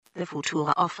The future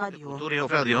of radio. The future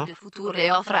of radio. The future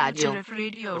of radio.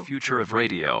 The future of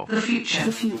radio. The future.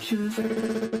 The future of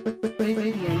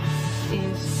radio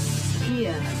is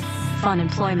here.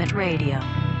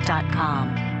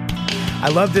 Funemploymentradio.com. I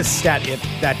love this stat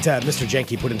that Mr.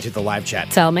 Jenke put into the live chat.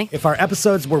 Tell me. If our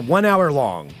episodes were 1 hour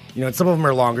long, some of them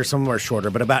are longer, some of them are shorter,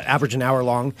 but about average an hour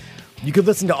long, you could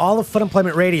listen to all of Fun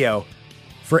Employment Radio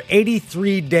for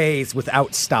 83 days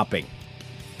without stopping.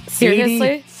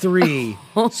 Seriously? 83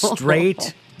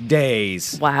 straight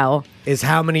days. Wow. Is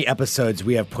how many episodes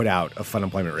we have put out of Fun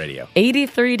Employment Radio.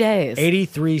 83 days.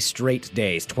 83 straight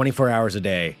days, 24 hours a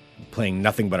day, playing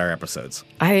nothing but our episodes.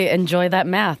 I enjoy that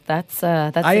math. That's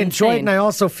I enjoy it, and I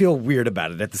also feel weird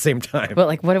about it at the same time.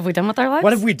 But what have we done with our lives?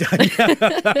 What have we done?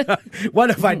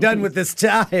 What have I done with this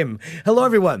time? Hello,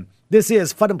 everyone. This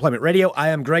is Fun Employment Radio.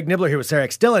 I am Greg Nibbler here with Sarah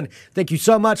X. Dillon. Thank you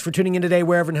so much for tuning in today,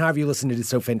 wherever and however you listen. It is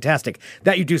so fantastic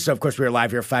that you do so. Of course, we are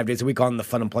live here 5 days a week on the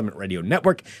Fun Employment Radio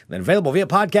Network, and then available via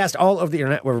podcast all over the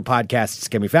internet, wherever podcasts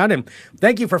can be found. And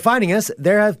thank you for finding us.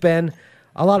 There have been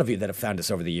a lot of you that have found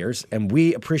us over the years, and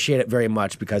we appreciate it very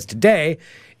much because today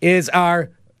is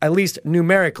our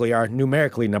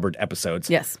numerically numbered episodes.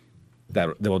 Yes.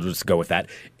 We'll just go with that.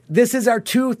 This is our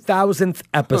 2000th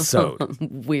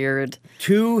episode. Weird.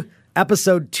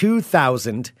 Episode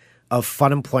 2000 of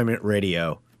Fun Employment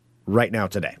Radio right now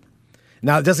today.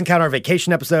 Now, it doesn't count our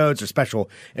vacation episodes or special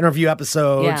interview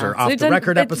episodes or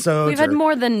off-the-record episodes. We've had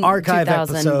more than archive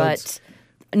 2,000, episodes.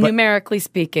 but numerically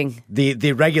speaking.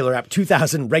 The regular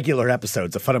 2,000 regular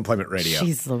episodes of Fun Employment Radio.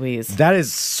 Jeez Louise. That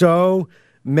is so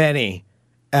many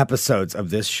episodes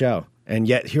of this show. And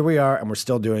yet, here we are, and we're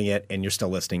still doing it, and you're still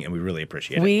listening, and we really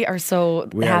appreciate it. We are so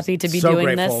happy to be so doing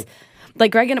grateful. this.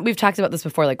 Greg and we've talked about this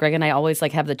before. Greg and I always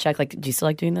have the check. Do you still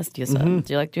like doing this? Do you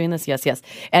like doing this? Yes.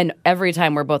 And every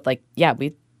time we're both yeah,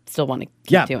 we still want to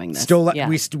keep doing this.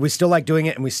 We still like doing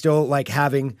it, and we still like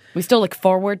having. We still look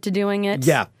forward to doing it.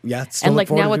 Yeah. And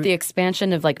now with the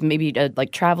expansion of maybe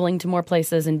traveling to more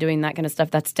places and doing that kind of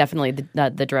stuff, that's definitely the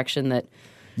direction that.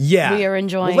 Yeah, we are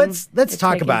enjoying. Well, let's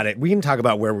talk about it. We can talk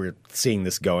about where we're seeing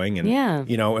this going, and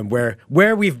and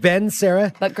where we've been,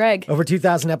 Sarah. But Greg, over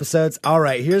 2,000 episodes. All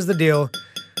right, here's the deal.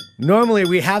 Normally,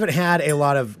 we haven't had a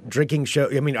lot of drinking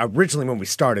shows. I mean, originally when we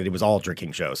started, it was all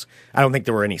drinking shows. I don't think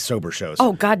there were any sober shows.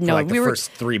 Oh God, no! For the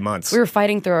first 3 months, we were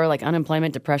fighting through our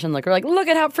unemployment, depression. We're look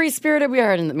at how free spirited we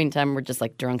are. And in the meantime, we're just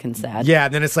drunk and sad. Yeah,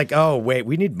 and then it's oh wait,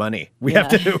 we need money. We have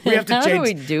to change. How do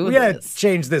we do we gotta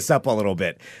change this up a little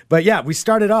bit. But yeah, we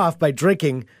started off by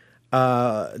drinking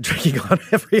on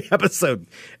every episode.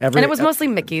 And it was mostly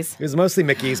Mickey's. It was mostly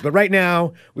Mickey's. But right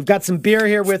now, we've got some beer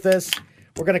here with us.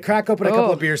 We're going to crack open a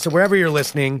couple of beers. So wherever you're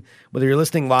listening, whether you're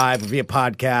listening live or via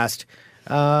podcast,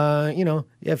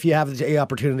 if you have the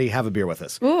opportunity, have a beer with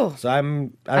us. Ooh. So I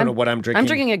don't know what I'm drinking. I'm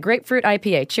drinking a grapefruit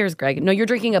IPA. Cheers, Greg. No, you're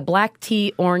drinking a black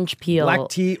tea orange peel. Black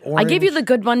tea orange. I gave you the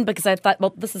good one because I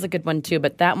thought, this is a good one too,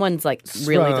 but that one's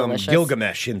really delicious.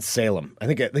 Gilgamesh in Salem. I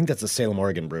think that's a Salem,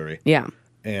 Oregon brewery. Yeah.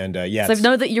 And so I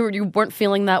know that you weren't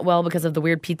feeling that well because of the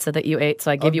weird pizza that you ate,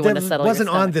 so I gave you one to settle your stomach.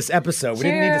 It wasn't on this episode. We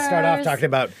didn't need to start off talking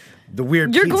about the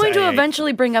weird You're pizza. You're going to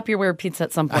eventually bring up your weird pizza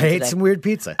at some point. I ate some weird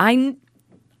pizza. I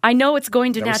know it's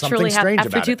going to naturally happen.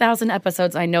 After 2,000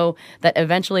 episodes, I know that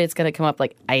eventually it's going to come up I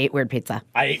ate weird pizza.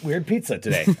 I ate weird pizza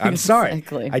today. I'm sorry.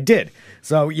 Exactly. I did.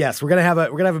 So yes, we're gonna have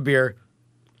a beer.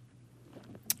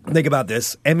 Think about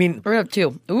this. I mean, we're gonna have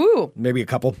two. Ooh. Maybe a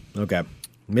couple. Okay.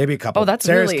 Maybe a couple. Oh, that's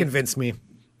Sarah's convinced me.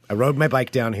 I rode my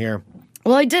bike down here.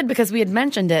 Well, I did because we had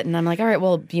mentioned it, and I'm all right,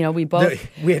 well, we both...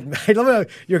 I love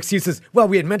your excuses. Well,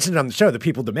 we had mentioned it on the show. The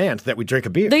people demand that we drink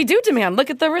a beer. They do demand. Look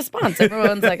at the response.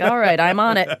 Everyone's all right, I'm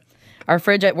on it. Our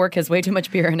fridge at work has way too much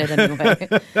beer in it anyway.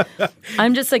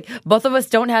 I'm just both of us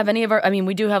don't have any of our...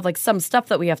 we do have some stuff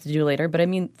that we have to do later, but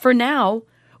for now,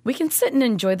 we can sit and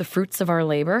enjoy the fruits of our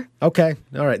labor. Okay.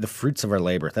 All right, the fruits of our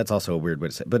labor. That's also a weird way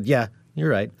to say it. But yeah,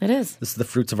 you're right. It is. This is the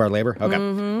fruits of our labor? Okay.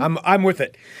 Mm-hmm. I'm with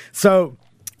it. So...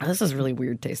 This is really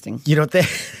weird tasting. You don't think?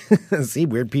 See,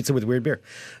 weird pizza with weird beer.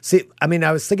 See, I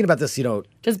was thinking about this.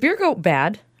 Does beer go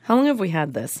bad? How long have we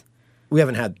had this? We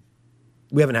haven't had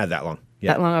that long.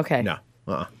 Yet. That long? Okay. No.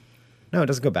 No, it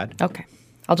doesn't go bad. Okay.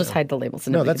 I'll just hide the label.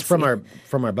 So no, that's from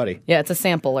our buddy. Yeah, it's a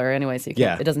sampler anyway, so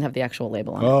it doesn't have the actual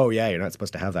label on it. Oh, yeah, you're not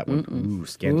supposed to have that one. Ooh,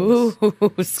 scandalous.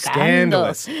 Ooh,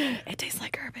 scandalous. It tastes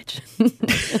like garbage.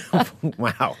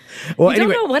 Wow. Well,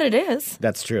 anyway, don't know what it is.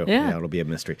 That's true. Yeah, it'll be a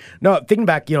mystery. No, thinking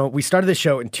back, we started this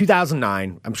show in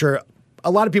 2009. I'm sure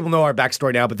a lot of people know our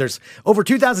backstory now, but there's over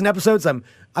 2,000 episodes. I'm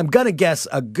going to guess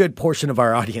a good portion of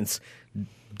our audience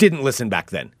didn't listen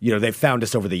back then. They've found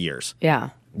us over the years.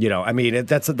 Yeah. You know, I mean,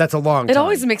 that's a long time. It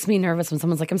always makes me nervous when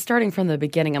someone's like, I'm starting from the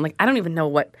beginning. I'm like, I don't even know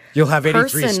what You'll have 83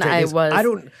 person I stages. was. I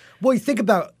don't. Well, you think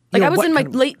about Like, I was in my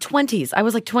late 20s. I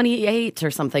was like 28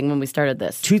 or something when we started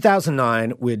this.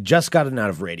 2009. We had just gotten out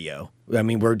of radio. I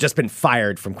mean, we've just been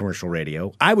fired from commercial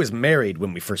radio. I was married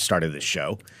when we first started this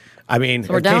show. I mean,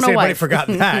 So we're in down case a anybody wife. forgot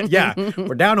that, yeah,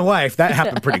 we're down a wife. That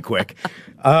happened pretty quick.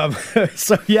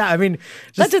 So yeah, I mean,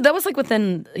 That was like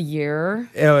within a year.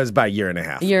 it was about a year and a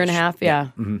half. Year and a half, yeah.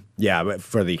 Yeah, but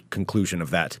for the conclusion of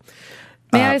that.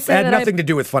 May I say it had that nothing to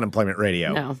do with Funemployment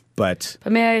Radio. No. But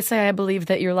But may I say, I believe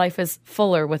that your life is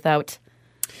fuller without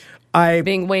I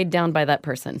being weighed down by that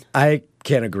person.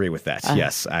 can agree with that.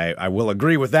 Yes, I will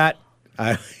agree with that.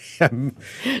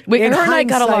 Wait, In her and I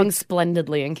got along hindsight-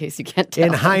 splendidly, in case you can't tell.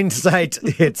 In hindsight,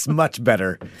 it's much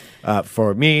better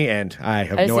for me, and I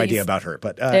have I no see. idea about her.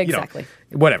 But Exactly.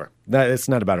 whatever. It's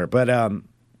not about her. But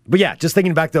yeah, just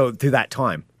thinking back though to that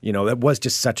time, that was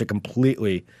just such a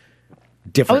completely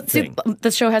different thing.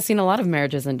 The show has seen a lot of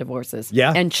marriages and divorces.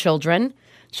 Yeah. And children.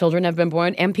 Children have been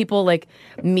born, and people like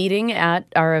meeting at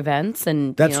our events,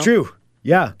 and That's true.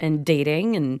 Yeah, and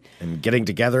dating, and and getting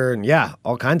together, and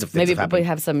all kinds of things. maybe have we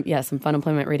happened. have some Fun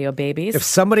Employment Radio babies. If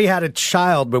somebody had a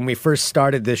child when we first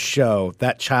started this show,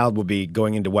 that child will be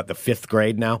going into the 5th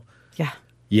grade now. Yeah.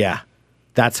 Yeah.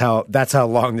 That's how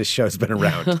long this show's been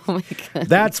around. Oh my god.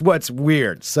 That's what's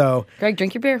weird. So, Greg,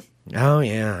 drink your beer. oh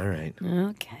yeah, all right.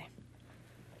 Okay.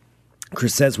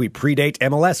 Chris says we predate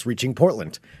MLS reaching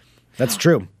Portland. That's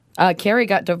true. Carrie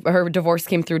got her divorce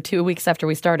came through 2 weeks after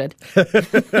we started.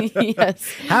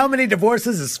 Yes. How many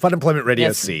divorces has Fun Employment Radio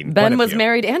Yes. seen? Ben Quite a was few.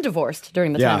 married and divorced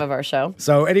during the Yeah. time of our show.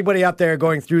 So anybody out there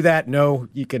going through that, no,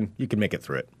 you can make it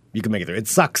through it. You can make it through it. It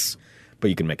sucks, but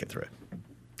you can make it through it.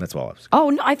 That's all I was. Oh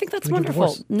no, I think that's can wonderful.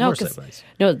 divorce- No, divorce 'cause- advice.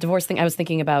 no, the divorce thing. I was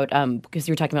thinking about because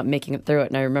you were talking about making it through it,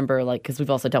 and I remember like because we've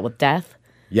also dealt with death.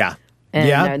 Yeah. And,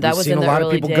 yeah. that we've was seen in a the lot early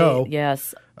of people day. go.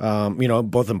 Yes.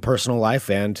 Both in personal life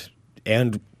and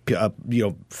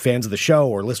fans of the show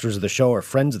or listeners of the show or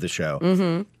friends of the show,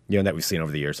 that we've seen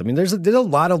over the years. I mean, there's a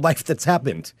lot of life that's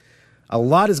happened. A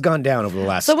lot has gone down over the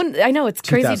last. So when I know it's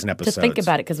crazy 2,000 to think episodes.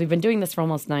 about it because we've been doing this for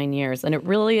almost 9 years, and it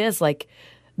really is like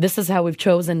this is how we've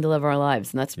chosen to live our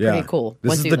lives, and that's pretty cool. This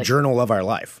Once is you, the like- journal of our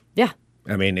life. Yeah.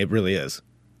 I mean, it really is.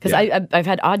 Because Yeah. I've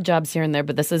had odd jobs here and there,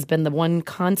 but this has been the one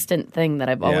constant thing that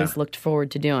I've always Yeah. looked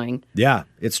forward to doing. Yeah,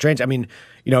 it's strange. I mean,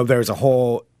 there's a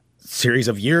whole series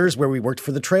of years where we worked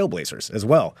for the Trailblazers as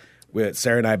well.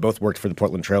 Sarah and I both worked for the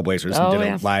Portland Trailblazers and did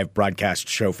a live broadcast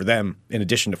show for them in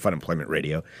addition to Fun Employment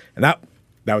Radio, and that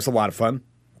was a lot of fun.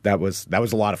 That was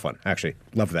a lot of fun. Actually,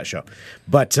 loved that show.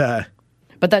 But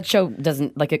that show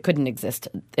doesn't it couldn't exist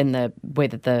in the way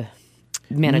that the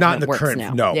management not in the works current.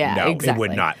 now. No, yeah, no, exactly. it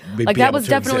would not. Like be that able was to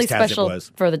definitely exist as it special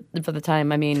was. for the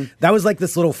time. I mean, That was like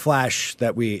this little flash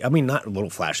that not a little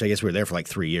flash. I guess we were there for like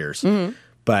 3 years. Mm-hmm.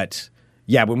 But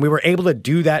yeah, when we were able to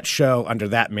do that show under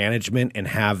that management and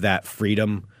have that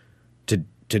freedom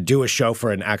to do a show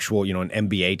for an actual, an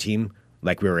NBA team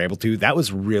like we were able to, that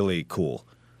was really cool.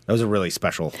 That was a really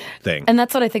special thing. and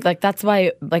that's what I think. Like that's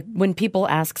why, like when people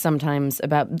ask sometimes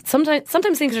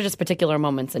sometimes things are just particular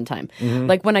moments in time. Mm-hmm.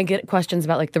 Like when I get questions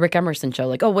about like the Rick Emerson show,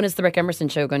 like when is the Rick Emerson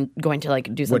show going to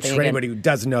like do Which something for again? anybody who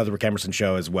doesn't know, the Rick Emerson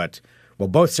show is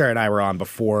both Sarah and I were on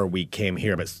before we came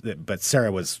here, but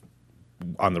Sarah was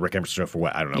on the Rick Emerson show for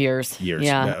what? I don't know. Years.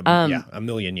 Yeah. Yeah. A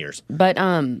million years. But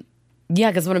yeah,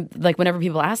 because whenever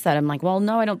people ask that, I'm like, well,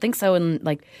 no, I don't think so. And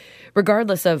like,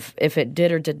 regardless of if it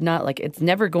did or did not, like, it's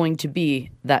never going to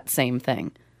be that same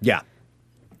thing. Yeah.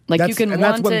 Like That's- you can and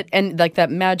that's want when- it, and like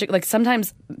that magic. Like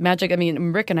sometimes magic. I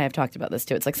mean, Rick and I have talked about this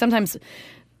too. It's like sometimes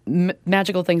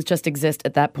magical things just exist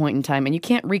at that point in time, and you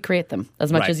can't recreate them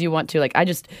as much Right. as you want to. Like I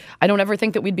don't ever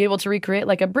think that we'd be able to recreate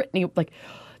like a Britney, like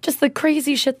just the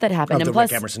crazy shit that happened. Of and the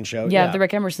plus, Rick Emerson show? Yeah, Yeah. the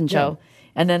Rick Emerson show.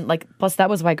 And then plus that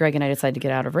was why Greg and I decided to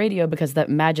get out of radio because that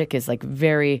magic is like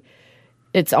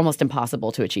it's almost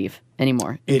impossible to achieve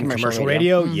anymore In commercial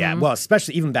radio? Mm-hmm. Yeah. Well,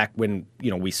 especially even back when,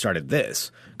 we started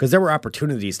this. Because there were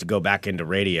opportunities to go back into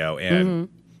radio and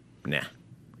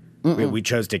we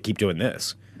chose to keep doing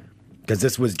this. Because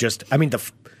this was just, I mean,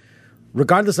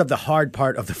 regardless of the hard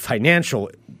part of the financial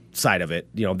side of it,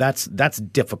 that's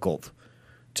difficult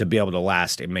to be able to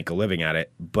last and make a living at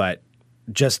it. But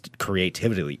just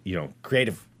creatively,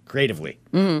 creatively.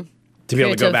 Mm-hmm. To be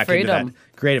able to go Creative back freedom. into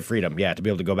that. Creative freedom, yeah. To be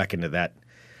able to go back into that.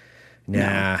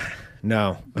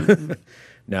 No.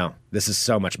 No, this is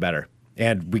so much better.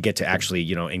 And we get to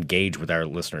actually, engage with our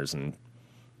listeners and,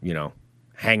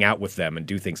 hang out with them and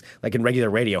do things. Like in regular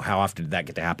radio, how often did that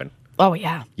get to happen? Oh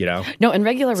yeah. You know? No, in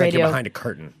regular It's like radio, you're behind a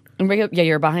curtain.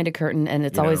 you're behind a curtain, and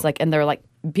it's always know? and they're like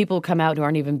people come out who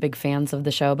aren't even big fans of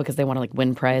the show because they want to like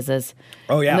win prizes.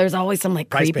 Oh, yeah. And there's always some like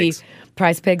creepy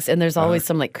prize pigs, and there's always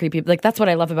some like creepy, like that's what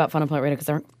I love about Funemployment Radio because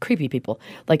there aren't creepy people.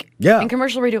 Like in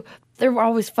commercial radio, there were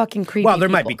always fucking creepy. Well, there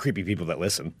people. might be creepy people that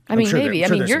listen. I mean, I'm sure maybe.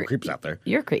 there's you're some creeps out there.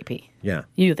 You're creepy. Yeah.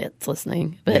 You that's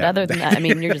listening. But other than that, I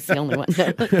mean, you're just the only one.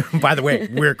 By the way,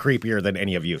 we're creepier than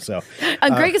any of you. So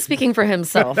Greg is speaking for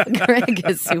himself. Greg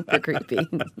is super creepy.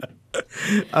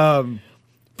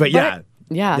 But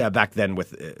yeah. Back then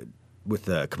with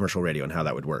the commercial radio and how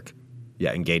that would work.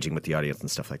 Yeah, engaging with the audience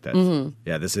and stuff like that.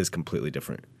 Yeah, this is completely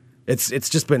different.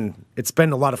 It's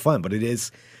been a lot of fun, but it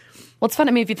is. Well, it's fun.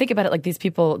 I mean, if you think about it, like these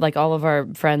people, like all of our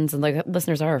friends and like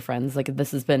listeners are our friends. Like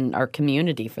this has been our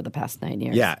community for the past 9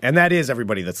 years. Yeah, and that is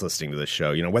everybody that's listening to this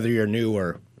show. You know, whether you're new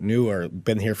or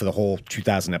been here for the whole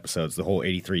 2,000 episodes, the whole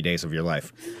 83 days of your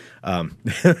life. I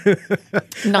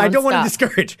don't want to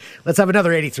discourage. Let's have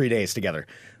another 83 days together.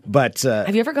 But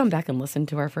have you ever gone back and listened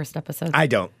to our first episode? I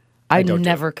don't. I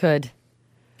never could.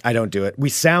 I don't do it. We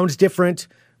sound different.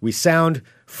 We sound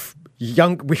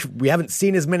young. We haven't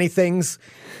seen as many things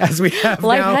as we have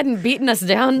Life now. hadn't beaten us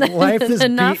down. Life has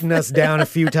enough. beaten us down a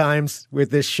few times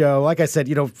with this show. Like I said,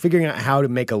 figuring out how to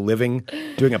make a living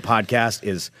doing a podcast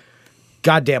is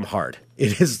goddamn hard.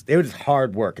 It was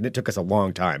hard work, and it took us a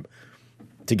long time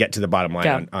to get to the bottom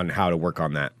line on how to work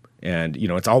on that. And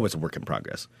it's always a work in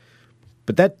progress.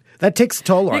 But that takes a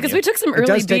toll on you. Because we took some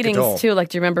early beatings too. Like,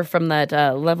 do you remember from that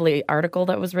lovely article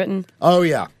that was written? Oh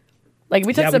yeah. Like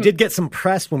we took we did get some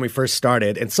press when we first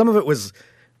started, and some of it was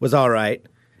all right.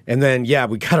 And then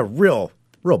we got a real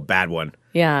bad one.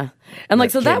 Yeah. And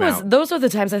like so those are the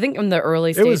times I think in the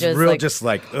early stages. It was real just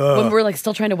like ugh. When we're like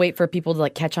still trying to wait for people to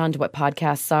like catch on to what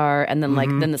podcasts are, and then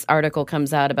then this article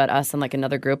comes out about us and like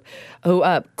another group who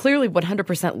clearly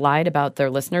 100% lied about their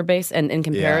listener base, and in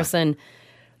comparison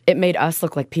it made us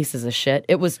look like pieces of shit.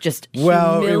 It was just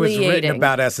humiliating. It was written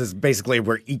about us as basically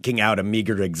we're eking out a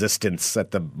meager existence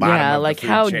at the bottom of the food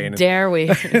how chain. dare we?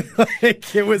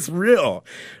 Like, it was real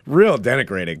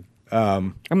denigrating.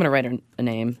 I'm going to write a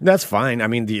name. That's fine. I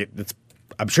mean,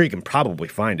 I'm sure you can probably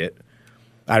find it.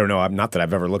 I don't know. Not that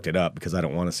I've ever looked it up because I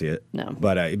don't want to see it. No.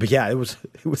 But yeah, it was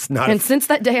not. And since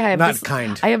that day, I have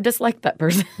kind. I have disliked that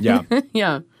person. Yeah.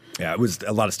 Yeah. Yeah. It was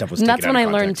a lot of stuff was. And taken that's out when of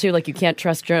I learned context. too. Like you can't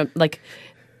trust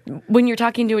when you're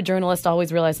talking to a journalist,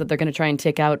 always realize that they're going to try and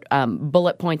take out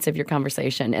bullet points of your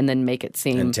conversation and then make it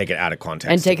seem and take it out of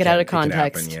context.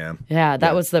 Yeah,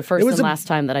 that was the first and last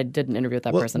time that I did an interview with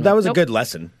that person. That was a good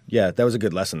lesson. Yeah, that was a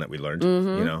good lesson that we learned.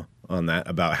 On that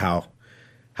about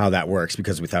how that works,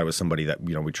 because we thought it was somebody that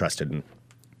we trusted, and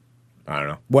I don't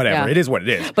know, whatever. Yeah. It is what it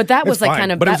is. But that was it's like fine.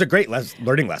 kind of. But it was a great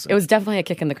learning lesson. It was definitely a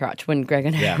kick in the crotch when Greg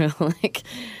and I were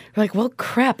like, well,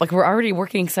 crap! Like we're already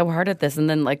working so hard at this, and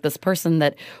then like this person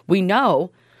that we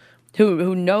know,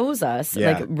 who knows us,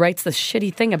 like writes this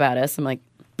shitty thing about us. I'm like,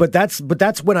 but that's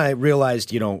when I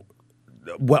realized,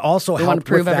 what also helped. Want to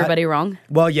prove everybody wrong?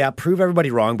 Well, yeah, prove everybody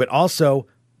wrong, but also,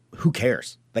 who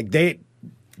cares? Like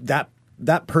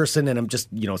that person, and I'm just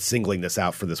singling this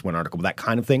out for this one article, but that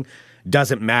kind of thing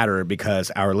doesn't matter because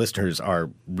our listeners are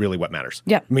really what matters.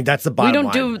 Yeah, I mean that's the bottom line.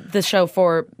 We don't do the show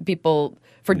for people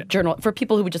for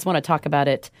people who just want to talk about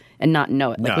it and not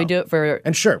know it. Like we do it for.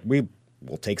 And sure, we'll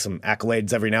take some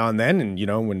accolades every now and then,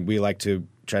 and when we like to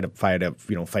try to find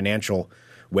financial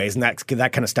ways, and that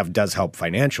kind of stuff does help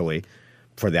financially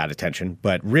for that attention.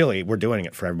 But really, we're doing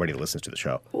it for everybody that listens to the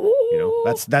show.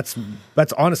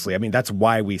 That's honestly, I mean, that's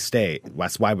why we stay.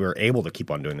 That's why we're able to keep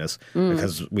on doing this,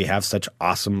 because we have such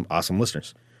awesome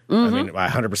listeners. I mean, I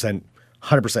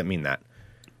 100% mean that.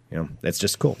 It's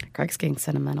just cool. Greg's getting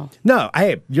sentimental. No,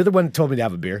 hey, you're the one who told me to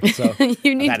have a beer, so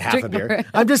you need I've had to half drink a beer. more.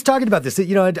 I'm just talking about this. I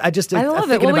love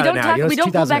it. Well, we don't we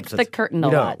don't pull back the curtain a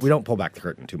lot. We don't pull back the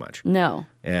curtain too much. No.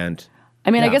 And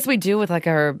I mean, I guess we do with like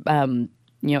our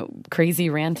crazy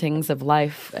rantings of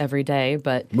life every day,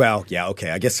 but well, yeah,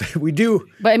 okay, I guess we do.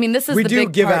 But I mean, this is we the do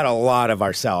big give part. out a lot of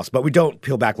ourselves, but we don't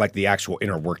peel back like the actual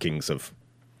inner workings of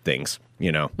things.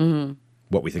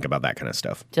 What we think about that kind of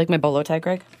stuff. Do you like my bolo tie,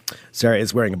 Greg? Sarah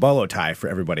is wearing a bolo tie for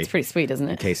everybody. It's pretty sweet, isn't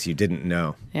it? In case you didn't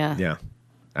know. Yeah.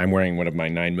 I'm wearing one of my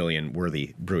 9 million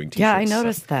Worthy Brewing t-shirts. Yeah, I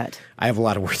noticed that. I have a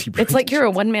lot of Worthy Brewing It's like t-shirts. you're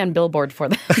a one-man billboard for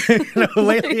that.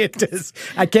 Lately it is.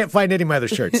 I can't find any of my other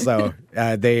shirts, so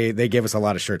they gave us a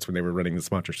lot of shirts when they were running the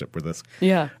sponsorship for this.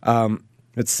 Yeah.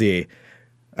 Let's see.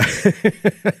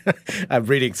 I'm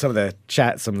reading some of the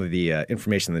chat, some of the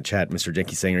information in the chat. Mr.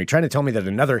 Jenky saying, are you trying to tell me that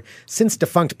another since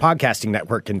defunct podcasting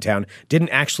network in town didn't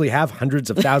actually have hundreds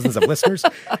of thousands of listeners?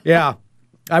 Yeah.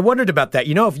 I wondered about that.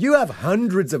 You know, if you have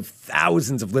hundreds of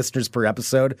thousands of listeners per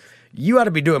episode, you ought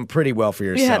to be doing pretty well for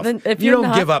yourself. then if you you're don't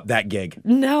not- give up that gig.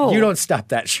 No. You don't stop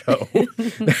that show.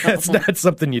 That's not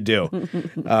something you do.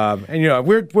 And, you know,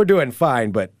 we're doing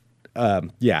fine, but,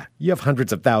 yeah, you have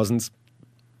hundreds of thousands.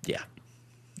 Yeah.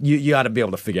 You ought to be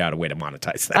able to figure out a way to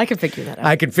monetize that. I can figure that out.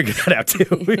 I can figure that out,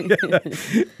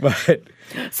 too. But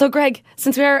So, Greg,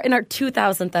 since we are in our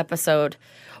 2000th episode,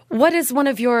 what is one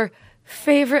of your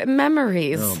favorite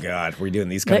memories oh, God, we're doing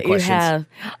these kind that of you questions. have?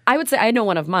 I would say I know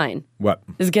one of mine. What?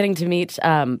 Is getting to meet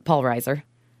Paul Reiser.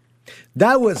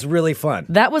 That was really fun.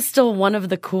 That was still one of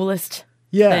the coolest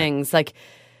Yeah. things. Like,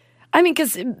 I mean,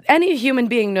 because any human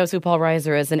being knows who Paul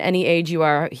Reiser is, and any age you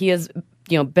are, he has,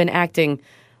 been acting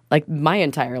like my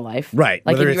entire life. Right.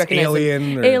 Like Whether if you it's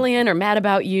recognize Alien or- Mad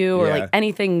About You, or Yeah. like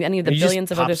anything, any of the He just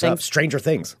billions of other pops up. things. Stranger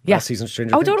Things. Yeah. Last season of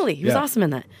Stranger Oh, Things. totally. He was Yeah. awesome in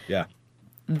that. Yeah.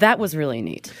 That was really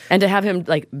neat, and to have him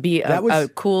like be That was- a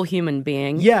cool human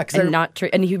being. Yeah, 'cause and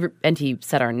and he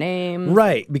said our name.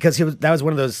 Right, because that was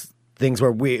one of those things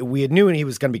where we had knew he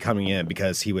was going to be coming in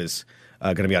because he was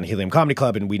going to be on Helium Comedy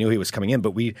Club, and we knew he was coming in,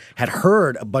 but we had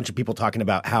heard a bunch of people talking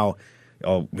about how,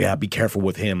 oh yeah, be careful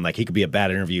with him. Like he could be a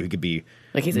bad interview. He could be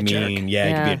Like he's a mean. jerk. Yeah,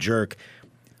 he could be Yeah. a jerk.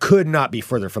 Could not be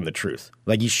further from the truth.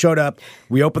 Like he showed up,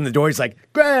 we opened the door. He's like,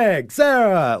 Greg,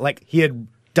 Sarah. Like he had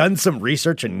done some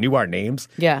research and knew our names.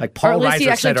 Yeah, like Paul or at least Reiser he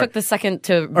actually said took the second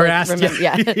to or like, asked, remember.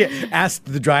 Yeah. asked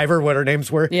the driver what our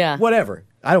names were. Yeah. Whatever.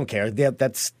 I don't care. Yeah,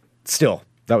 that's still,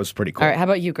 that was pretty cool. All right, how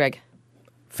about you, Greg?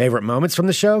 Favorite moments from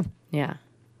the show? Yeah.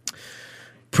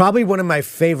 Probably one of my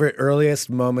favorite earliest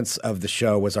moments of the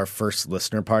show was our first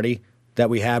listener party that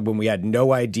we had when we had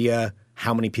no idea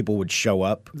how many people would show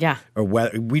up. Yeah. Or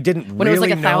whether we didn't When really it was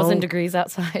like 1,000 know. degrees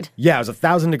outside. Yeah, it was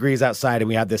 1,000 degrees outside, and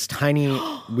we had this tiny.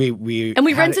 we And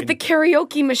we had rented it the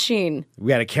karaoke machine.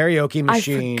 We had a karaoke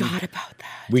machine. I forgot about that.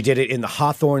 We did it in the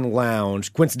Hawthorne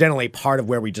Lounge, coincidentally part of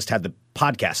where we just had the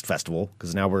podcast festival,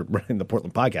 because now we're running the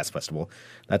Portland Podcast Festival.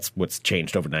 That's what's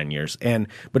changed over 9 years.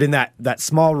 But in that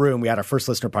small room, we had our first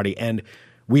listener party, and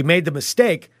we made the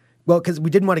mistake, well, because we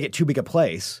didn't want to get too big a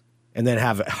place and then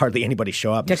have hardly anybody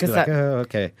show up. Yeah, Just be 'cause like, that- oh,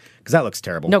 okay. Because that looks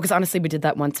terrible. No, because honestly, we did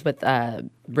that once with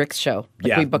Rick's show. Like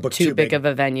Yeah, we booked booked too too big big. of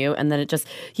a venue, and then it just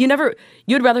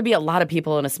you'd rather be a lot of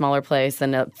people in a smaller place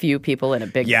than a few people in a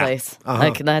big Yeah, place. uh-huh.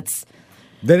 Like that's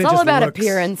Then it's it all just about looks-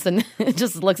 appearance, and it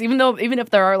just looks. Even if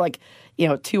there are like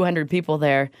 200 people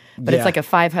there, but Yeah. it's like a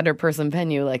 500 person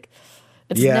venue, like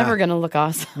it's Yeah. never going to look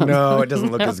awesome. No, it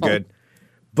doesn't look as No. good.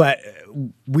 But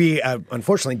we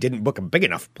unfortunately didn't book a big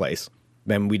enough place.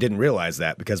 And we didn't realize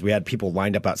that because we had people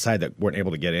lined up outside that weren't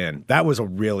able to get in. That was a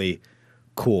really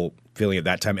cool feeling at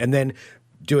that time. And then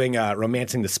doing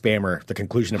Romancing the Spammer, the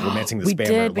conclusion of Romancing the We Spammer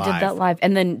did live. that live,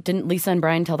 and then didn't Lisa and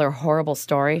Brian tell their horrible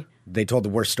story? They told the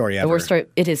worst story ever. The worst story.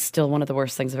 It is still one of the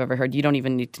worst things I've ever heard. You don't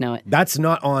even need to know it. That's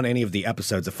not on any of the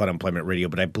episodes of Funemployment Radio,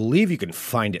 but I believe you can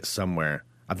find it somewhere.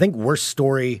 I think worst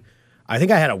story. I think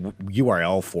I had a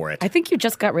URL for it. I think you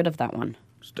just got rid of that one.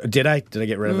 Did I? Did I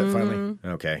get rid of it finally? Mm-hmm.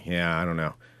 Okay. Yeah, I don't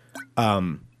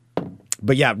know.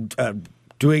 But yeah,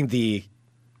 doing the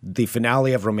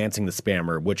finale of Romancing the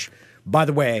Spammer, which, by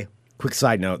the way, quick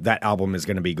side note, that album is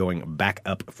going to be going back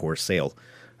up for sale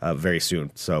very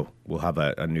soon. So we'll have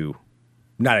a new,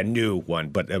 not a new one,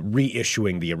 but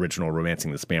reissuing the original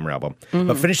Romancing the Spammer album. Mm-hmm.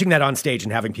 But finishing that on stage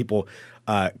and having people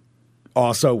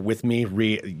also with me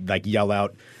yell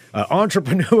out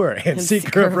entrepreneur and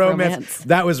seeker of romance.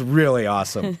 That was really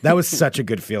awesome. That was such a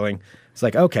good feeling. It's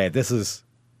like, okay, this is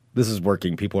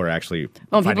working. People are actually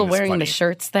Well, finding people this wearing funny. the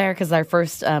shirts there because our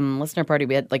first listener party,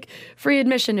 we had like free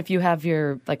admission if you have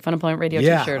your like Funemployment Radio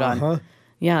Yeah, T-shirt on. uh-huh.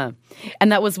 Yeah,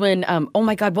 and that was when. Oh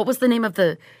my God, what was the name of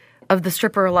the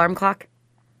stripper alarm clock?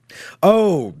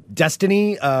 Oh,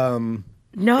 Destiny.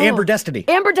 No, Amber Destiny.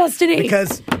 Amber Destiny.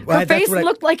 Because her that's face what I-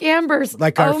 looked like Amber's.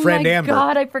 Like our friend Oh Amber. my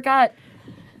God, I forgot.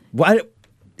 What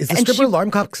is the And stripper she-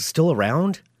 alarm clock still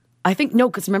around? I think no,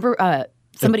 because remember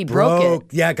somebody broke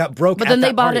it. Yeah, it got broke. But at then they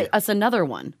that bought party. us another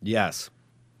one. Yes.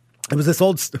 It was this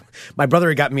old. My brother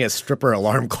had got me a stripper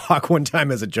alarm clock one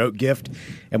time as a joke gift,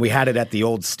 and we had it at the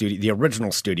old studio, the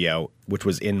original studio, which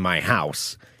was in my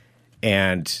house,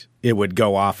 and it would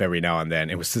go off every now and then.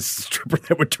 It was this stripper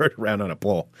that would turn around on a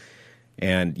pole,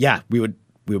 and yeah, we would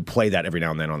play that every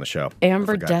now and then on the show.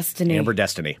 Amber I forgot. Destiny. Amber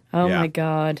Destiny. Oh Yeah. my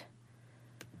God.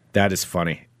 That is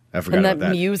funny. I forgot And about that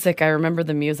that. music, I remember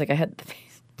the music. I had the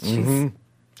Jeez.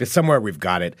 It's somewhere we've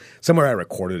got it. Somewhere I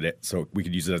recorded it, so we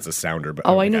could use it as a sounder. But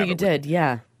Oh, I don't think know have you it with- did.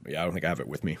 Yeah. Yeah, I don't think I have it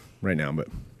with me right now, but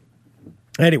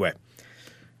anyway,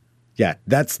 yeah,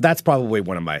 that's probably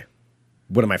one of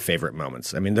my favorite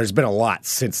moments. I mean, there's been a lot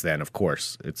since then, of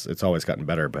course. It's always gotten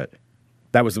better, but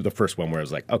That was the first one where I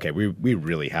was like, okay, we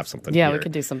really have something Yeah, here. we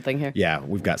could do something here. Yeah,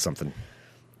 we've got something.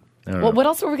 I don't know. Well, what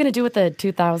else were we going to do with the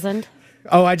 2000?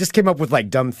 Oh, I just came up with like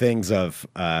dumb things of.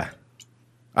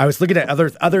 I was looking at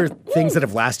other things that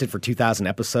have lasted for 2,000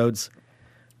 episodes,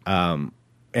 and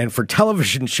for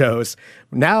television shows.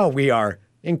 Now we are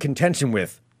in contention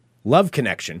with Love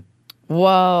Connection.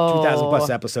 Whoa. 2,000 plus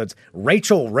episodes.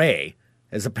 Rachel Ray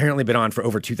has apparently been on for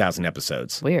over 2,000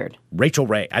 episodes. Weird. Rachel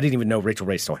Ray. I didn't even know Rachel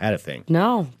Ray still had a thing.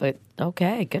 No, but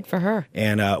okay, good for her.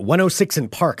 And 106 in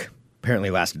Park apparently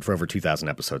lasted for over 2,000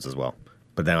 episodes as well.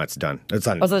 But now it's done. It's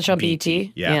on. Was it the show BET?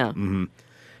 Yeah. Mm-hmm.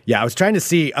 Yeah, I was trying to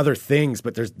see other things,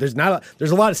 but there's a lot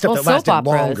of stuff that lasted soap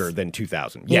operas. longer than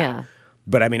 2,000. Yeah.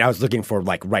 But I mean, I was looking for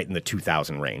like right in the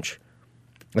 2,000 range.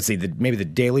 Let's see, maybe the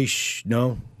Daily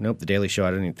Nope, the Daily Show.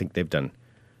 I don't even think they've done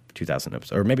 2,000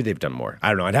 episodes, or maybe they've done more. I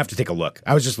don't know. I'd have to take a look.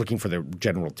 I was just looking for the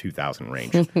general 2,000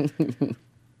 range.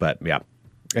 But yeah,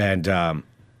 and I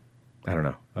don't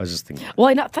know. I was just thinking. Well,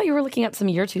 I thought you were looking at some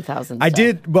year 2000 I stuff.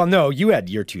 did. Well, no, you had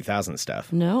year 2000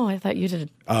 stuff. No, I thought you did.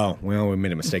 Oh, well, we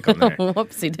made a mistake on there.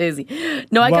 Whoopsie daisy.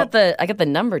 No, I got the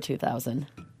number 2000.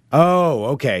 Oh,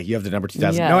 okay. You have the number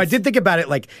 2000. Yes. No, I did think about it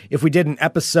like if we did an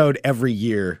episode every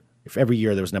year, if every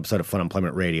year there was an episode of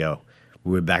Funemployment Radio,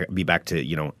 we would be back to,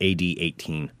 AD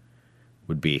 18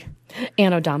 would be.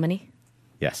 Anno Domini.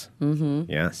 Yes.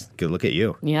 Mm-hmm. Yes. Good look at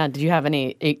you. Yeah. Did you have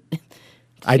any?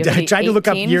 I tried to look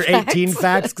up year facts? 18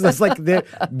 facts because that's like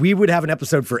we would have an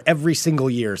episode for every single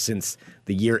year since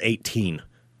the year 18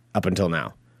 up until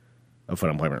now of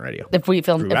Funemployment Radio. If we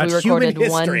recorded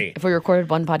history. if we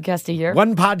recorded one podcast a year,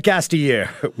 one podcast a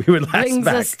year, we would last brings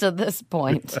back. us to this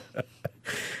point.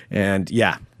 And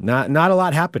yeah, not a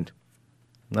lot happened.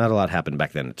 Not a lot happened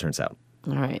back then. It turns out.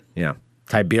 All right. Yeah,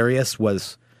 Tiberius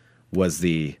was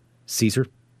the Caesar.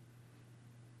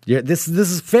 Yeah, this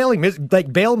is failing.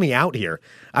 Like, bail me out here.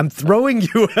 I'm throwing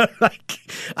you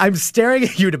I'm staring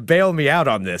at you to bail me out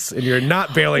on this, and you're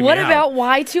not bailing me out. What about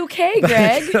Y2K,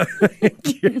 Greg?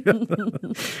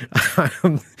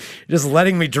 I'm just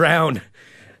letting me drown.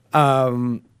 Do you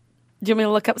want me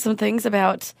to look up some things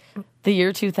about the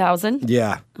year 2000?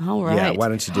 Yeah. All right. Yeah, why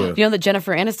don't you do? You know that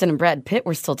Jennifer Aniston and Brad Pitt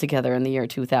were still together in the year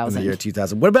 2000. In the year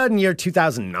 2000. What about in the year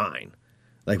 2009?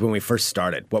 Like when we first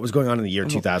started. What was going on in the year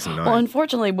 2009? Well,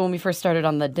 unfortunately, when we first started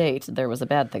on the date, there was a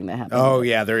bad thing that happened. Oh,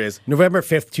 yeah, there is. November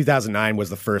 5th, 2009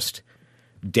 was the first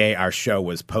day our show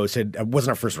was posted. It wasn't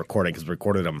our first recording because we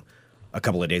recorded them a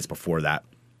couple of days before that.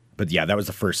 But yeah, that was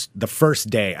the first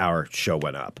day our show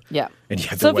went up. Yeah. And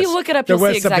yeah, So if you look it up, you'll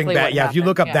see exactly what Yeah, if you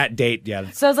look up happened. that date, yeah.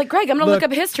 So I was like, Greg, I'm going to look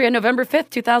up history on November 5th,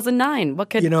 2009.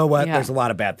 What could... You know what? Yeah. There's a lot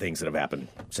of bad things that have happened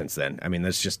since then. I mean,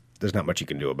 there's not much you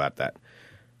can do about that.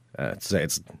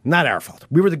 It's not our fault.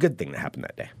 We were the good thing that happened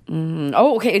that day. Mm-hmm.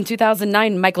 Oh, okay. In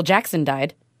 2009, Michael Jackson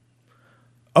died.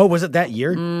 Oh, was it that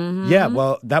year? Mm-hmm. Yeah,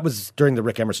 well, that was during the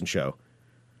Rick Emerson show.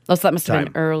 Oh, so that must have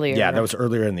been earlier. Yeah, that was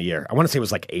earlier in the year. I want to say it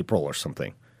was like April or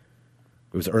something.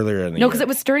 It was earlier in the year. No, because it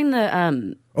was during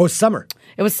the... Oh, summer.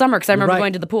 It was summer because I remember right.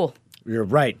 going to the pool. You're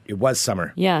right. It was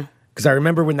summer. Yeah. Because I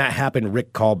remember when that happened,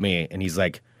 Rick called me and he's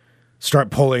like,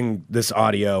 start pulling this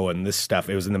audio and this stuff.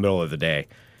 It was in the middle of the day.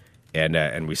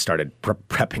 And we started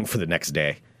prepping for the next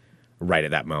day right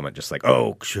at that moment. Just like,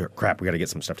 oh, sure, crap, we got to get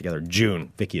some stuff together.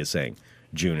 June, Vicky is saying,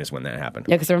 June is when that happened.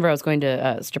 Yeah, because I remember I was going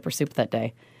to stripper soup that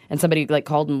day. And somebody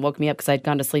called and woke me up because I'd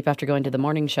gone to sleep after going to the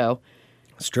morning show.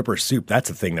 Stripper soup, that's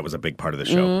a thing that was a big part of the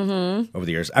show over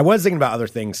the years. I was thinking about other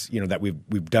things, that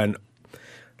we've done,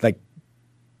 like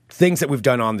things that we've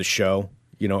done on the show,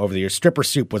 over the years. Stripper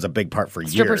soup was a big part for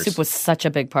years. Stripper soup was such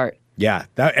a big part. Yeah,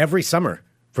 that every summer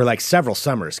for like several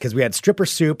summers because we had stripper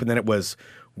soup and then it was,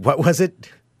 what was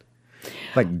it?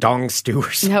 Like dong stew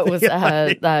or something. No, it was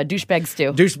douchebag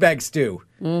stew. Douchebag stew.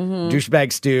 Mm-hmm.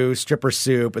 Douchebag stew, stripper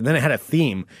soup, and then it had a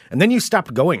theme. And then you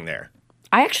stopped going there.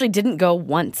 I actually didn't go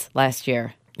once last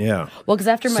year. Yeah. Well, because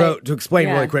after So to explain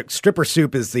really quick, stripper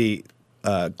soup is the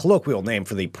colloquial name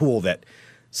for the pool that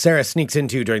Sarah sneaks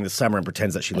into during the summer and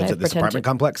pretends that she lives at this apartment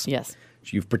complex. Yes.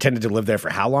 You've pretended to live there for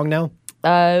how long now?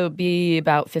 It would be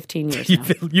about 15 years now.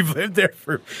 You've lived there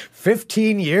for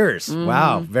 15 years. Mm-hmm.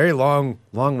 Wow. Very long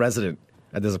resident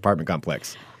at this apartment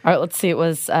complex. All right, let's see. It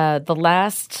was the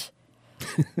last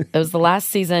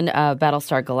season of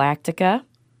Battlestar Galactica.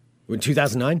 In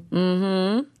 2009?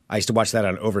 Mm-hmm. I used to watch that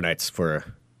on overnights for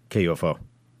KUFO.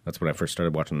 That's when I first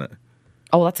started watching that.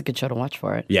 Oh, that's a good show to watch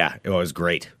for it. Yeah, it was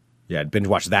great. Yeah, I'd binge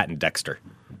watch that and Dexter.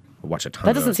 I'd watch a ton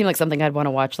That of doesn't those. seem like something I'd want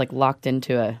to watch locked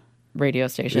into a radio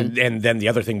station. And then the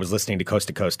other thing was listening to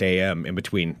Coast AM in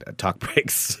between talk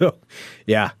breaks. So,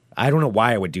 yeah, I don't know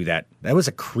why I would do that. That was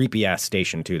a creepy-ass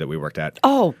station, too, that we worked at.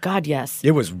 Oh, God, yes.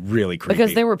 It was really creepy.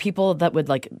 Because there were people that would,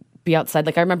 be outside.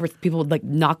 Like I remember people would like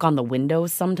knock on the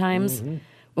windows sometimes when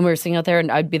we were sitting out there,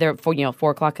 and I'd be there at 4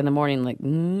 o'clock in the morning. Like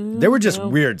there were just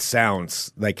weird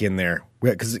sounds like in there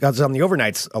because on the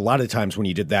overnights, a lot of the times when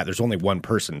you did that, there's only one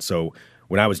person. So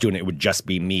when I was doing it, it would just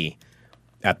be me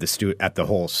at the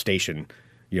whole station,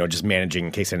 just managing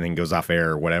in case anything goes off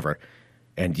air or whatever.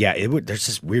 And yeah, there's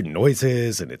just weird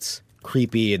noises and it's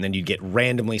creepy. And then you'd get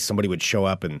randomly somebody would show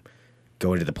up and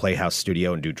go into the Playhouse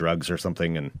studio and do drugs or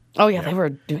something. And they were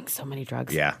doing so many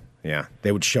drugs. Yeah.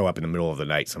 They would show up in the middle of the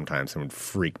night sometimes and would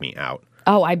freak me out.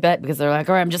 Oh, I bet, because they're like,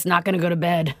 all right, I'm just not going to go to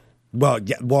bed. Well,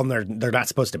 yeah. Well, they're not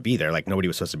supposed to be there. Like nobody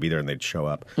was supposed to be there, and they'd show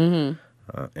up.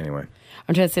 Anyway,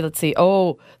 I'm trying to see. Let's see.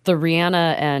 Oh, the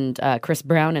Rihanna and Chris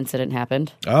Brown incident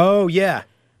happened. Oh yeah.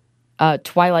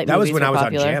 Twilight. That was movies when were I was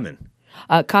popular. on Jammin'.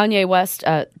 Kanye West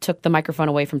took the microphone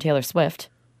away from Taylor Swift.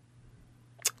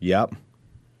 Yep.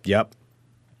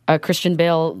 Christian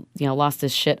Bale, lost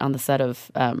his shit on the set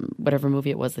of whatever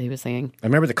movie it was that he was singing. I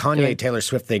remember the Kanye Taylor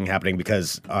Swift thing happening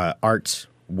because Art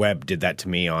Webb did that to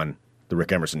me on the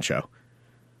Rick Emerson show,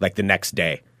 like the next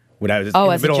day when I was in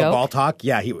the middle of ball talk.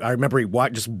 Yeah, I remember he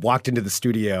just walked into the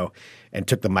studio and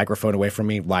took the microphone away from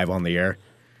me live on the air,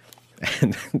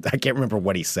 and I can't remember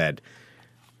what he said.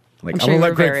 Like, I'm gonna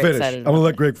let Greg finish. I'm gonna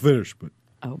let Greg finish, but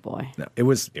oh boy, no, it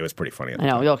was pretty funny. I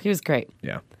know, he was great.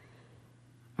 Yeah.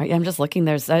 I'm just looking.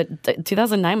 There's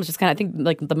 2009 was just kind of, I think,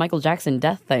 like the Michael Jackson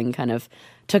death thing kind of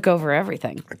took over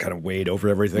everything. I kind of weighed over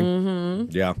everything.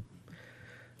 Mm-hmm.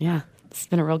 Yeah. It's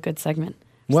been a real good segment.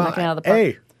 Just well, knocking it out of the park.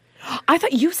 Hey. I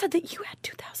thought you said that you had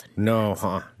 2000. No,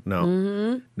 No.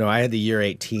 Mm-hmm. No, I had the year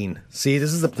 18. See,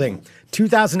 this is the thing.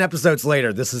 2,000 episodes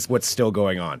later, this is what's still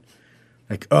going on.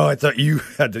 Like, oh, I thought you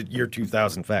had the year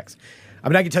 2000 facts. I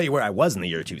mean, I can tell you where I was in the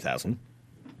year 2000.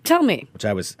 Tell me. Which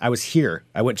I was here.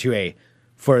 I went to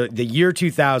for the year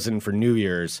 2000 for New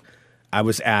Year's, I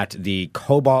was at the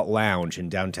Cobalt Lounge in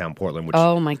downtown Portland, which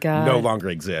oh my God. no longer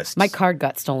exists. My card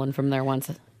got stolen from there once.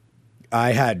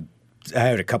 I had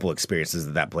a couple experiences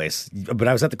at that place, but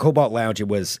I was at the Cobalt Lounge. I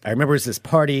remember it was this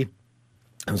party.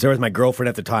 I was there with my girlfriend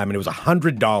at the time, and it was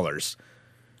 $100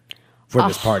 for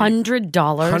this party. $100?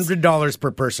 $100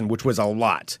 per person, which was a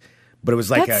lot. But it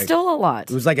was like That's still a lot.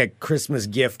 It was like a Christmas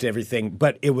gift, everything.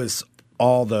 But it was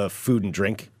all the food and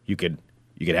drink you could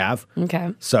have.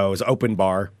 Okay. So it was an open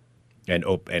bar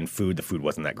and food. The food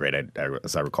wasn't that great,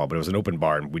 as I recall, but it was an open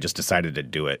bar, and we just decided to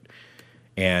do it.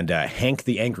 And Hank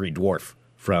the Angry Dwarf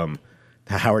from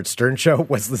the Howard Stern Show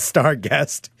was the star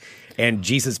guest, and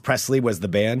Jesus Presley was the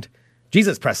band.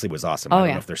 Jesus Presley was awesome. I don't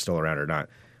know if they're still around or not.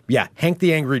 But yeah, Hank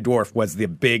the Angry Dwarf was the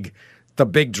big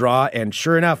draw, and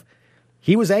sure enough,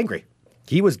 he was angry.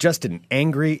 He was just an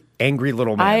angry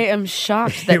little man. I am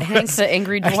shocked that Hank the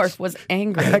Angry Dwarf was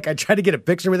angry. I tried to get a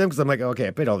picture with him because I'm like, okay,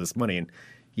 I paid all this money and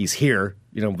he's here.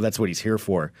 That's what he's here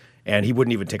for. And he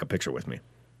wouldn't even take a picture with me.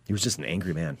 He was just an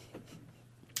angry man.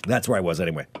 That's where I was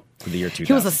anyway for the year 2000.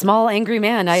 He was a small, angry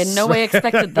man. I had no way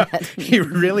expected that. He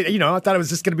really, I thought it was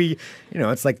just going to be,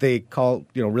 it's like they call,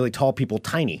 really tall people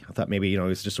tiny. I thought maybe, he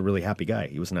was just a really happy guy.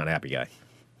 He was not a happy guy.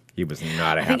 He was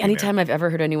not a happy man. I think anytime I've ever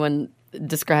heard anyone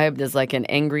described as like an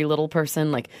angry little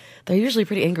person, like they're usually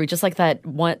pretty angry, just like that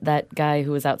guy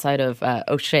who was outside of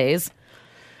O'Shea's.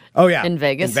 Oh yeah, in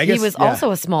Vegas. He was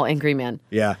also a small angry man.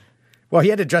 Yeah, well, he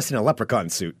had to dress in a leprechaun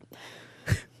suit.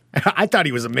 I thought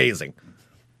he was amazing.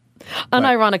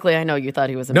 Unironically, I know you thought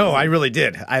he was amazing. No, I really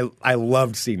did. I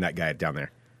loved seeing that guy down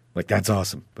there. Like, that's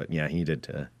awesome. But yeah, he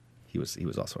did. He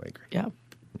was also angry. Yeah.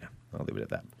 I'll leave it at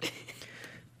that.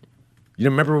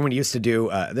 Remember when we used to do,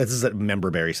 this is a Member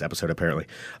Berries episode, apparently.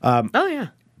 Oh, yeah.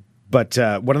 But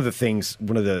one of the things,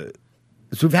 so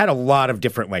we've had a lot of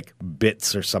different, like,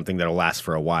 bits or something that'll last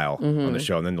for a while on the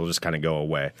show, and then they'll just kind of go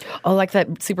away. Oh, like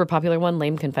that super popular one,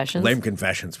 Lame Confessions? Lame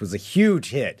Confessions was a huge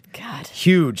hit. God.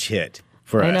 Huge hit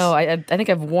for us. I know. I think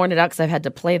I've worn it out because I've had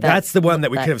to play that. That's the one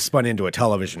that we could have spun into a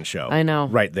television show. I know.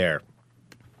 Right there.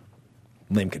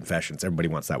 Lame Confessions. Everybody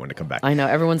wants that one to come back. I know.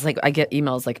 Everyone's like, I get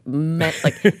emails, like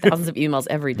thousands of emails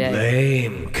every day.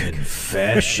 Lame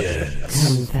Confessions.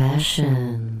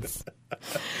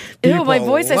 Ew, my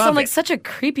voice, I sound like such a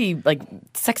creepy, like,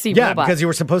 sexy robot. Yeah, because you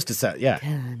were supposed to say,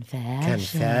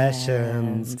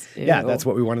 Confessions. Yeah, that's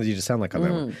what we wanted you to sound like on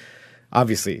that one.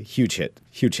 Obviously, huge hit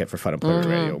for Funemployment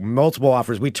Radio. Multiple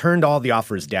offers. We turned all the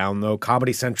offers down, though.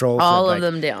 Comedy Central. All of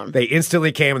them down. They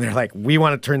instantly came and they're like, we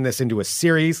want to turn this into a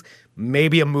series,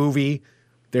 maybe a movie.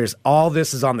 All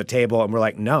this is on the table. And we're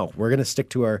like, no, we're going to stick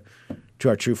to our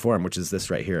true form, which is this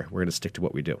right here. We're going to stick to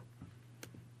what we do.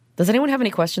 Does anyone have any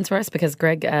questions for us? Because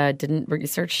Greg didn't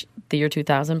research the year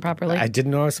 2000 properly. I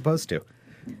didn't know I was supposed to.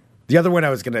 The other one I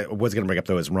was gonna bring up,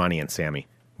 though, is Ronnie and Sammy.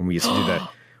 When we used to do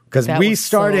Because That we was so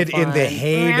started in the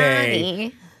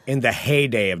fun.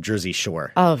 heyday of Jersey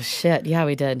Shore. Oh, shit. Yeah,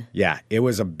 we did. Yeah, it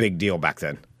was a big deal back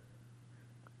then.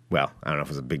 Well, I don't know if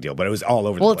it was a big deal, but it was all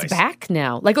over the place. Well, it's back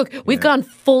now. Like, look, we've gone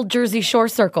full Jersey Shore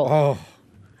circle. Oh,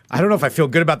 I don't know if I feel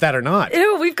good about that or not.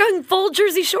 Ew, we've gone full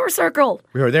Jersey Shore circle.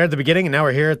 We were there at the beginning, and now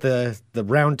we're here at the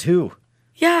round 2.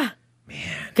 Yeah.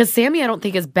 Man. Because Sammy, I don't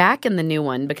think, is back in the new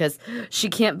one because she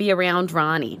can't be around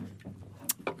Ronnie.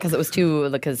 Because it was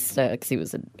because he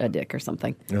was a dick or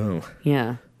something. Oh.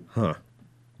 Yeah. Huh.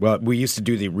 Well, we used to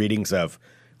do the readings of,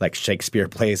 like, Shakespeare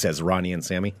plays as Ronnie and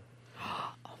Sammy.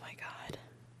 Oh, my God.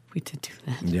 We did do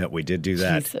that. Yeah, we did do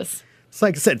that. Jesus. It's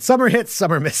like I said, summer hits,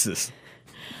 summer misses.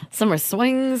 Summer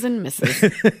swings and misses.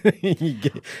 you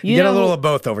get a little of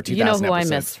both over 2,000 You know who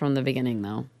episodes. I missed from the beginning,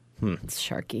 though? It's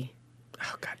Sharky.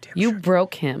 Oh, goddamn. You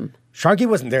broke him. Sharky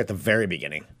wasn't there at the very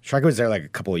beginning. Sharky was there like a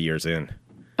couple of years in.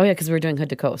 Oh, yeah, because we were doing Hood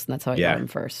to Coast, and that's how I Yeah. got him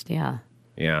first. Yeah.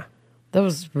 Yeah. That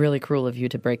was really cruel of you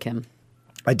to break him.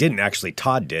 I didn't actually.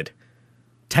 Todd did.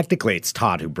 Technically, it's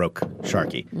Todd who broke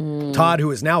Sharky. Todd,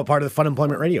 who is now a part of the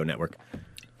Funemployment Radio Network.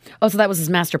 Oh, so that was his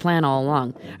master plan all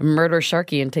along. Murder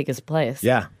Sharky and take his place.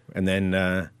 Yeah. And then,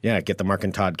 get the Mark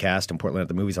and Todd cast and Portland at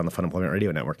the Movies on the Funemployment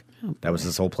Radio Network. Oh, that was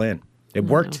his whole plan. It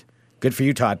worked. Good for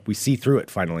you, Todd. We see through it,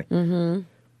 finally. Mm-hmm.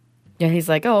 Yeah, he's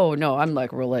like, oh, no, I'm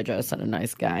like religious and a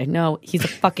nice guy. No, he's a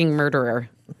fucking murderer.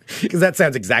 Because that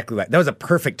sounds exactly like... That was a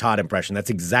perfect Todd impression. That's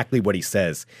exactly what he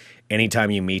says anytime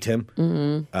you meet him.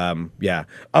 Mm-hmm. Yeah.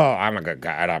 Oh, I'm a good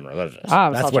guy and I'm religious.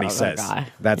 That's what he says.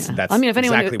 That's I mean, if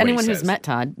exactly anyone what he who's says. met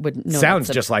Todd would know Sounds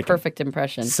that's a just like him. perfect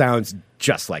impression. Sounds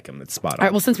just like him. It's spot on. All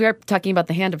right, well, since we are talking about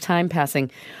the hand of time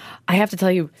passing, I have to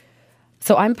tell you,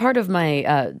 so I'm part of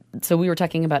my, so we were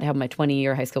talking about how my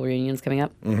 20-year high school reunion is coming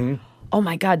up. Mm-hmm. Oh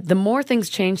my God, the more things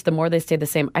change, the more they stay the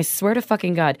same. I swear to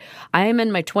fucking God, I am in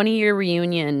my 20-year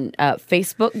reunion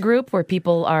Facebook group where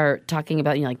people are talking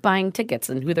about, like buying tickets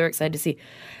and who they're excited to see.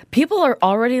 People are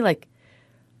already like,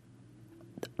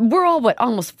 we're all,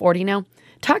 almost 40 now,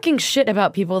 talking shit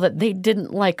about people that they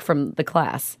didn't like from the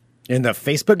class. In the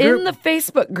Facebook group? In the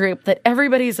Facebook group that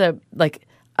everybody's a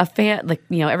fan,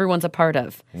 everyone's a part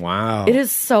of. Wow. It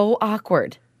is so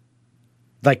awkward.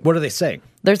 Like, what are they saying?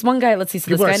 There's one guy, let's see, so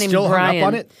People this are guy named still Brian. hung up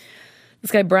on it? This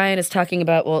guy Brian is talking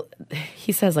about,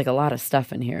 he says like a lot of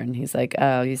stuff in here, and he's like,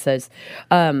 he says,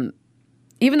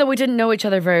 even though we didn't know each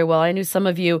other very well, I knew some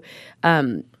of you,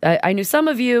 I knew some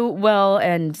of you well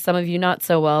and some of you not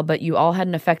so well, but you all had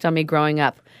an effect on me growing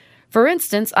up. For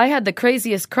instance, I had the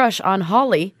craziest crush on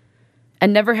Holly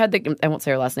and never had I won't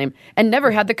say her last name, and never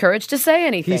had the courage to say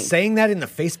anything. He's saying that in the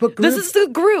Facebook group? This is the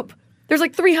group. There's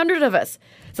like 300 of us.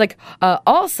 It's like,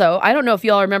 also, I don't know if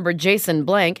y'all remember Jason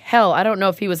Blank. Hell, I don't know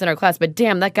if he was in our class, but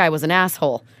damn, that guy was an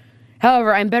asshole.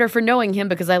 However, I'm better for knowing him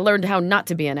because I learned how not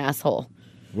to be an asshole.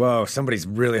 Whoa, somebody's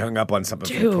really hung up on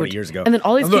something from 20 years ago. And then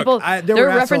all these people, there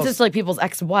are references assholes. to like people's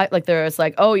ex-wife, like there's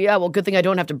like, oh yeah, well, good thing I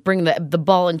don't have to bring the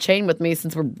ball and chain with me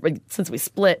since we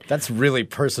split. That's really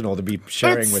personal to be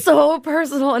sharing It's with. so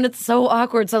personal and it's so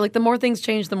awkward. So like the more things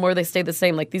change, the more they stay the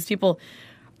same. Like these people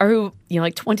are who,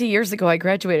 like 20 years ago I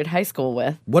graduated high school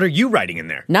with. What are you writing in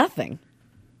there? Nothing.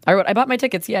 I bought my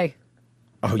tickets, yay.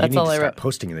 Oh, That's you all need I to start wrote.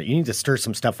 posting in there. You need to stir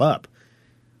some stuff up.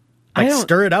 I Like, don't-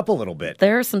 stir it up a little bit.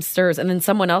 There are some stirs, and then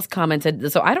someone else commented.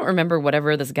 So I don't remember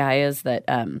whatever this guy is that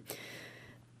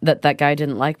that guy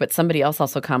didn't like, but somebody else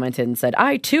also commented and said,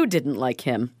 I too didn't like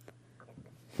him.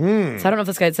 So I don't know if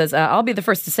this guy says, I'll be the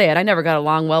first to say it. I never got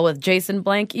along well with Jason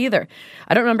Blank either.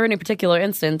 I don't remember any particular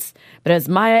instance, but as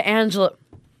Maya Angelou...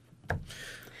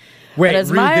 Wait, But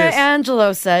as read Maya this.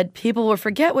 Angelou said, people will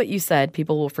forget what you said,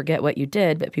 people will forget what you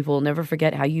did, but people will never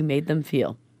forget how you made them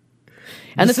feel.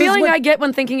 And This the is feeling what- I get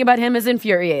when thinking about him is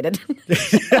infuriated.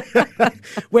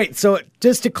 Wait, so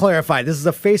just to clarify, this is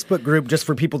a Facebook group just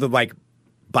for people to like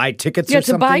buy tickets Yeah, or to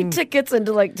something? buy tickets and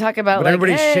to like talk about But like,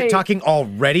 everybody's hey, shit talking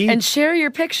already? and share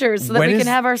your pictures so that When we is- can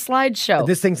have our slideshow.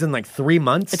 This thing's in like 3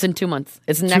 months? It's in 2 months.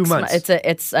 It's next months. month.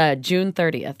 It's June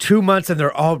 30th. 2 months and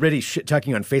they're already shit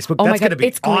talking on Facebook? Oh That's my going god, to be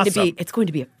it's going awesome. it's going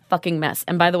to be a fucking mess.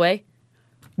 And by the way,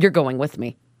 you're going with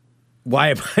me. Why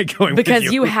am I going Because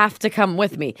with you have to come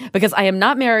with me. Because I am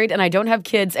not married and I don't have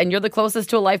kids and you're the closest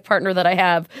to a life partner that I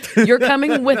have. You're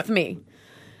coming with me.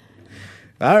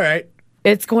 All right.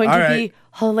 It's going All to right. be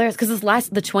hilarious because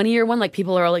the 20-year one, like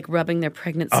people are all like rubbing their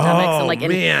pregnant stomachs Oh, and like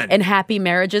man. in happy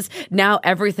marriages. Now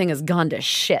everything has gone to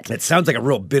shit. It sounds like a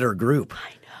real bitter group.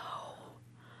 I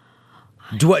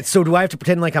know. Do I have to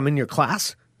pretend like I'm in your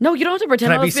class? No, you don't have to pretend.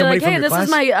 Can I I'll be just be like, somebody hey, from this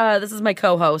your is this is my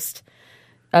co-host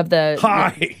of the.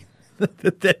 Hi.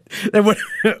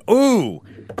 Ooh.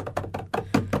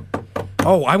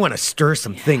 Oh, I want to stir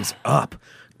some things up.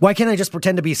 Why can't I just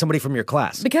pretend to be somebody from your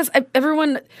class? Because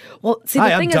everyone, well, see, Hi,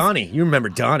 the I'm thing Donnie. You remember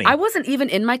Donnie. I wasn't even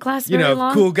in my class you very know,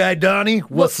 long. cool guy Donnie.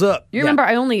 What's up? You remember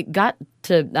I only got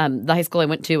to the high school I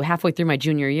went to halfway through my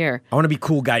junior year. I want to be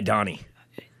cool guy Donnie.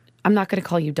 I'm not going to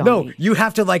call you Donnie. No, you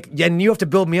have to and you have to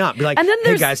build me up. Be like, And then hey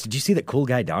there's- guys, did you see that cool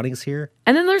guy Donnie's here?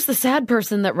 And then there's the sad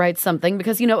person that writes something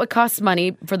because, it costs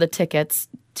money for the tickets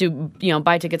to,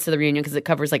 buy tickets to the reunion because it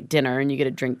covers like dinner and you get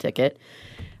a drink ticket.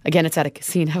 Again, it's at a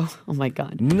casino. Oh my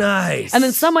God. Nice. And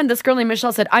then this girl named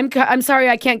Michelle said, I'm sorry,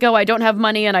 I can't go. I don't have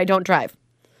money and I don't drive.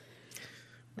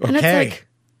 And it's Okay. like,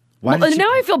 Why well, did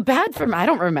now you... I feel bad for I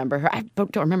don't remember her. I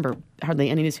don't remember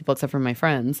hardly any of these people except for my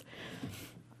friends,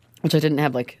 which I didn't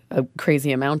have like a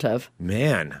crazy amount of.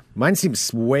 Man, mine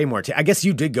seems way more... I guess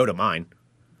you did go to mine.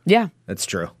 Yeah. That's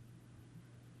true.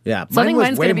 Yeah, So I mine think was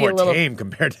mine's way gonna be more a little- tame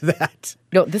compared to that.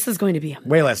 No, this is going to be a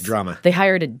Way less drama. They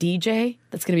hired a DJ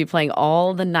that's going to be playing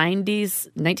all the 90s,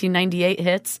 1998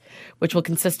 hits, which will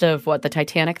consist of the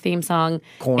Titanic theme song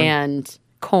Korn. and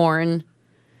Korn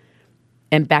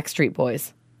and Backstreet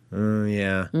Boys.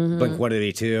 Yeah. Blink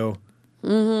 182.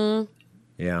 Mm-hmm.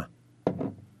 Yeah.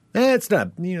 It's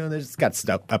not, there's got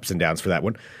stuff, ups and downs for that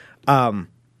one. All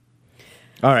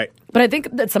right. But I think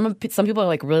that some people are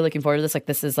like really looking forward to this. Like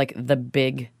this is like the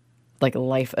big like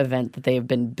life event that they've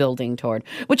been building toward,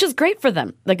 which is great for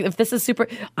them. Like if this is super,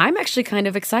 I'm actually kind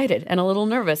of excited and a little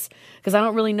nervous because I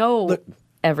don't really know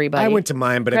everybody. I went to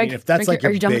mine, but Greg, I mean, if that's like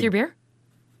are you done with your beer?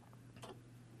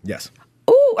 Yes.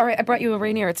 Ooh, all right. I brought you a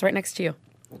Rainier. It's right next to you.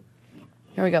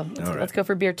 Here we go. Let's go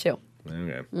for beer too.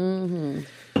 Okay.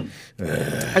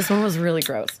 This one was really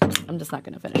gross. I'm just not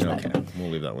going to finish that. Okay. We'll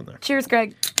leave that one there. Cheers,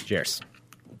 Greg. Cheers.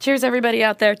 Cheers, everybody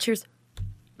out there. Cheers.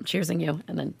 I'm cheersing you,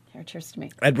 and then here, cheers to me.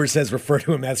 Edward says refer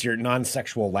to him as your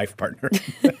non-sexual life partner.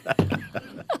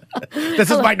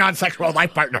 This is my non-sexual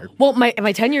life partner. Well, my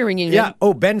 10-year reunion. Yeah.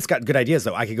 Oh, Ben's got good ideas,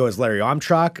 though. I could go as Larry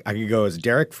Omtrock. I could go as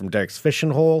Derek from Derek's Fishing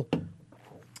Hole.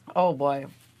 Oh, boy.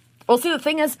 Well, see, the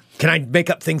thing is, Can I make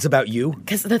up things about you?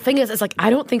 because the thing is, it's like I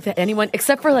don't think that anyone,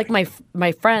 except for like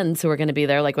my friends who are going to be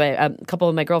there, like a couple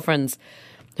of my girlfriends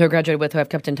who I graduated with, who I've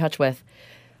kept in touch with,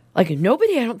 like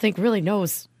nobody I don't think really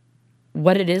knows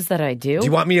what it is that I do. Do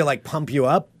you want me to pump you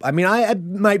up? I mean, I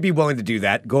might be willing to do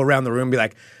that. Go around the room and be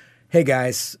like, hey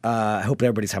guys, I hope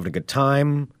everybody's having a good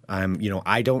time.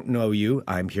 I don't know you.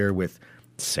 I'm here with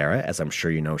Sarah, as I'm sure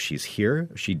you know she's here.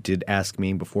 She did ask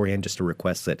me beforehand just to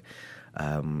request that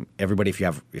everybody,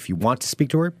 if you want to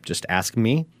speak to her, just ask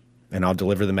me and I'll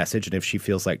deliver the message. And if she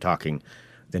feels like talking,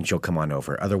 then she'll come on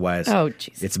over. Otherwise,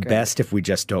 it's best if we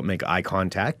just don't make eye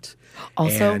contact.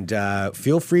 Also, and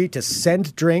feel free to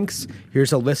send drinks.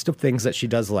 Here's a list of things that she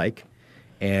does like.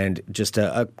 And just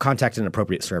contact an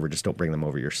appropriate server. Just don't bring them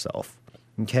over yourself.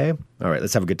 Okay? All right,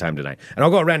 let's have a good time tonight. And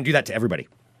I'll go around and do that to everybody. Do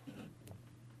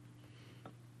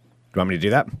you want me to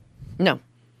do that? No.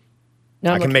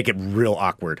 I can make it real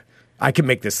awkward. I can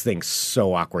make this thing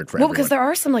so awkward for everyone. Well, because there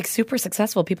are some super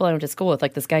successful people I went to school with.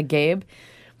 Like this guy, Gabe,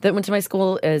 that went to my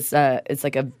school is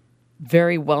like a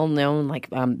very well-known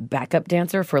backup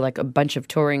dancer for like a bunch of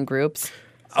touring groups.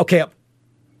 Okay.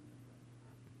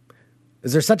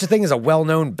 Is there such a thing as a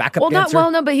well-known backup dancer? Well, not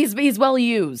well-known, but he's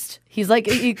well-used. He's like,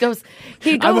 he goes.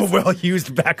 I'm a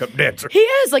well-used backup dancer. He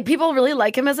is. Like, people really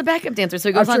like him as a backup dancer. So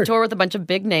he goes on tour with a bunch of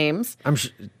big names.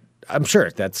 I'm sure.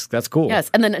 That's cool.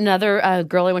 Yes. And then another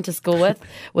girl I went to school with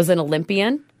was an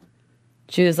Olympian.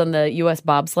 She was on the U.S.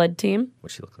 bobsled team.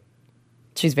 What's she look like?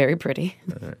 She's very pretty.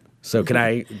 All right. So can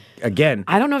I, again...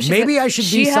 I don't know if she's... Maybe I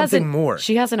should be something more.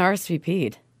 She hasn't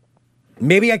RSVP'd.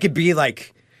 Maybe I could be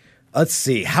like... Let's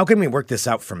see. How can we work this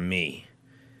out for me?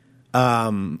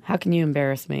 How can you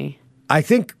embarrass me? I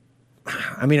think...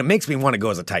 I mean, it makes me want to go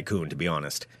as a tycoon, to be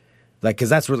honest. Because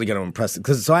that's really going to impress...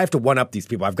 So I have to one-up these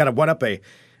people. I've got to one-up a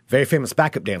very famous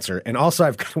backup dancer, and also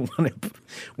I've got to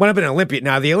one-up an Olympian.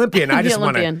 Now, the Olympian, I just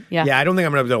want to... Yeah, I don't think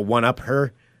I'm going to be able to one-up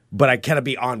her, but I gotta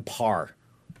be on par.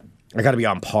 I got to be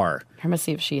on par. I'm going to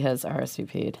see if she has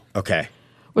RSVP'd. Okay.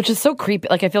 Which is so creepy.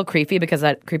 Like, I feel creepy because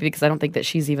I don't think that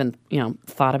she's even,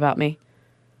 thought about me.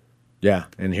 Yeah,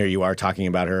 and here you are talking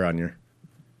about her on your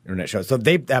internet show. So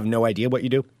they have no idea what you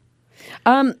do?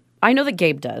 I know that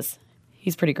Gabe does.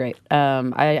 He's pretty great.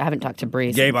 I haven't talked to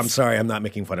Bree. Gabe, I'm sorry. I'm not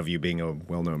making fun of you being a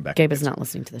well-known backup Gabe is dancer. not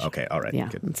listening to the show. Okay, all right. Yeah,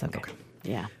 good. it's okay.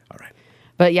 Yeah. All right.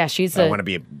 But yeah, she's I want to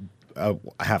be... I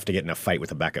have to get in a fight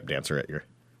with a backup dancer at your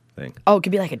thing. Oh, it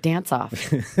could be like a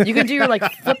dance-off. You can do your,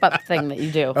 flip-up thing that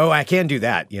you do. Oh, I can do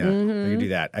that. Yeah, Mm-hmm. I can do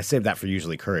that. I save that for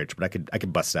usually courage, but I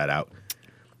could bust that out.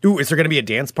 Ooh, is there going to be a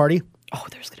dance party? Oh,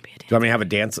 there's going to be a dance. Do you want me to have a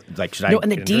dance? Should I? No,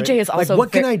 and the DJ is also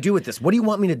what can I do with this? What do you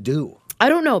want me to do? I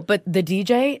don't know, but the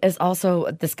DJ is also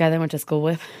this guy that I went to school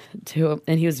with, too,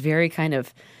 and he was very kind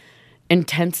of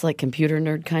intense, like computer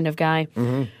nerd kind of guy,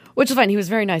 which is fine. He was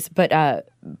very nice, but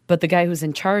the guy who's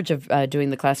in charge of doing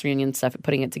the class reunion stuff,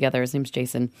 putting it together, his name's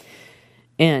Jason,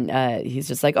 and he's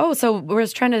just like, oh, so we're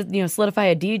just trying to solidify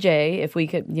a DJ if we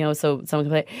could, so someone could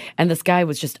play. And this guy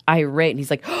was just irate, and he's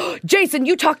like, oh, Jason,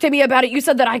 you talked to me about it. You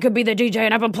said that I could be the DJ,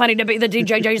 and I've been planning to be the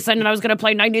DJ, Jason, and I was going to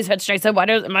play 90s hits, Jason. Why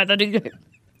am I the DJ?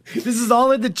 This is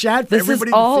all in the chat for everybody to see. This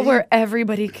is all where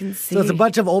everybody can see. So it's a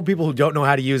bunch of old people who don't know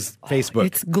how to use Facebook.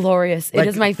 It's glorious. Like, it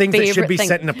is my things favorite that should be thing.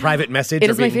 sent in a private message. It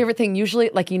is my favorite thing. Usually,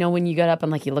 when you get up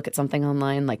and you look at something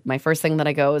online, my first thing that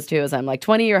I go is I'm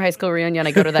 20-year high school reunion.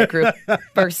 I go to that group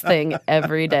first thing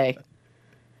every day.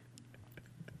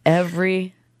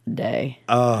 Every day.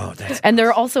 Oh, that's And there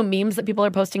are also memes that people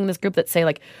are posting in this group that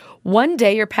say one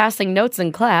day you're passing notes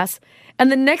in class,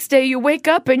 and the next day you wake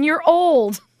up and you're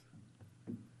old.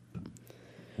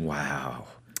 wow.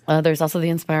 There's also the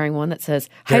inspiring one that says,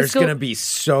 There's going to be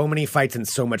so many fights and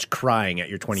so much crying at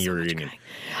your 20-year reunion.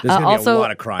 There's going to be also, a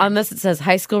lot of crying. on this it says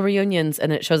high school reunions,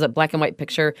 and it shows a black and white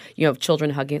picture, of children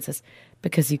hugging. It says,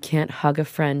 because you can't hug a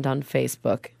friend on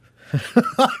Facebook.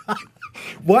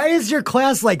 Why is your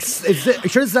class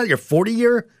sure it's not your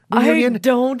 40-year reunion? I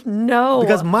don't know.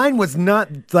 Because mine was not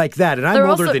like that, and I'm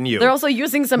older than you. They're also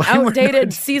using some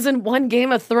outdated season 1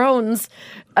 Game of Thrones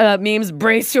memes.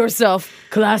 Brace yourself,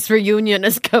 class reunion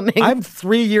is coming. I'm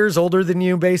 3 years older than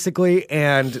you, basically,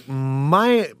 and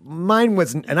mine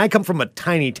was, and I come from a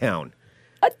tiny town.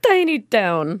 A tiny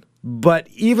town. But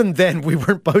even then, we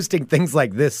weren't posting things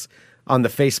like this on the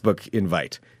Facebook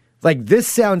invite. This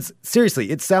sounds,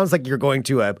 seriously, it sounds like you're going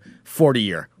to a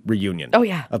 40-year reunion. Oh,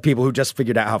 yeah. Of people who just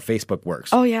figured out how Facebook works.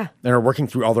 Oh, yeah. And are working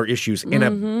through all their issues in a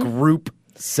group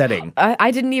setting. I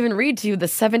didn't even read to you the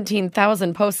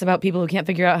 17,000 posts about people who can't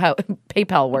figure out how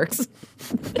PayPal works.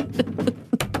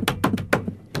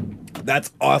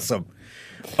 That's awesome.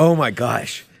 Oh, my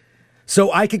gosh.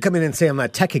 So I could come in and say I'm a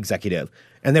tech executive,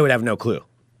 and they would have no clue.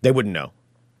 They wouldn't know.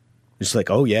 Just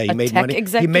oh, yeah, he made money.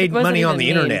 He made money on the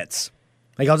internets.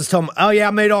 I'll just tell them, oh, yeah,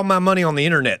 I made all my money on the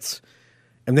internets.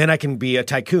 And then I can be a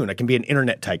tycoon. I can be an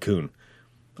internet tycoon.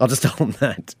 I'll just tell them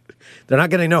that. They're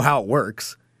not going to know how it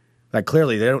works.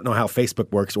 Clearly, they don't know how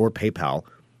Facebook works or PayPal.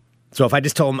 So if I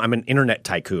just tell them I'm an internet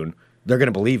tycoon, they're going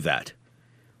to believe that.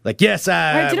 Yes, do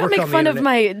not make fun of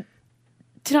my...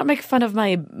 Do not make fun of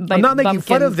my I'm not making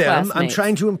fun of them. Classmates. I'm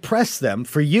trying to impress them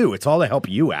for you. It's all to help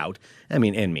you out. I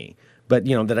mean, and me. But,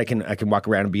 that I can walk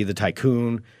around and be the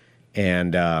tycoon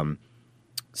and...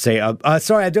 say,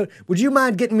 sorry, would you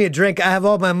mind getting me a drink? I have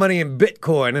all my money in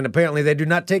Bitcoin, and apparently they do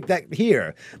not take that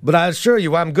here. But I assure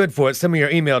you I'm good for it. Send me your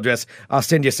email address. I'll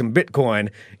send you some Bitcoin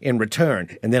in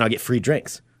return, and then I'll get free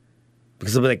drinks.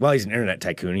 Because they'll be like, well, he's an internet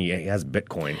tycoon. He has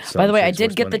Bitcoin. So by the way, I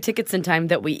did get the tickets in time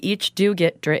that we each do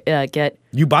get.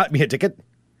 You bought me a ticket?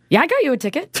 Yeah, I got you a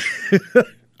ticket.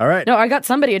 All right. No, I got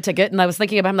somebody a ticket, and I was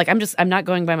thinking about I'm not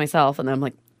going by myself. And then I'm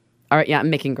like, all right, yeah, I'm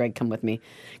making Greg come with me.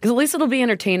 Because at least it'll be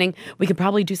entertaining. We could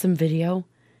probably do some video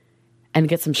and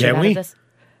get some shit out of this.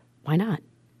 Why not?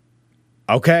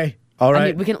 Okay. All right. I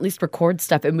mean, we can at least record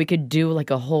stuff, and we could do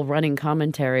a whole running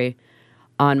commentary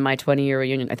on my 20-year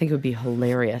reunion. I think it would be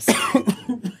hilarious.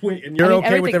 Wait, and you're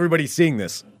okay with everybody seeing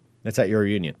this? That's at your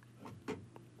reunion.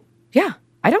 Yeah.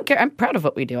 I don't care. I'm proud of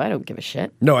what we do. I don't give a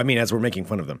shit. No, I mean as we're making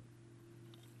fun of them.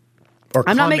 Or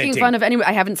I'm not making fun of anyone.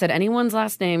 I haven't said anyone's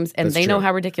last names, and they know true.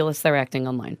 how ridiculous they're acting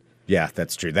online. Yeah,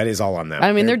 that's true. That is all on them.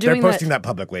 I mean, they're posting that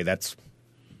publicly. That's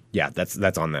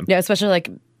on them. Yeah, especially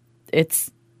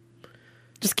it's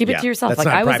just keep it to yourself. That's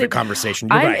not a private conversation.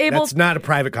 You're right. That's not a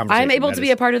private conversation. I'm able to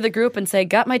be a part of the group and say,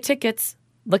 got my tickets.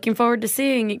 Looking forward to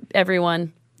seeing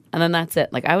everyone. And then that's it.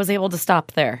 I was able to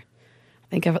stop there.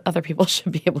 I think other people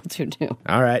should be able to do.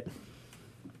 All right.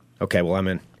 Okay, well, I'm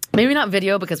in. Maybe not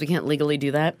video because we can't legally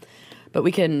do that. But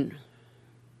we can.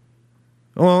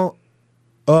 Well,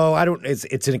 I don't. It's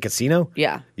in a casino.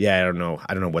 Yeah. Yeah, I don't know.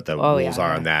 I don't know what the rules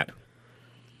are on that.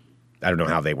 I don't know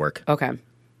how they work. Okay.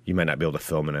 You might not be able to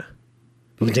film in a.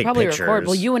 We can take probably pictures. record.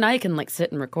 Well, you and I can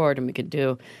sit and record, and we could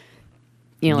do.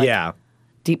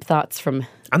 Deep thoughts from.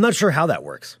 I'm not sure how that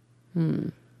works.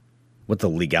 What the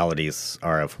legalities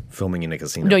are of filming in a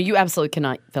casino? No, you absolutely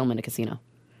cannot film in a casino.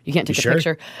 You can't take a sure?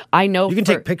 picture. I know. You can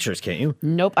take pictures, can't you?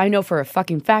 Nope. I know for a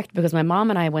fucking fact because my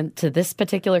mom and I went to this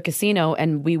particular casino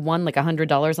and we won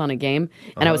 $100 on a game,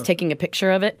 and I was taking a picture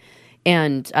of it,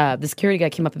 and the security guy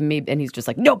came up and he's just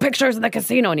like, "No pictures in the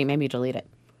casino," and he made me delete it.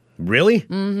 Really?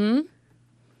 Mm-hmm.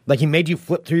 He made you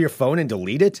flip through your phone and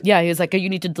delete it? Yeah, he was like, "Oh, you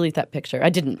need to delete that picture."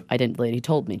 I didn't delete it. He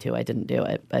told me to. I didn't do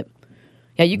it, but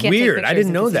yeah, you can't. Weird. Take I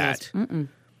didn't know casinos. that.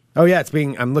 Oh, yeah,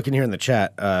 I'm looking here in the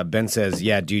chat. Ben says,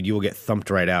 yeah, dude, you will get thumped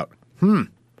right out.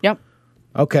 Yep.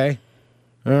 Okay.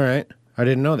 All right. I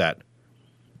didn't know that.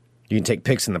 You can take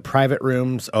pics in the private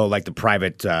rooms. Oh, like the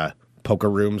private poker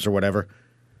rooms or whatever.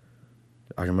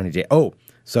 All your money day. Oh,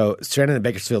 so Shannon in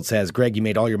Bakersfield says, Greg, you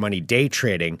made all your money day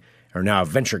trading, are now a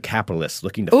venture capitalist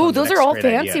looking to fund the those next are all great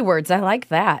fancy idea. words. I like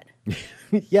that.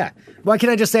 Yeah. Why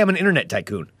can't I just say I'm an internet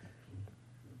tycoon?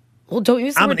 Well, don't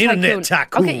use the I'm word an internet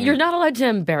tycoon. Okay, you're not allowed to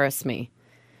embarrass me.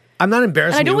 I'm not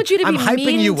embarrassing And I don't you. want you to I'm be hyping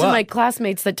mean you to up. my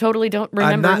classmates that totally don't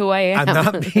remember who I am. I'm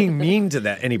not being mean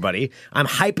to anybody. I'm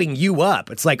hyping you up.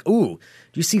 It's like, ooh, do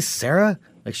you see Sarah?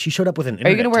 Like, she showed up with an internet Are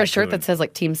you going to wear a tycoon. shirt that says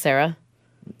like Team Sarah?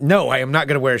 No, I am not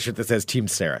going to wear a shirt that says Team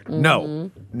Sarah.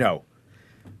 No.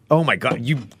 Oh, my God.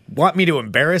 You want me to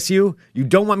embarrass you? You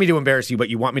don't want me to embarrass you, but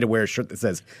you want me to wear a shirt that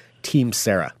says Team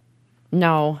Sarah.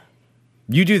 No.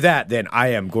 You do that, then I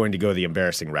am going to go the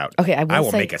embarrassing route. Okay, I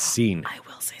will make a scene. I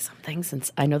will say something since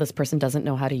I know this person doesn't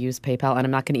know how to use PayPal, and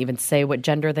I'm not going to even say what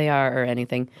gender they are or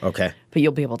anything. Okay. But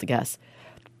you'll be able to guess.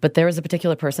 But there is a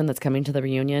particular person that's coming to the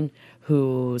reunion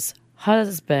whose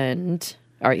husband,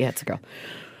 it's a girl,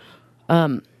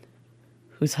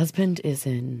 whose husband is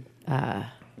in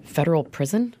federal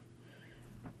prison.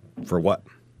 For what?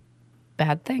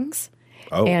 Bad things.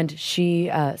 Oh. And she,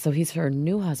 so he's her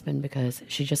new husband because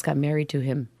she just got married to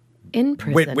him in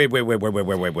prison.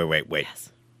 Wait.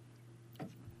 Yes.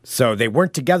 So they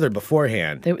weren't together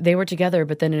beforehand. They were together,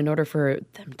 but then in order for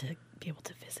them to be able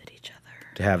to visit each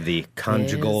other. To have the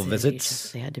conjugal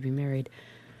visits. They had to be married.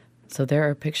 So there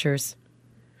are pictures.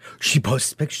 She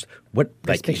posts pictures. What?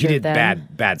 There's Like he did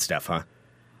bad stuff, huh?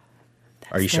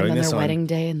 Are you showing this on on their wedding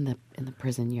day in the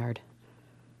prison yard?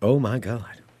 Oh my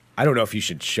God! I don't know if you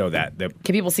should show that. Can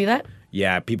people see that?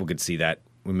 Yeah, people could see that.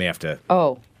 We may have to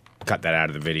cut that out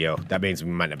of the video. That means we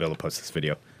might not be able to post this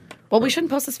video. Well, we shouldn't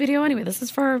post this video anyway. This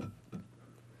is for.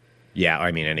 Yeah,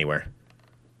 I mean anywhere.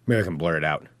 Maybe I can blur it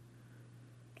out.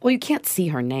 Well, you can't see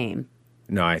her name.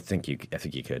 No, I think you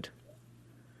could.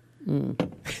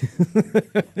 But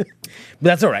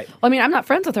that's all right. Well, I mean, I'm not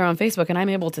friends with her on Facebook, and I'm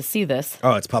able to see this.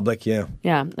 Oh, it's public, yeah.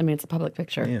 Yeah, I mean, it's a public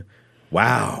picture. Yeah.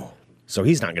 Wow. So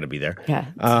he's not going to be there. Yeah.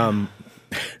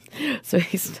 So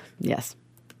yes.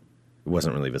 It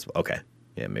wasn't really visible. Okay.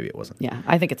 Yeah, maybe it wasn't. Yeah,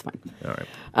 I think it's fine. All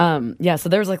right. Yeah, so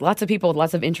there's like lots of people with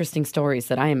lots of interesting stories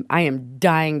that I am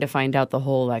dying to find out the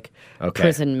whole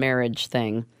prison marriage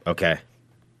thing. Okay.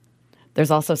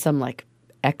 There's also some like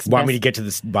Want me to get to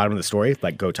the bottom of the story?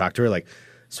 Like, go talk to her? Like,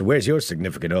 so where's your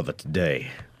significant other today?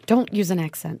 Don't use an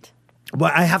accent.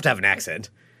 Well, I have to have an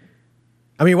accent.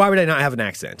 I mean, why would I not have an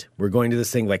accent? We're going to this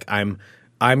thing like I'm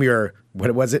your,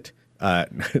 what was it?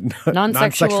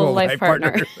 Non-sexual life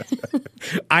partner.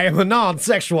 I am a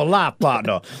non-sexual life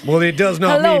partner. Well, it does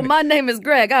not Hello, mean... my name is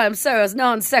Greg. I am Sarah's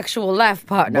non-sexual life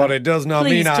partner. But it does not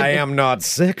Pleased mean to I be- am not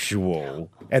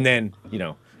sexual. And then,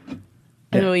 And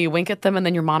then you wink at them and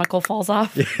then your monocle falls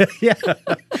off. yeah.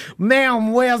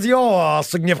 Ma'am, where's your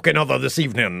significant other this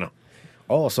evening?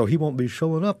 Oh, so he won't be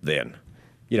showing up then.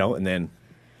 And then,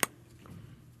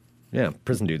 yeah,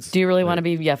 prison dudes. Do you really want to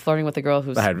be flirting with a girl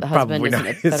whose husband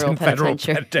is in a federal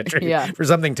penitentiary? Yeah. For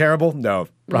something terrible? No,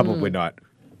 probably not.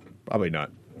 Probably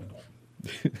not.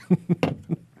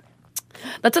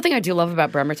 That's the thing I do love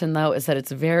about Bremerton, though, is that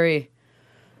it's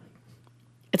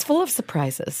full of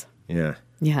surprises. Yeah.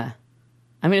 Yeah.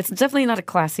 I mean, it's definitely not a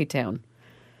classy town.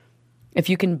 If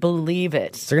you can believe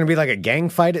it. Is there going to be like a gang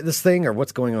fight at this thing, or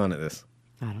what's going on at this?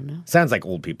 I don't know. Sounds like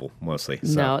old people, mostly.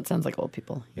 So. No, it sounds like old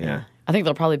people. Yeah. I think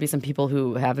there'll probably be some people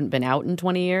who haven't been out in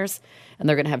 20 years, and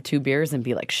they're going to have 2 beers and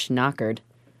be like schnockered.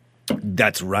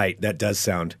 That's right. That does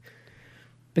sound.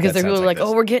 Because they're sounds like, this.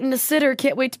 oh, we're getting a sitter.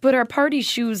 Can't wait to put our party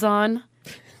shoes on.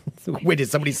 Wait, did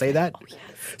somebody say that? Oh, yes.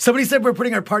 Somebody said we're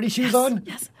putting our party shoes on?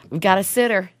 Yes. We've got a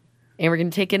sitter, and we're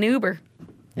going to take an Uber,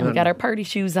 and we got our party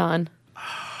shoes on.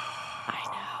 I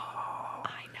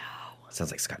know.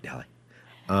 Sounds like Scott Daly.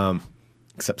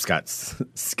 Except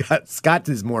Scott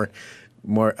is more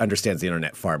understands the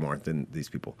internet far more than these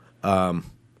people. Wow.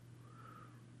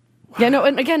 Yeah, no,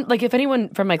 and again, like if anyone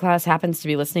from my class happens to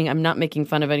be listening, I'm not making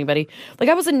fun of anybody. Like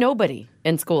I was a nobody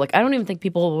in school. Like I don't even think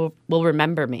people will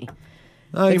remember me.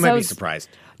 Oh, you might be surprised.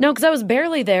 No, because I was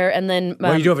barely there, and then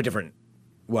well, you do have a different.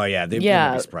 Well, yeah, they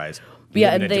might be surprised. You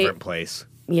live in a different place.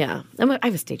 Yeah, I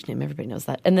have a stage name. Everybody knows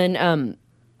that. And then,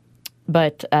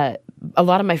 but a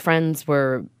lot of my friends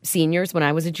were seniors when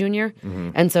I was a junior,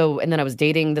 and then I was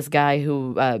dating this guy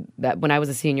who, that when I was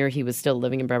a senior, he was still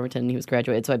living in Bremerton. He was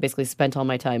graduated, so I basically spent all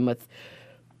my time with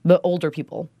the older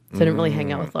people. So I didn't really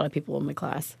hang out with a lot of people in my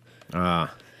class. Yeah,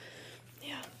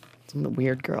 I'm a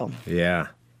weird girl. Yeah.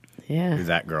 Yeah. Who's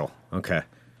that girl? Okay.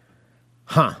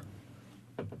 Huh.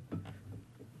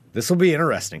 This will be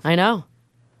interesting. I know.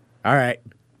 All right.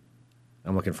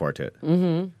 I'm looking forward to it.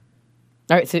 Mm-hmm.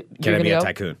 All right, so Can you're I be going a to go?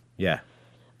 tycoon? Yeah.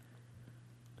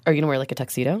 Are you going to wear like a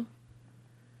tuxedo?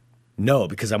 No,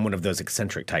 because I'm one of those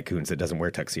eccentric tycoons that doesn't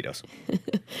wear tuxedos.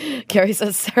 Carrie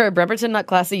says, Sarah, Bremerton, not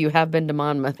classy. You have been to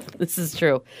Monmouth. This is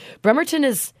true. Bremerton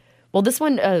is, well, this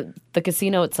one, the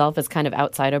casino itself is kind of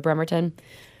outside of Bremerton.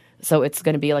 So it's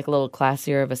going to be like a little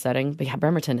classier of a setting. But yeah,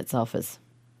 Bremerton itself is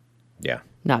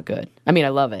not good. I mean, I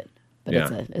love it. But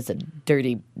it's a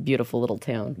dirty, beautiful little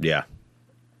town. Yeah.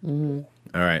 Mm-hmm.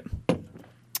 All right. All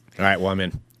right, well, I'm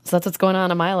in. So that's what's going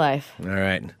on in my life. All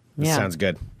right. This Yeah. sounds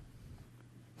good.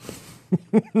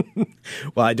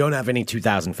 Well, I don't have any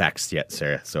 2000 facts yet,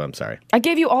 Sarah, so I'm sorry. I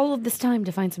gave you all of this time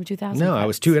to find some 2000 No, I facts.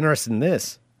 was too interested in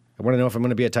this. I want to know if I'm going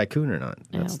to be a tycoon or not.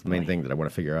 That's Oh, the main boy. thing that I want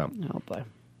to figure out. Oh, boy.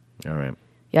 All right.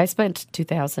 Yeah, I spent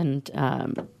 2000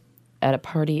 at a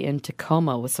party in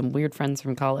Tacoma with some weird friends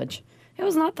from college. It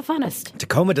was not the funnest.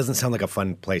 Tacoma doesn't sound like a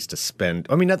fun place to spend.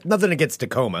 I mean, nothing against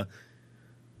Tacoma.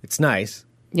 It's nice,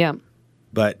 Yeah.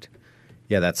 but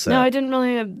yeah, that's... No, I didn't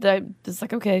really. It's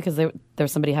like, okay, because there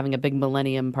was somebody having a big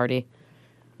millennium party.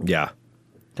 Yeah,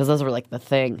 Because those were like the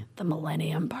thing. The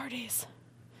millennium parties.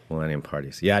 millennium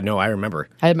parties. Yeah, no, I remember.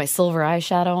 I had my silver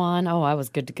eyeshadow on. Oh, I was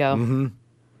good to go. Mm-hmm.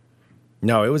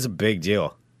 No, it was a big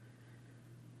deal.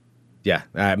 Yeah,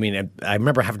 I mean, I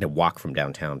remember having to walk from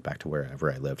downtown back to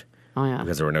wherever I lived. Oh, yeah.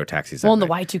 Because there were no taxis. Well, that and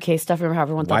the night. Y2K stuff, remember how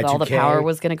everyone thought all the Y2K. power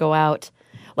was going to go out?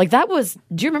 Like, that was,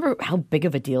 do you remember how big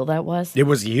of a deal that was? It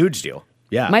was a huge deal.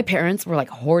 Yeah. My parents were like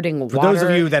hoarding For water. those of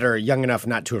you that are young enough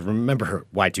not to remember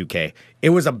Y2K, it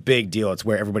was a big deal. It's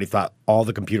where everybody thought all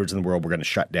the computers in the world were going to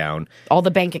shut down. All the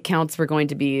bank accounts were going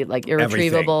to be like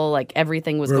irretrievable. Like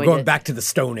everything was We were going going to. back to the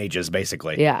Stone Ages,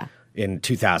 basically. Yeah. In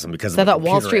 2000 because So I of the thought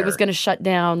Wall computer Street was era. going to shut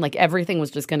down. Like everything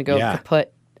was just going to go Yeah.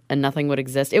 kaput and nothing would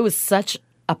exist. It was such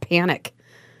a panic.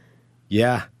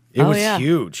 Yeah. It was yeah.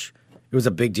 huge. It was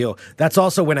a big deal. That's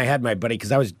also when I had my buddy,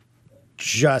 because I was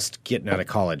just getting out of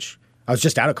college. I was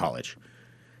just out of college.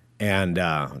 And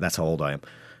that's how old I am.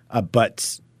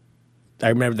 But I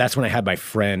remember that's when I had my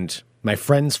friend's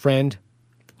friend,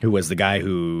 who was the guy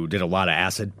who did a lot of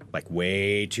acid, like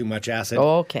way too much acid.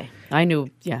 Oh, okay. I knew.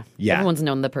 Yeah. Yeah. Everyone's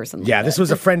known the person. Like Yeah, that. this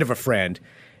was a friend of a friend.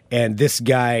 And this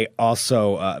guy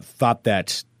also thought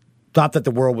that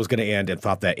the world was going to end and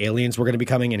thought that aliens were going to be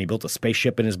coming. And he built a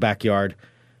spaceship in his backyard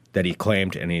that he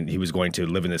claimed. And he was going to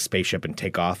live in this spaceship and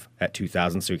take off at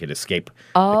 2000 so he could escape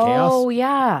the chaos. Oh,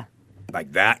 yeah.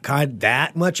 Like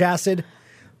that much acid.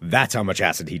 That's how much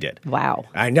acid he did. Wow.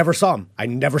 I never saw him.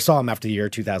 After the year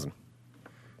 2000.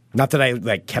 Not that I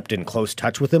like kept in close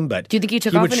touch with him, but Do you think he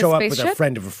took he off would in show his up with a spaceship?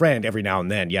 friend of a friend every now and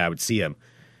then. Yeah, I would see him,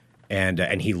 and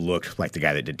he looked like the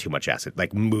guy that did too much acid.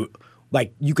 Like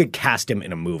you could cast him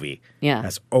in a movie. Yeah.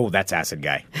 As that's acid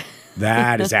guy.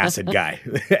 That is acid guy.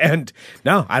 And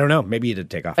no, I don't know. Maybe he did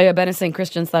take off. Oh, yeah. Ben is saying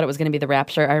Christians thought it was going to be the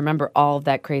rapture. I remember all of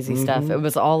that crazy stuff. It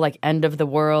was all like end of the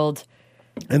world.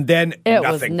 And then It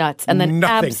was nothing. nuts. And then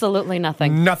Nothing. absolutely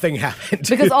nothing. Nothing happened.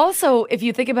 Because also, if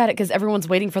you think about it, because everyone's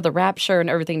waiting for the rapture and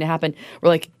everything to happen, we're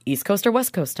like, East Coast or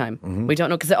West Coast time? Mm-hmm. We don't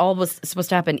know, because it all was supposed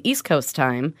to happen East Coast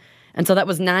time. And so that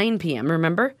was 9 p.m.,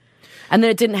 remember? And then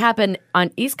it didn't happen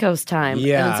on East Coast time.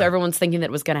 Yeah. And so everyone's thinking that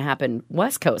it was going to happen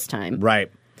West Coast time.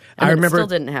 Right. And I then remember it still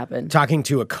didn't happen. talking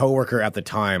to a coworker at the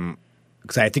time,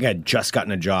 because I think I had just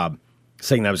gotten a job,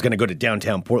 saying that I was going to go to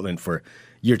downtown Portland for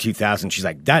year 2000. She's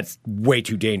like, that's way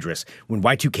too dangerous. When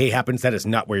Y2K happens, that is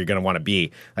not where you're going to want to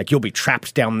be. Like, you'll be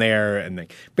trapped down there. And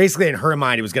like, basically, in her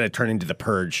mind, it was going to turn into the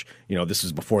Purge. You know, this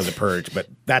was before the Purge. But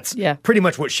that's pretty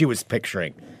much what she was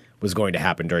picturing was going to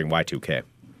happen during Y2K.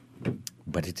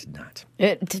 But it did not.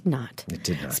 It did not. It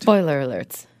did not. Spoiler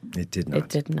alerts. It did not. It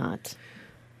did not.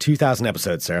 2,000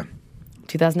 episodes, Sarah.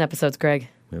 2,000 episodes, Greg.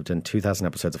 We've done 2,000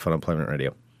 episodes of Funemployment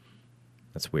Radio.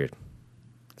 That's weird.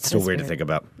 It's still weird to think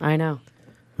about. I know.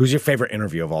 Who's your favorite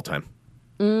interview of all time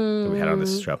that we had on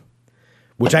this show?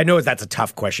 Which I know that's a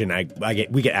tough question.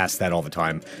 We get asked that all the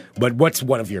time. But what's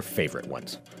one of your favorite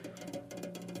ones?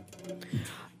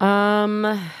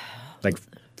 Like,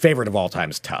 favorite of all time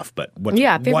is tough, but what's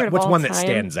favorite of all one that time?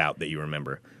 stands out that you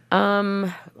remember?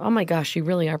 Oh my gosh, you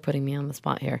really are putting me on the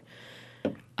spot here.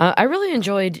 I really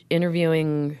enjoyed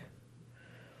interviewing.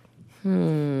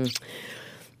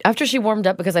 After she warmed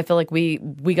up, because I feel like we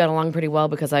got along pretty well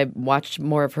because I watched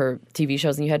more of her TV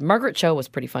shows than you had. Margaret Cho was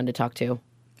pretty fun to talk to.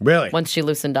 Really? Once she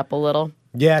loosened up a little.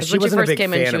 Yeah, 'Cause she when wasn't a first big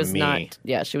came in, fan she of was me. not.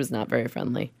 Yeah, she was not very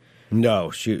friendly. No,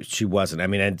 she wasn't. I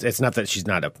mean, it's not that she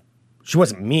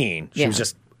wasn't mean. She was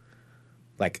just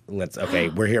like,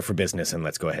 we're here for business and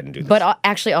let's go ahead and do this. But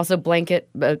actually, also blanket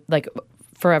like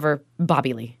forever,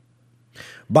 Bobby Lee.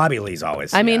 Bobby Lee's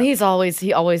always. I mean, he always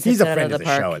hits He's a it out friend of of the the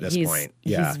park. show at this point.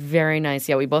 Yeah. He's very nice.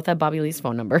 Yeah, we both have Bobby Lee's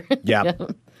phone number. Yeah.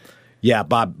 Yeah,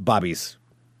 Bobby's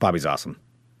awesome.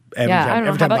 Every Yeah, I time, don't know.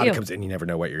 every How time about Bobby you? comes in, you never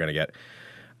know what you're going to get.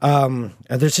 And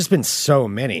there's just been so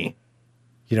many,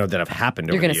 that have happened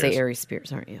over You're going the to say years. Ari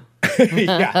Spears, aren't you?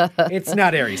 Yeah, it's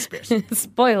not Ari Spears.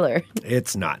 Spoiler.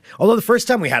 It's not. Although the first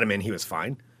time we had him in, he was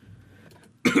fine.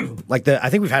 I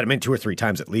think we've had him in 2 or 3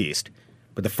 times at least.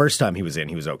 But the first time he was in,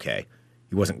 he was okay.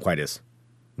 He wasn't quite as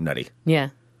nutty. Yeah.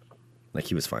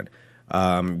 He was fine.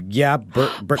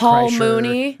 Bert Paul Kreischer.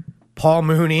 Mooney. Paul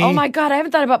Mooney. Oh my God, I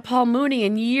haven't thought about Paul Mooney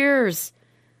in years.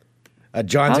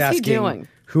 John's How's he asking, doing?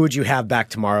 who would you have back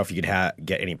tomorrow if you could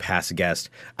get any past guest?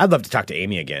 I'd love to talk to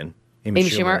Amy again. Amy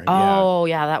Schumer. Oh,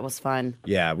 yeah, that was fun.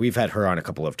 Yeah, we've had her on a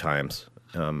couple of times.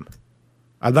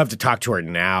 I'd love to talk to her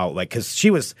now, because she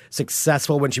was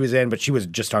successful when she was in, but she was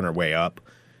just on her way up.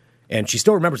 And she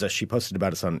still remembers us. She posted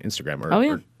about us on Instagram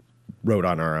or wrote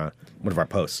on our one of our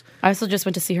posts. I also just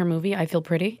went to see her movie, I Feel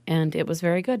Pretty, and it was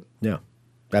very good. Yeah.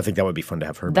 I think that would be fun to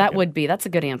have her back in. That's a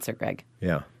good answer, Greg.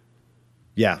 Yeah.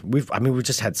 Yeah, we've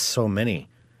just had so many.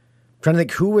 I'm trying to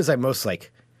think, who was I most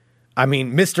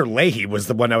Mr. Leahy was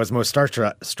the one I was most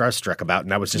starstruck about,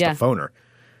 and that was just a phoner.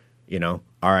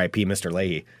 R.I.P. Mr.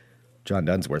 Leahy, John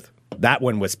Dunsworth. That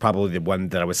one was probably the one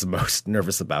that I was the most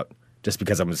nervous about, just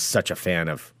because I was such a fan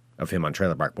of him on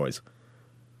Trailer Park Boys.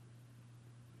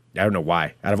 I don't know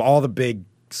why. Out of all the big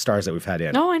stars that we've had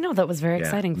in. Oh, I know. That was very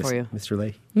exciting for you. Mr.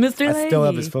 Leahy. Mr. Leahy. I still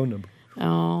have his phone number.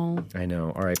 Oh. I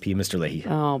know. R.I.P. Mr. Leahy.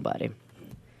 Oh, buddy.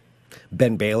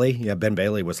 Ben Bailey. Yeah, Ben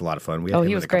Bailey was a lot of fun. We had him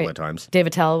he in was a couple great. of times.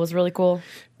 David Tell was really cool.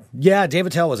 Yeah,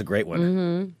 David Tell was a great one.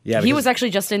 Mm-hmm. Yeah, he was actually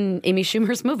just in Amy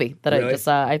Schumer's movie that Really? I just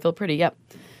saw. I Feel Pretty. Yep.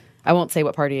 I won't say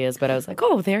what part he is, but I was like,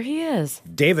 oh, there he is.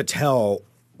 David Tell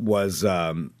was,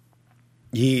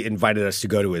 he invited us to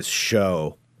go to his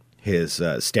show, his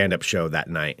stand-up show that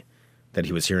night that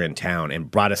he was here in town,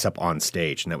 and brought us up on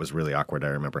stage, and that was really awkward, I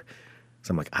remember.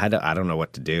 So I'm like, I don't know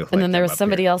what to do. And then there was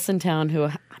somebody else in town who I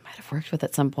might have worked with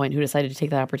at some point who decided to take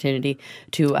that opportunity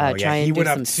to try and do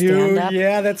some stand-up.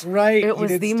 Yeah, that's right. It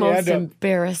was the most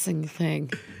embarrassing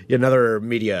thing. Another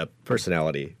media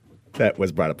personality that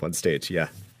was brought up on stage, yeah.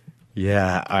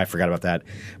 Yeah, I forgot about that.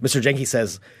 Mr. Jenke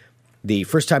says, the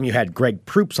first time you had Greg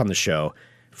Proops on the show,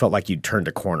 felt like you'd turned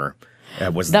a corner.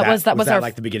 Was that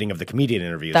like the beginning of the comedian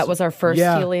interviews? That was our first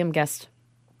helium guest.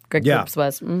 Greg Proops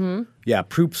was. Mm-hmm. Yeah,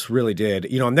 Proops really did.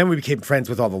 And then we became friends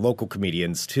with all the local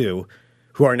comedians, too,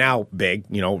 who are now big.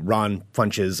 Ron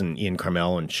Funches and Ian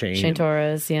Carmel and Shane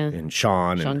Torres, yeah. And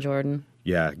Sean. Sean Jordan.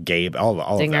 Yeah, Gabe,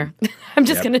 all Dinger. of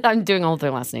them. I'm doing all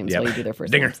their last names while you do their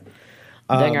first Dinger. names.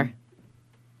 Dinger.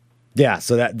 Yeah,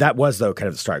 so that was, though, kind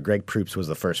of the start. Greg Proops was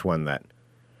the first one that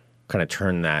kind of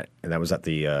turned that, and that was at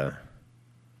the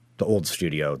old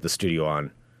studio, the studio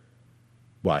on,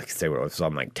 well, I could say it was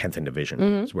on 10th and Division.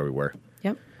 Mm-hmm. Is where we were.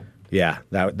 Yep. Yeah,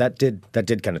 that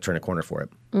did kind of turn a corner for it.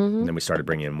 Mm-hmm. And then we started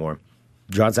bringing in more.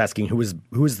 John's asking who was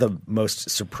the most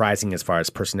surprising as far as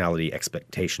personality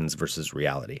expectations versus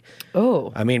reality.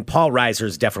 Oh, I mean, Paul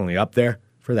Reiser's definitely up there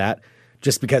for that,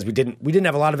 just because we didn't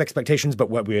have a lot of expectations, but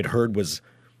what we had heard was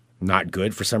not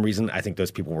good for some reason. I think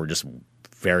those people were just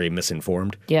very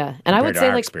misinformed. Yeah, and I would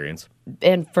say experience.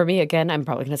 And for me, again, I'm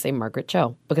probably going to say Margaret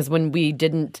Cho, because when we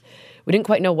didn't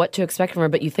quite know what to expect from her,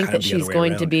 but you think that she's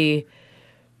going to be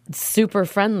super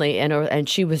friendly, and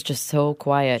she was just so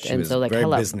quiet, She and was so like very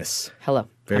hello, business. hello,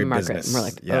 Very I'm Margaret, business. and we're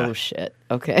like, Yeah. oh shit,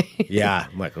 okay, Yeah,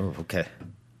 I'm like, oh, okay.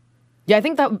 yeah. I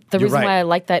think that the You're reason right. why I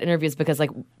liked that interview is because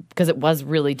it was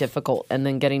really difficult, and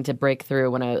then getting to break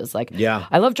through when I was like, Yeah.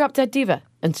 I love Drop Dead Diva,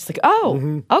 and she's like,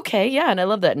 oh, okay, yeah, and I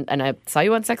love that, and I saw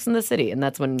you on Sex and the City, and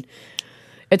that's when.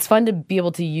 It's fun to be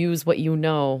able to use what you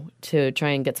know to try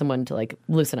and get someone to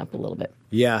loosen up a little bit.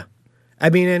 Yeah, I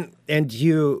mean, and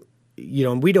you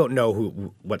know, we don't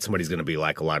know what somebody's going to be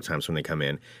like a lot of times when they come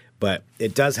in, but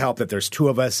it does help that there's two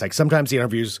of us. Like sometimes the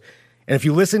interviews, and if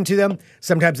you listen to them,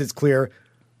 sometimes it's clear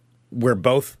we're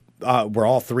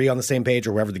all three on the same page,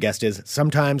 or wherever the guest is.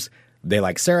 Sometimes they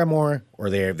like Sarah more, or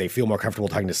they feel more comfortable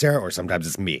talking to Sarah, or sometimes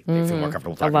it's me. They feel more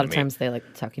comfortable talking to me. A lot of times they like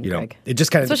talking to Greg. It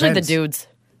just kind of especially depends. the dudes.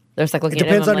 They're just looking It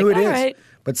depends at him. on who it like, is. all right.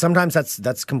 But sometimes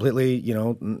that's completely,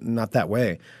 not that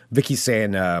way. Vicky's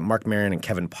saying Mark Maron and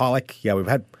Kevin Pollak. Yeah, we've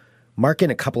had Mark in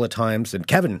a couple of times, and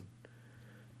Kevin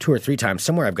 2 or 3 times.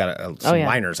 Somewhere I've got some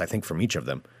liners, I think, from each of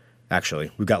them. Actually,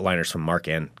 we've got liners from Mark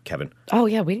and Kevin. Oh,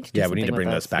 yeah, we need to do we need to something bring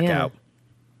with those back out.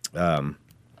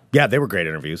 Yeah, They were great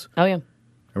interviews. Oh, yeah.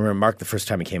 I remember Mark, the first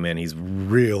time he came in, he's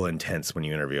real intense when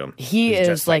you interview him. He is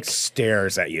is just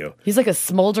stares at you. He's like a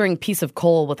smoldering piece of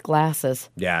coal with glasses.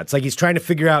 Yeah, it's like he's trying to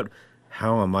figure out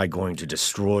How am I going to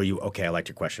destroy you? Okay, I liked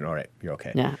your question. All right, you're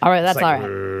okay. Yeah. All right, that's It's like, all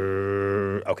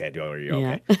right. Okay, are you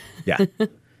Yeah. okay? Yeah.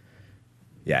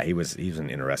 Yeah, he was an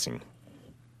interesting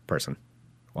person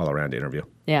all around to interview.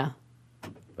 Yeah.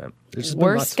 But there's just been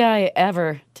Worst lots- guy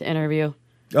ever to interview.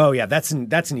 Oh yeah, that's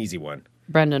an easy one.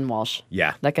 Brendan Walsh.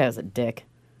 Yeah. That guy was a dick.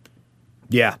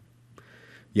 Yeah.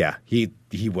 Yeah, he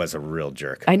was a real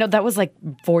jerk. I know that was like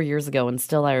 4 years ago, and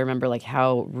still I remember like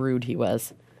how rude he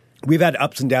was. We've had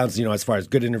ups and downs, as far as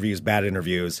good interviews, bad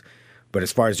interviews, but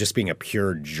as far as just being a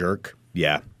pure jerk,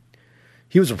 yeah.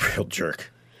 He was a real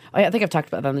jerk. I think I've talked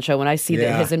about that on the show. When I see that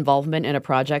Yeah. his involvement in a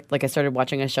project, like I started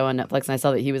watching a show on Netflix and I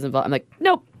saw that he was involved, I'm like,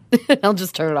 nope. I'll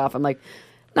just turn it off. I'm like,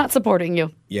 not supporting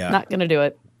you. Yeah. Not going to do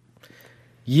it.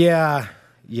 Yeah.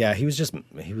 Yeah, he was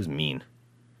mean.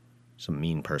 Just a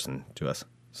mean person to us.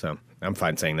 So I'm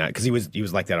fine saying that because he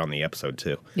was like that on the episode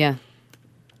too. Yeah.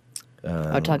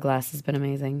 Todd Glass has been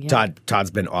amazing. Yeah.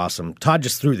 Todd's been awesome. Todd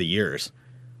just through the years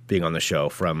being on the show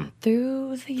from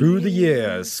Through the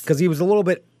years because he was a little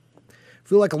bit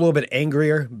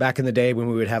angrier back in the day when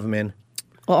we would have him in.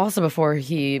 Well, also before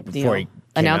he He announced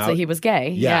came that out. he was gay.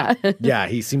 Yeah. Yeah. Yeah,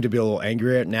 he seemed to be a little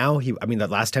angrier now. The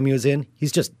last time he was in,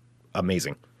 he's just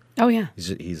amazing. Oh, yeah.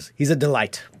 He's a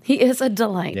delight. He is a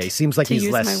delight. Yeah, he seems like to he's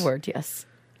use less- my word, yes.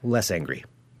 Less angry.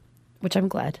 Which I'm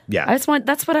glad. Yeah. That's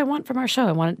what I want from our show.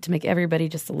 I want it to make everybody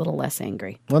just a little less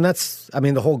angry. Well, and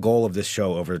the whole goal of this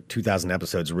show over 2,000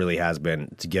 episodes really has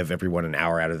been to give everyone an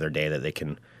hour out of their day that they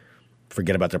can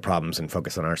forget about their problems and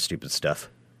focus on our stupid stuff,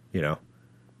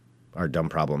 our dumb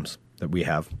problems that we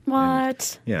have.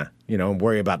 What? And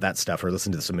worry about that stuff or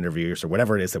listen to some interviews or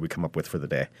whatever it is that we come up with for the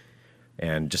day.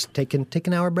 And just take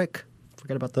an hour break.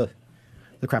 Forget about the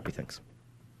crappy things.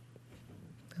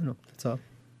 I don't know. That's all.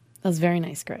 That was very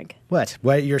nice, Greg. What?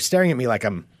 Well, you're staring at me like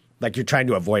you're trying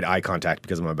to avoid eye contact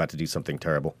because I'm about to do something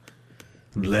terrible.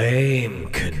 Lame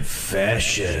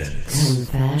confessions.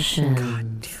 Confession.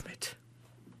 God damn it.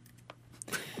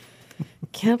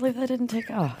 Can't believe that didn't take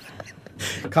off.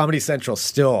 Comedy Central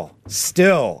still,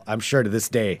 I'm sure to this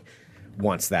day,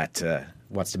 wants to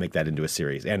make that into a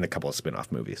series and a couple of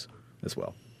spin-off movies as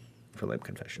well for Lame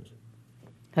Confessions.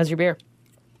 How's your beer?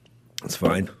 It's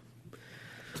fine.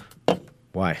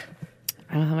 Why?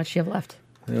 I don't know how much you have left.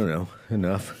 I don't know.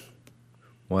 Enough.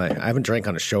 Why? I haven't drank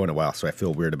on a show in a while, so I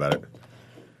feel weird about it.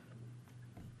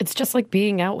 It's just like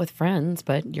being out with friends,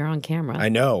 but you're on camera. I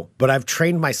know, but I've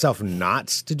trained myself not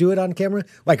to do it on camera.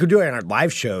 Like we do it on our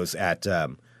live shows at,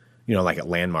 like at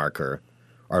Landmark or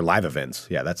our live events.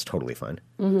 Yeah, that's totally fine.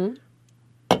 Mm-hmm.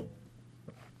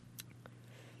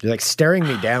 You're like staring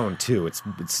me down too. It's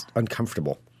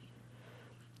uncomfortable.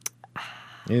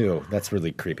 Ew, that's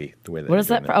really creepy. The way that What is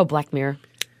that for? Oh, Black Mirror.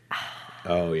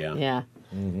 Oh yeah. Yeah.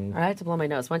 Mm-hmm. All right, I have to blow my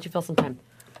nose. Why don't you fill some time?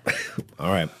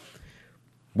 All right.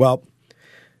 Well,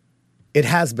 it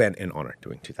has been an honor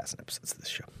doing 2,000 episodes of this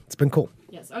show. It's been cool.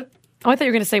 Yes. Oh, I thought you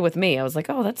were going to say with me. I was like,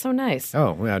 oh, that's so nice.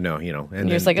 Oh, well, no, and you're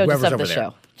just like, oh, just up the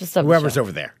show. Just up whoever's the show.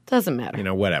 over there. Doesn't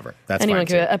matter. Whatever. That's Anyone fine.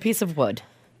 could Too. a piece of wood.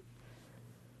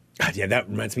 God, yeah, that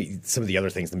reminds me of some of the other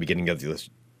things in the beginning of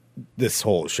this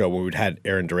whole show where we'd had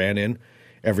Aaron Duran in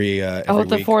every the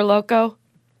week. Four Loko?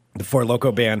 The Four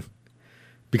Loko band.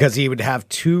 Because he would have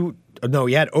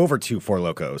he had over 2 Four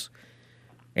Locos.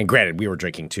 And granted, we were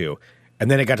drinking too. And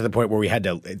then it got to the point where he had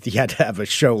to have a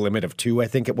show limit of 2, I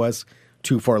think it was.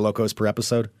 2 Four Locos per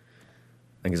episode,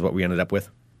 I think is what we ended up with.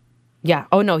 Yeah.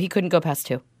 Oh, no, he couldn't go past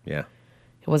 2. Yeah.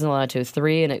 He wasn't allowed to. It was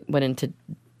 3, and it went into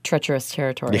treacherous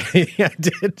territory. Yeah, it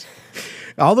did.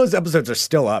 All those episodes are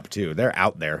still up, too. They're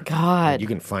out there. God. You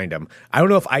can find them. I don't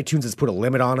know if iTunes has put a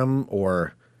limit on them,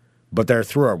 but they're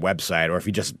through our website, or if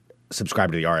you just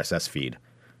subscribe to the RSS feed.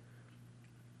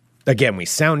 Again, we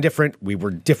sound different. We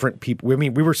were different people. I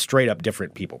mean, we were straight up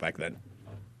different people back then.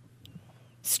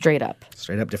 Straight up.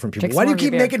 Straight up different people. Take Why do some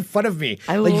you more of your keep beer. making fun of me?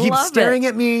 I you keep love staring it.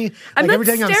 at me. I'm not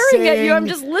everything staring I'm saying, at you. I'm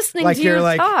just listening to you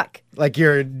talk. Like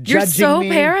you're judging You're so me.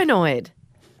 paranoid.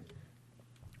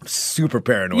 Super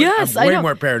paranoid. Yes, I'm way I know.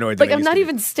 more paranoid than Like, I I'm used not to be.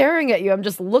 even staring at you. I'm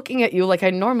just looking at you like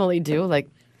I normally do. Like,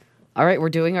 all right, we're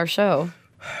doing our show.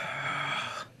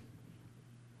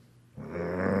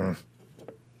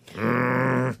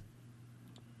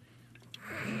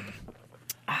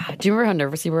 Do you remember how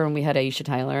nervous you were when we had Aisha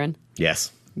Tyler in?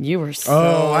 Yes. You were so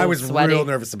I was sweaty. real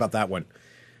nervous about that one.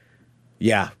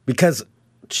 Yeah, because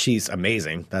she's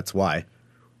amazing. That's why.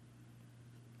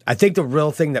 I think the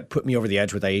real thing that put me over the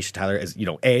edge with Aisha Tyler is,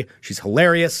 A, she's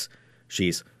hilarious.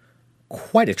 She's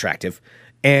quite attractive.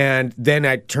 And then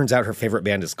it turns out her favorite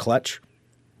band is Clutch,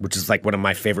 which is like one of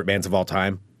my favorite bands of all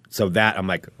time. So I'm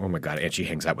like, oh my God, and she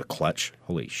hangs out with Clutch.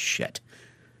 Holy shit.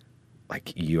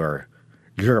 Like, you're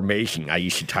You're amazing,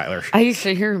 Aisha Tyler.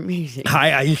 Aisha, you're amazing.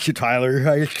 Hi, Aisha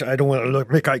Tyler. I don't want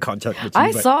to make eye contact with you.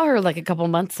 I saw her like a couple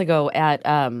months ago at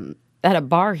a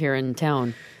bar here in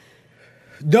town.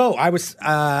 No, I was.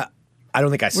 I don't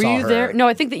think I saw her. Were you there? No,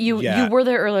 I think that you were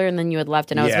there earlier and then you had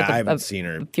left, and I was with I haven't seen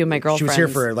her. A few of my girlfriends. She was here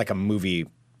for like a movie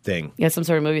thing. Yeah, some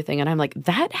sort of movie thing, and I'm like,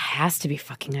 that has to be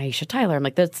fucking Aisha Tyler. I'm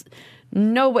like, that's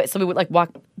no way. So we would like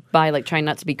walk by, like trying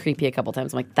not to be creepy a couple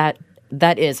times. I'm like,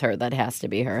 that is her. That has to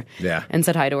be her. Yeah. And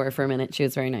said hi to her for a minute. She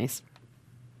was very nice.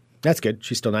 That's good.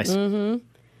 She's still nice. Mm-hmm.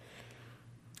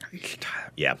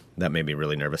 Yeah, that made me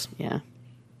really nervous. Yeah.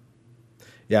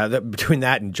 Yeah, between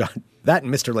that and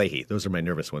Mr. Leahy, those are my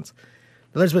nervous ones.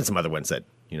 But there's been some other ones that,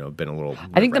 have been a little...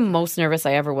 I think the most nervous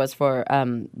I ever was for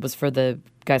the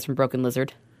guys from Broken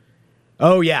Lizard.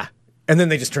 Oh, yeah. And then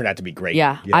they just turned out to be great.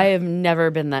 Yeah. I have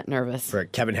never been that nervous. For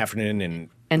Kevin Heffernan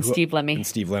and Steve Lemmy. And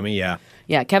Steve Lemmy, yeah.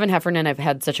 Yeah, Kevin Heffernan I've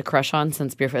had such a crush on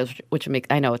since Beerfest, which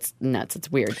I know it's nuts,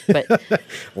 it's weird, but...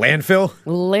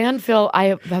 Landfill, I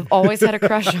have always had a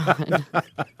crush on.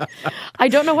 I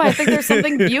don't know why. I think there's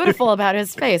something beautiful about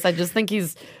his face. I just think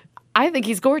he's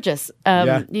gorgeous.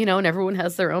 And everyone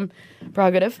has their own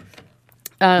prerogative.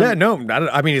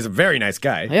 He's a very nice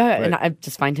guy. Yeah, and I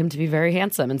just find him to be very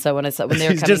handsome. And so when they were coming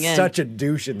in... He's just such a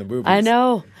douche in the movies. I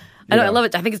know. I love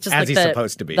it. I think it's just as like he's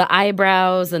supposed to be. The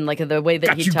eyebrows and like the way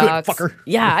that he talks. Good fucker.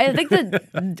 Yeah, I think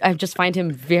that I just find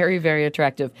him very, very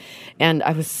attractive. And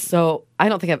I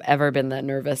don't think I've ever been that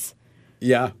nervous.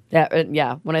 Yeah.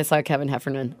 Yeah. When I saw Kevin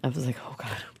Heffernan, I was like, oh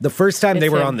God. The first time they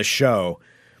were on the show,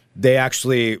 they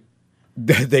actually,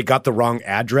 they got the wrong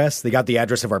address. They got the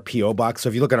address of our P.O. box. So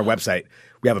if you look on our website,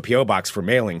 we have a P.O. box for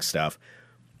mailing stuff.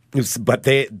 But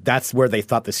that's where they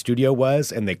thought the studio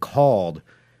was, and they called.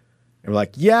 And we're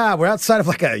like, yeah, we're outside of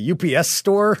like a UPS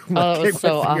store. Oh, it was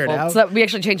so awful. So we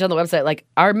actually changed on the website, like,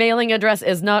 our mailing address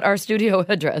is not our studio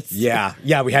address. Yeah,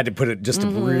 we had to put it just to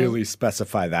really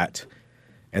specify that.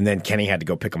 And then Kenny had to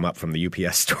go pick them up from the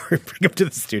UPS store and bring them to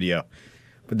the studio.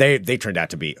 But they turned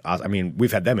out to be awesome. I mean,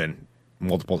 we've had them in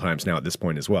multiple times now at this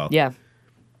point as well. Yeah.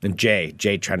 And Jay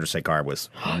Chandrasekhar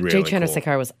was really Jay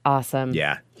Chandrasekhar was awesome.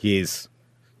 Yeah,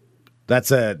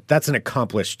 that's an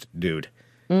accomplished dude.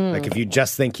 Like, if you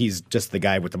just think he's just the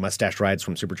guy with the mustache rides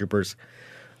from Super Troopers,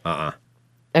 I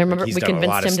remember we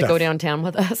convinced him to go downtown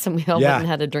with us, and we all went and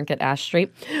had a drink at Ash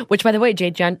Street. Which, by the way, Jay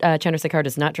Chandrasekhar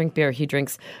does not drink beer. He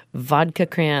drinks vodka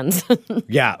crayons.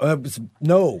 Yeah. It was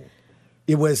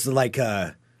like...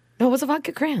 No, it was a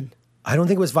vodka crayon. I don't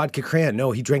think it was vodka crayon.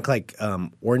 No, he drank like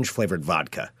orange-flavored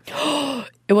vodka.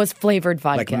 It was flavored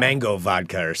vodka. Like mango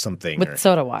vodka or something. With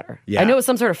soda water. Yeah. I know it was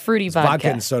some sort of fruity vodka. Vodka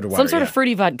and soda water, some sort of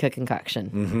fruity vodka concoction.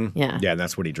 Mm-hmm. Yeah. Yeah, and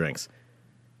that's what he drinks.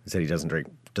 He said he doesn't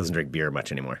drink beer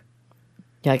much anymore.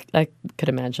 Yeah, I could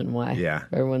imagine why. Yeah.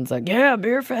 Everyone's like, yeah,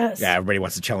 Beer Fest. Yeah, everybody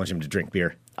wants to challenge him to drink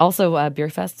beer. Also, Beer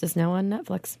Fest is now on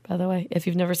Netflix, by the way. If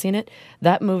you've never seen it,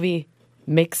 that movie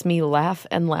makes me laugh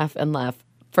and laugh and laugh.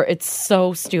 It's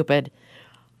so stupid.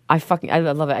 I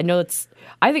love it.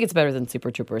 I think it's better than Super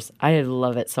Troopers. I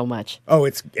love it so much. Oh,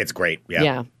 it's great.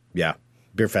 Yeah. Yeah.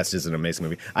 Beer Fest is an amazing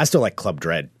movie. I still like Club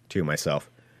Dread too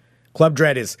myself. Club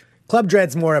Dread's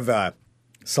more of a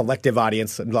selective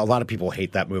audience. A lot of people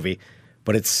hate that movie,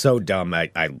 but it's so dumb.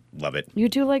 I love it. You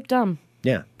do like dumb.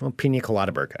 Yeah. Well, Pina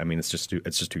Coladaberg. I mean, it's just too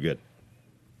good.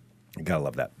 You gotta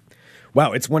love that.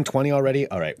 Wow, it's 1:20 already.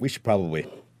 All right, we should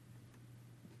probably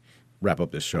wrap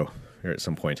up this show here at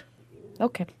some point.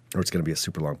 Okay. Or it's going to be a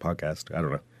super long podcast. I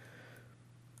don't know.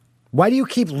 Why do you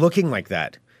keep looking like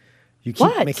that? You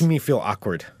keep making me feel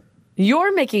awkward.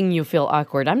 You're making you feel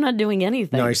awkward. I'm not doing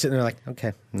anything. No, you're sitting there like,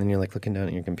 okay. And then you're like looking down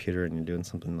at your computer and you're doing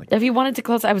something like... If you wanted to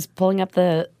close, I was pulling up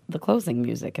the closing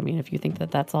music. I mean, if you think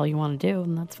that that's all you want to do,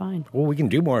 then that's fine. Well, we can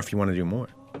do more if you want to do more.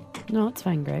 No, it's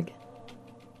fine, Greg.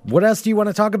 What else do you want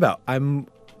to talk about?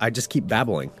 I just keep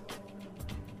babbling.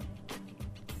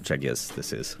 Which I guess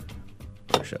this is.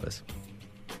 I'll show this.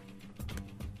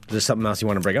 Is there something else you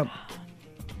want to bring up?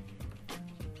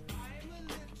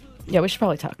 Yeah, we should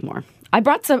probably talk more. I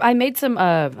found some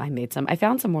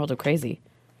World of Crazy.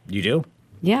 You do?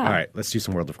 Yeah. All right, let's do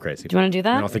some World of Crazy. Do you want to do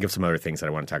that? And I'll think of some other things that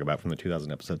I want to talk about from the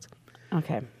 2000 episodes.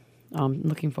 Okay. I'm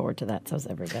looking forward to that. So's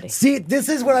everybody. See, this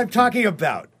is what I'm talking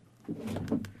about.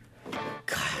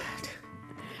 God.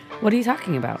 What are you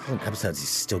talking about? Episodes, you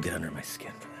still get under my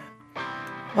skin for that.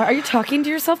 Why are you talking to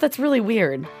yourself? That's really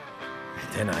weird.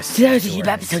 Then I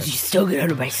episodes, you still get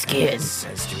under my skin.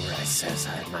 Says to where I says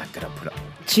I'm not gonna put up.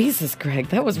 Jesus, Greg,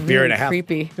 that was Beer really and a half.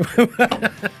 creepy.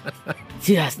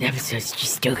 2000 episodes, you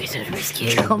still get under my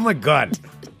skin. Oh my God,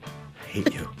 I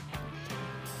hate you.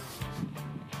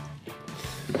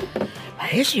 Why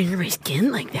is she under my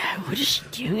skin like that? What is she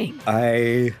doing?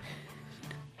 I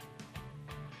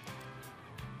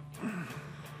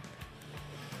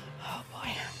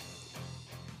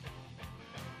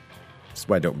That's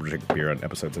why I don't drink beer on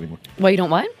episodes anymore. Well, you don't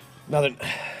what? Nothing. Are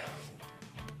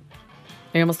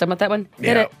you almost done with that one?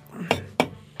 Hit Yeah. it.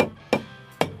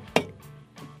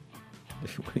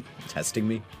 Testing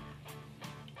me.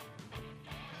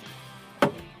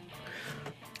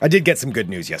 I did get some good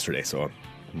news yesterday, so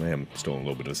I am still in a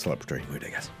little bit of a celebratory mood,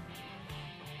 I guess.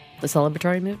 The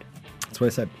celebratory mood? That's what I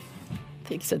said. I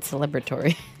think you said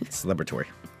celebratory. Celebratory.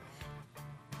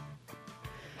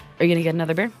 Are you going to get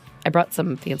another beer? I brought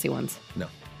some fancy ones. No.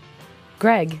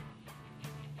 Greg,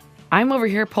 I'm over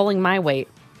here pulling my weight.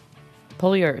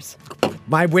 Pull yours.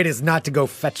 My weight is not to go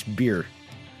fetch beer.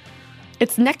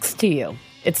 It's next to you.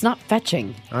 It's not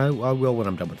fetching. I will when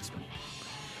I'm done with this one.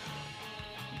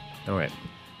 All right.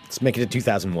 Let's make it to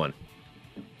 2001.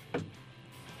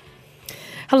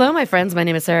 Hello, my friends. My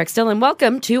name is Sarah Still, and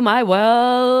welcome to my world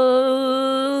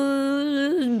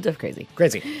of crazy.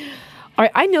 Crazy. All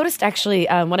right, I noticed actually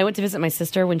when I went to visit my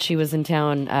sister when she was in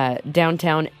town,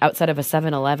 downtown, outside of a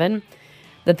 7-Eleven,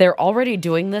 that they're already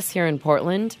doing this here in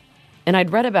Portland. And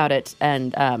I'd read about it,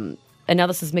 and now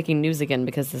this is making news again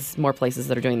because there's more places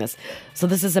that are doing this. So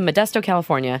this is in Modesto,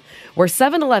 California, where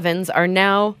 7-Elevens are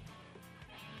now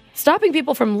stopping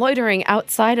people from loitering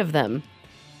outside of them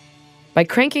by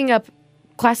cranking up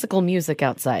classical music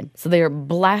outside. So they are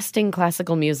blasting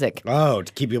classical music. Oh,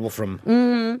 to keep people from...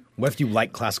 What if you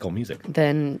like classical music?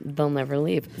 Then they'll never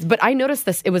leave. But I noticed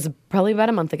this. It was probably about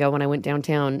a month ago when I went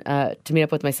downtown to meet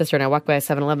up with my sister, and I walked by a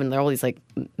 7-Eleven. There are all these like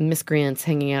miscreants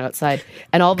hanging out outside,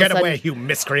 and all of a Get sudden, away, you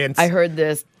miscreants. I heard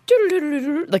this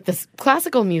like this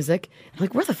classical music. I'm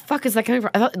like, where the fuck is that coming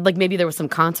from? I thought like maybe there was some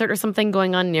concert or something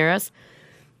going on near us.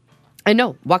 I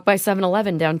know. Walked by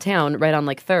 7-Eleven downtown, right on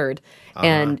like 3rd,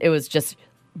 and it was just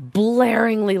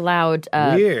blaringly loud.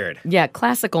 Weird. Yeah,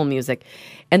 classical music.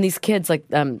 And these kids, like,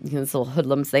 these little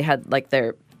hoodlums, they had like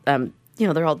their,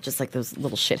 they're all just like those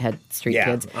little shithead street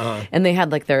kids. And they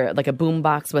had like a boom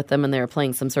box with them, and they were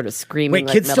playing some sort of screaming. Wait,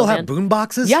 like, kids metal still have band. boom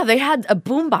boxes? Yeah, they had a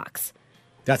boom box.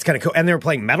 That's kind of cool. And they were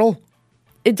playing metal?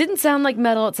 It didn't sound like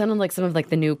metal. It sounded like some of like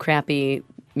the new crappy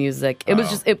music. It was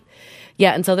just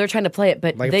yeah. And so they're trying to play it,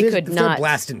 but Like, they if could if not. they're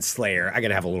blasting Slayer, I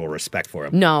gotta have a little respect for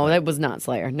them. No, that was not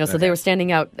Slayer. No, so they were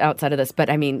standing outside of this, but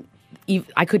I mean,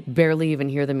 I could barely even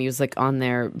hear the music on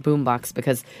their boombox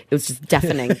because it was just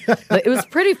deafening. But it was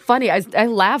pretty funny. I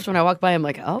laughed when I walked by. I'm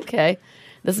like, okay,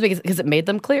 this is because it made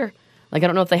them clear. Like, I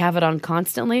don't know if they have it on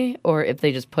constantly or if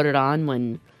they just put it on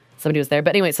when somebody was there.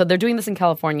 But anyway, so they're doing this in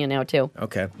California now too.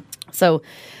 Okay. So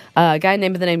a guy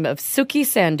named the name of Suki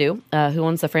Sandhu, who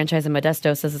owns the franchise in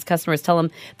Modesto, says his customers tell him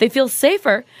they feel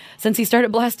safer since he started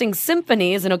blasting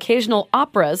symphonies and occasional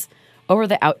operas over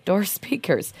the outdoor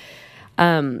speakers.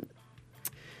 So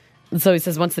he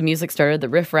says once the music started, the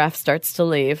riffraff starts to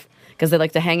leave because they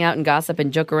like to hang out and gossip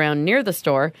and joke around near the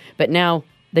store. But now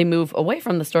they move away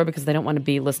from the store because they don't want to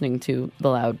be listening to the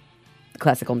loud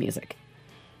classical music.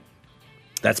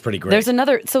 That's pretty great. There's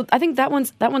another. So I think that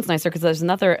one's nicer because there's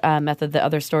another method that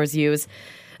other stores use.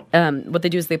 What they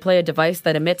do is they play a device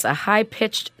that emits a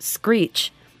high-pitched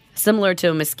screech similar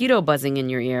to a mosquito buzzing in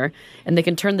your ear, and they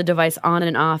can turn the device on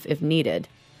and off if needed.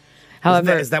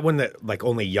 However, is that one that like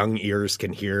only young ears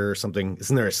can hear or something?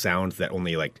 Isn't there a sound that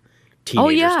only like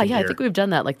teenagers can hear? I think we've done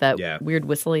that, like that weird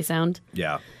whistly sound.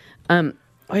 Yeah.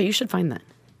 You should find that.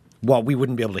 Well, we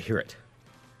wouldn't be able to hear it.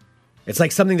 It's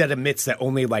like something that emits that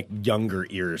only like younger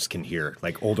ears can hear,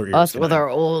 like older ears. Us with our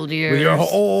old ears. With your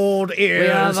old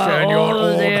ears our and your old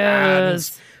old ears.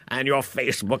 hands and your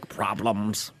Facebook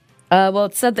problems. Well,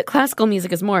 it's said that classical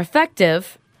music is more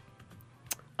effective,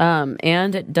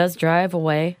 and it does drive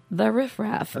away the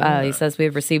riffraff. He says we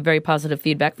have received very positive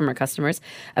feedback from our customers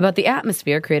about the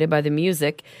atmosphere created by the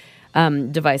music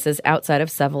devices outside of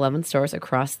 7-Eleven stores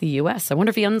across the U.S. I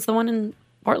wonder if he owns the one in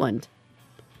Portland.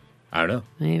 I don't know.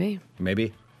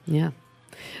 Maybe. Yeah.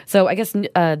 So I guess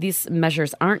these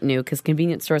measures aren't new because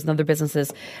convenience stores and other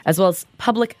businesses, as well as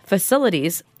public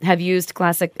facilities, have used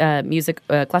classical music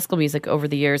over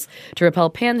the years to repel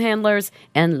panhandlers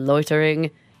and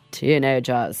loitering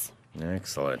teenagers.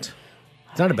 Excellent.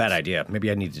 It's not a bad idea.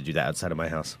 Maybe I need to do that outside of my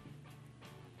house.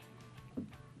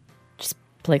 Just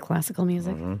play classical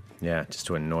music. Mm-hmm. Yeah, just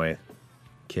to annoy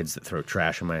kids that throw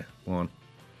trash on my lawn.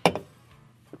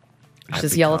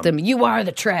 Just yell at them, "You are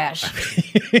the trash."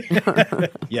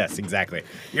 Yes, exactly.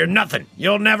 You're nothing.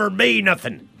 You'll never be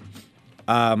nothing.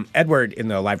 Edward in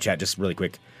the live chat, just really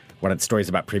quick, wanted stories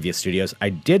about previous studios. I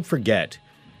did forget.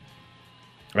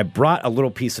 I brought a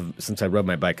little piece of, since I rode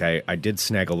my bike, I did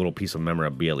snag a little piece of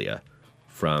memorabilia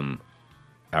from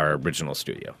our original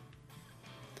studio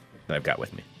that I've got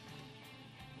with me.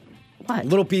 What? A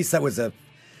little piece that was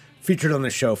featured on the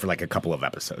show for like a couple of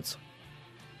episodes.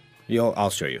 I'll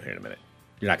show you here in a minute.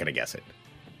 You're not going to guess it.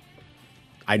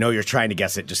 I know you're trying to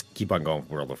guess it. Just keep on going.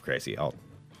 World of Crazy. I'll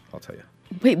tell you.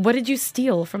 Wait, what did you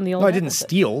steal from the old? No, I didn't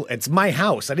steal. It's my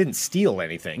house. I didn't steal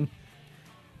anything.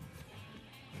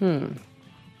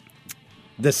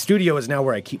 The studio is now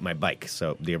where I keep my bike.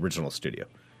 So the original studio.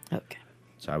 Okay.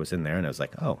 So I was in there and I was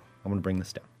like, oh, I'm going to bring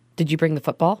this down. Did you bring the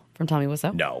football from Tommy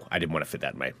Wiseau? No, I didn't want to fit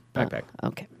that in my backpack. Oh,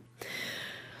 okay.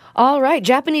 All right.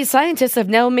 Japanese scientists have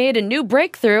now made a new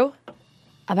breakthrough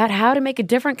about how to make a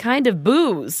different kind of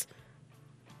booze.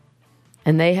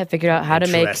 And they have figured out how to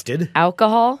make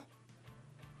alcohol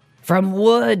from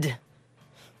wood.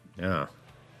 Yeah.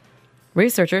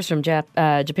 Researchers from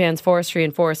Japan's Forestry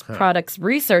and Forest Products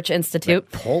Research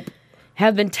Institute Pulp?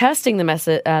 have been testing the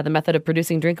method of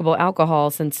producing drinkable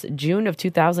alcohol since June of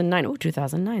 2009. Oh,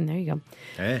 2009. There you go.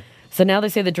 Hey. So now they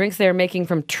say the drinks they are making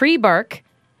from tree bark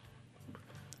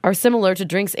are similar to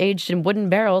drinks aged in wooden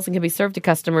barrels and can be served to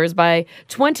customers by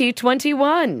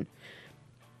 2021.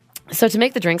 So to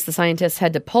make the drinks, the scientists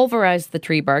had to pulverize the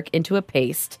tree bark into a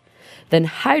paste, then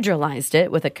hydrolyzed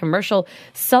it with a commercial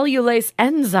cellulase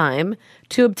enzyme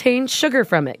to obtain sugar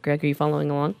from it. Greg, are you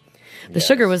following along? The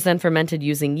sugar was then fermented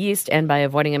using yeast, and by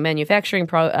avoiding a manufacturing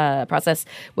process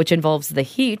which involves the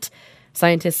heat,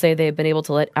 scientists say they have been able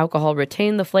to let alcohol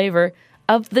retain the flavor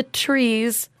of the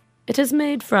trees it is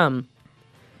made from.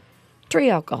 Tree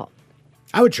alcohol.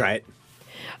 I would try it.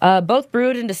 Both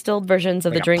brewed and distilled versions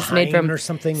of Like the drinks a made from pine or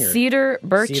something, or cedar,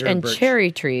 birch, and birch.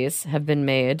 cherry trees have been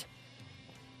made.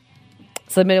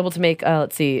 So they've been able to make,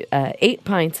 8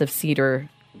 pints of cedar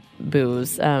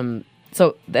booze.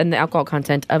 So then the alcohol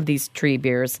content of these tree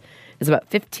beers is about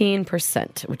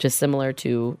 15%, which is similar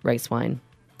to rice wine,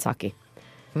 sake.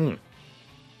 Tree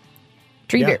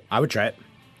beer. I would try it.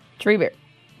 Tree beer.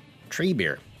 Tree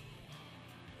beer.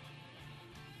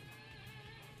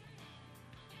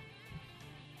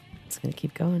 It's going to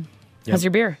keep going. Yep. How's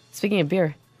your beer? Speaking of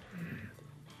beer.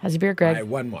 How's your beer, Greg? All right,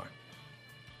 one more.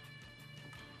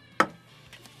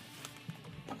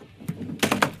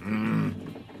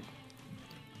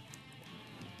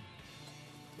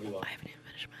 I haven't even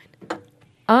finished mine.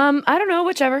 I don't know,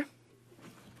 whichever.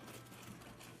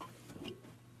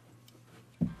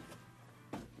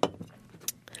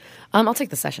 I'll take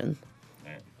the session.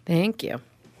 Thank you.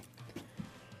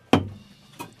 Thanks,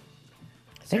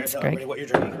 Sarah, tell Greg. everybody what you're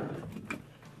drinking.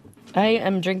 I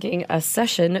am drinking a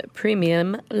Session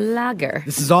Premium Lager.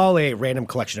 This is all a random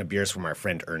collection of beers from our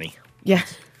friend Ernie. Yeah.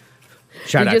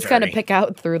 Shout You out just to kind of Ernie. pick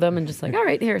out through them and just like, all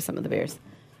right, here are some of the beers.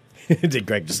 Did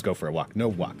Greg just go for a walk? No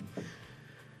walk.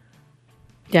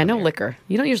 Yeah, no liquor.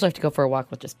 You don't usually have to go for a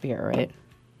walk with just beer, right?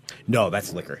 No,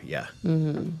 that's liquor. Yeah.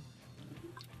 Mm-hmm.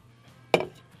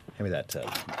 Hand me that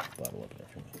bottle opener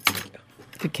for me. There you go.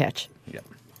 Good catch. Yep.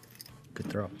 Good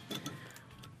throw.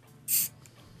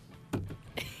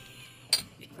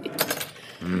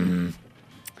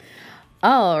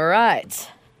 All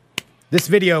right. This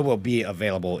video will be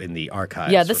available in the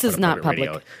archives. Yeah, this for is not Funemployment public.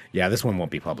 Radio. Yeah, this one won't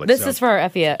be public. This so is for our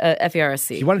if you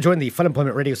FERSC. want to join the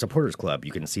Funemployment Radio Supporters Club,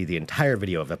 you can see the entire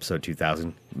video of episode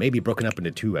 2000, maybe broken up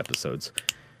into 2 episodes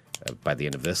by the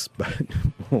end of this, but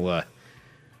we'll,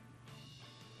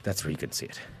 that's where you can see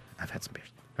it. I've had some beers.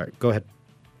 All right, go ahead.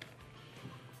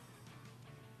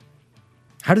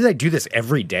 How did I do this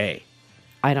every day?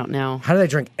 I don't know. How did I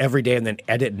drink every day and then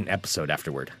edit an episode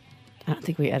afterward? I don't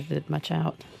think we edited much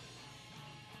out.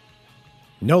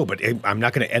 No, but I'm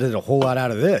not going to edit a whole lot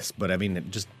out of this, but I mean,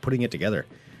 just putting it together.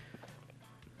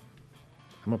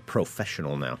 I'm a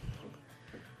professional now.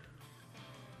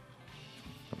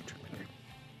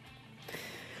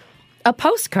 A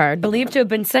postcard believed to have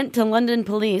been sent to London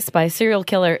police by serial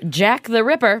killer Jack the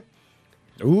Ripper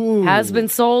Ooh. has been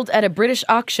sold at a British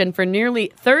auction for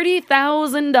nearly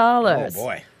 $30,000. Oh,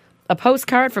 boy. A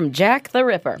postcard from Jack the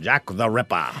Ripper. Jack the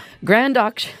Ripper. Grand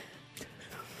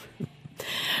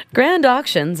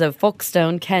Auctions of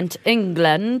Folkestone, Kent,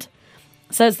 England,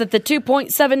 says that the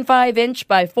 2.75-inch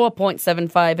by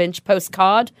 4.75-inch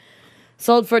postcard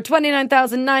sold for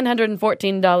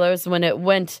 $29,914 when it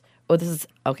went... Oh, this is...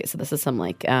 Okay, so this is some,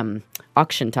 like,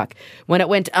 auction talk. When it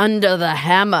went under the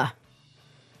hammer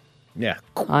Yeah.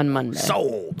 on Monday.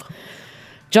 Sold.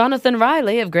 Jonathan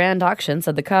Riley of Grand Auction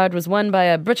said the card was won by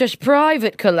a British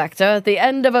private collector at the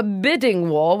end of a bidding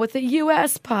war with the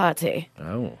U.S. party.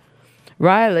 Oh.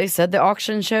 Riley said the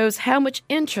auction shows how much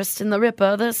interest in the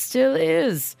Ripper there still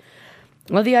is.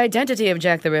 Well, the identity of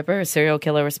Jack the Ripper, a serial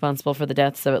killer responsible for the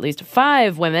deaths of at least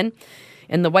 5 women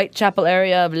in the Whitechapel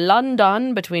area of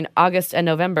London between August and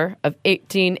November of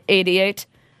 1888,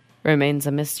 remains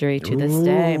a mystery to this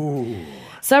day.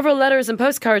 Several letters and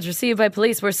postcards received by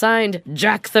police were signed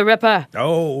Jack the Ripper.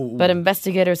 Oh. But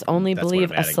investigators only That's what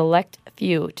believe I'm a adding. select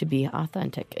few to be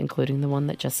authentic, including the one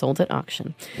that just sold at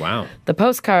auction. Wow. The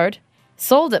postcard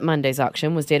sold at Monday's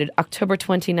auction was dated October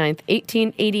 29th,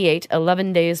 1888,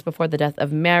 11 days before the death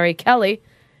of Mary Kelly,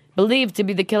 believed to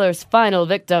be the killer's final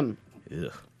victim.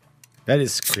 Ugh. That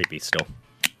is creepy still.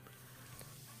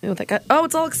 Oh, that got, oh,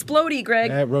 it's all explodey, Greg.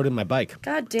 I rode in my bike.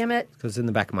 God damn it. It was in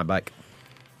the back of my bike.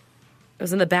 It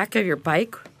was in the back of your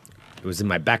bike? It was in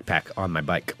my backpack on my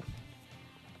bike.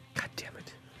 God damn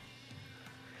it.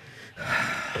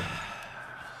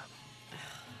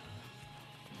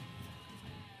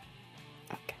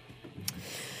 Okay.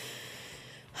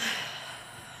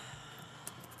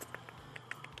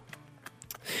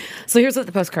 So here's what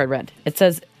the postcard read. It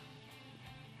says,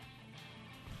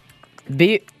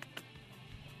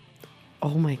 oh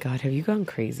my God, have you gone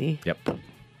crazy? Yep.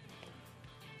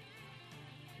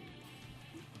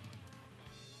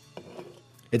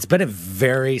 It's been a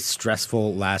very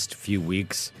stressful last few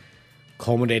weeks,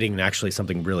 culminating in actually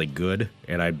something really good,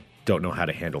 and I don't know how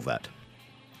to handle that.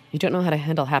 You don't know how to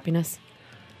handle happiness?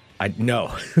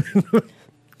 No.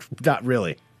 Not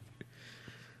really.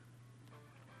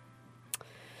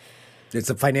 It's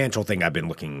a financial thing I've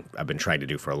been trying to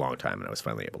do for a long time, and I was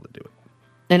finally able to do it.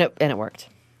 And it worked.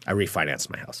 I refinanced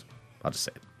my house. I'll just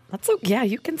say it. That's so, yeah,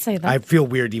 you can say that. I feel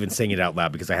weird even saying it out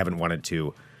loud because I haven't wanted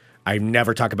to. I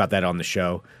never talk about that on the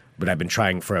show, but I've been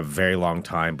trying for a very long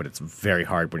time, but it's very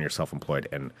hard when you're self-employed,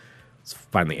 and it's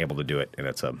finally able to do it, and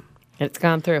it's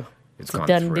gone through. It's a gone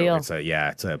done through. deal. It's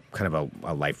a kind of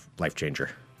a life changer.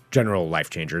 General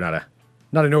life changer, not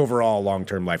an overall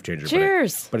long-term life changer.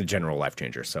 Cheers. But a general life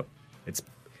changer. So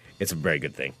it's a very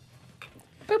good thing.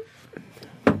 Boop.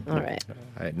 All right.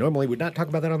 I normally would not talk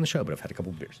about that on the show, but I've had a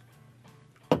couple of beers.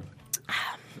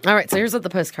 All right, so here's what the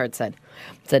postcard said.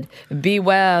 It said,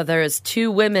 beware, there is 2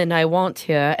 women I want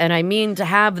here, and I mean to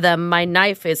have them. My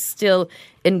knife is still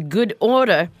in good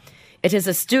order. It is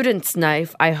a student's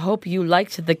knife. I hope you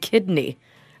liked the kidney.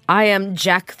 I am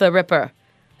Jack the Ripper.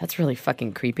 That's really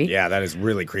fucking creepy. Yeah, that is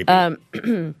really creepy.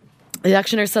 The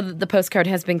auctioneer said that the postcard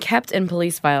has been kept in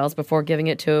police files before giving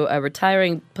it to a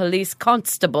retiring police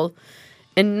constable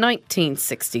in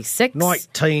 1966.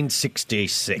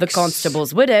 1966. The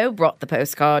constable's widow brought the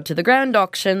postcard to the grand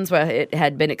auctions where it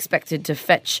had been expected to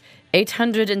fetch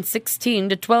 $816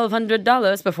 to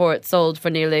 $1,200 before it sold for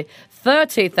nearly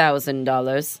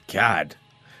 $30,000. God.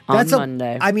 On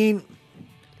Monday. I mean,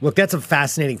 look, that's a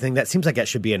fascinating thing. That seems like that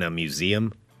should be in a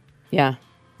museum. Yeah.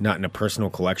 Not in a personal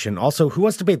collection. Also, who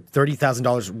wants to pay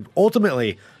 $30,000?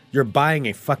 Ultimately, you're buying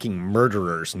a fucking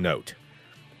murderer's note.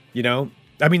 You know?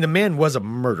 I mean, the man was a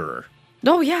murderer.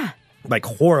 Oh, yeah. Like,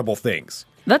 horrible things.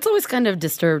 That's always kind of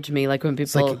disturbed me, like when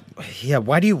It's people... like, yeah,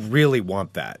 why do you really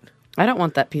want that? I don't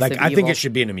want that piece of evil. I think it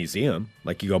should be in a museum.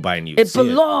 Like, you go by and you It see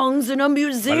belongs in a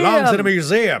museum. Belongs in a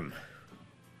museum.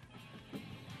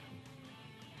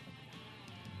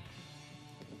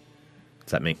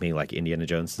 Does that make me like Indiana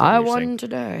Jones? I won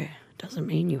today. Doesn't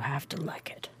mean you have to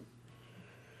like it.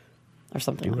 Or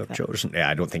something You like have that. chosen. Yeah,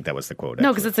 I don't think that was the quote.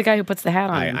 No, because it's the guy who puts the hat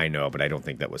on. I know, but I don't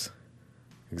think that was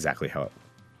exactly how it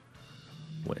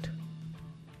went.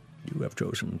 You have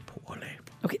chosen poorly.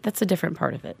 Okay, that's a different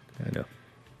part of it. I know.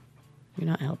 You're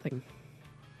not helping.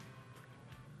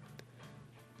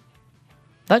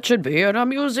 That should be in a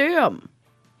museum.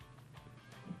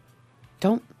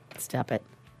 Don't. Stop it.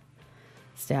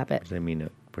 Stop it. What did I mean?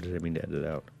 What did I mean to edit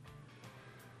out?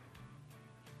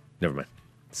 Never mind.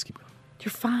 Let's keep going.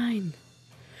 You're fine.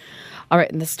 All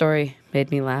right, and this story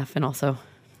made me laugh, and also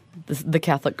the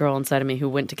Catholic girl inside of me who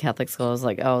went to Catholic school was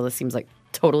like, oh, this seems like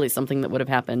totally something that would have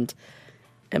happened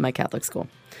at my Catholic school.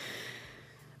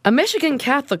 A Michigan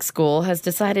Catholic school has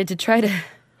decided to try to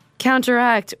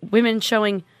counteract women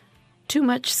showing too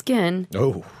much skin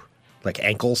Oh, like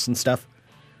ankles and stuff?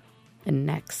 and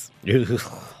necks Wait,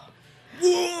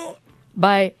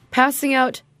 by passing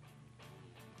out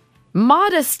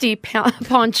modesty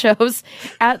ponchos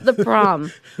at the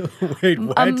prom.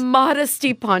 what? A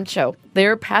modesty poncho.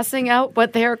 They're passing out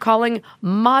what they are calling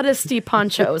modesty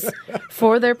ponchos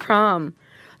for their prom.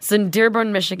 It's in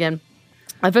Dearborn, Michigan.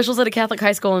 Officials at a Catholic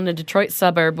high school in a Detroit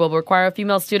suburb will require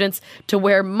female students to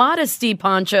wear modesty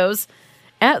ponchos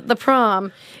at the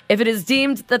prom if it is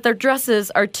deemed that their dresses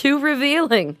are too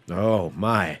revealing. Oh,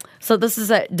 my. So this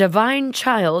is at Divine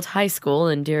Child High School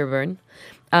in Dearborn.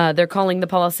 They're calling the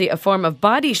policy a form of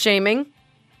body shaming.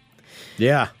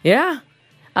 Yeah. Yeah.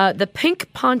 The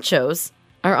pink ponchos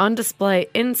are on display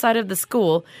inside of the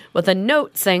school with a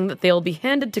note saying that they'll be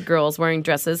handed to girls wearing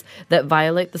dresses that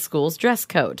violate the school's dress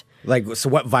code. Like, so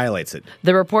what violates it?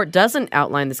 The report doesn't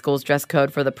outline the school's dress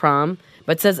code for the prom,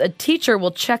 but says a teacher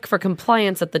will check for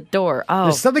compliance at the door. Oh,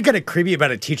 There's something kind of creepy about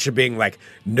a teacher being like,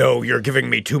 no, you're giving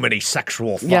me too many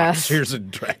sexual thoughts. Yes. Here's a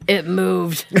dress. it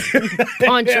moved.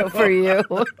 Poncho for you.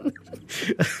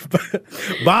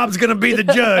 Bob's going to be the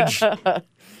judge.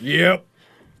 Yep.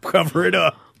 Cover it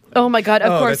up. Oh my God,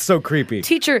 of Oh, course. that's so creepy.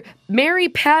 Teacher Mary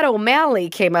Pat O'Malley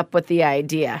came up with the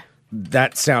idea.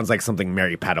 That sounds like something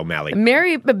Mary Pat O'Malley.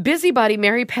 Busybody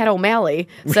Mary Pat O'Malley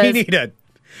We says need a,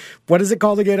 what is it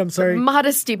called again? I'm sorry.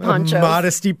 modesty ponchos.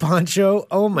 Modesty poncho?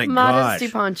 Oh my Modesty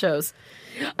gosh. ponchos.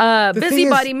 thing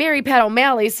Busybody is- Mary Pat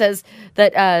O'Malley says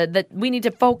that that we need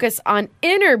to focus on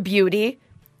inner beauty,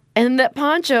 and that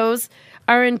ponchos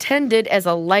are intended as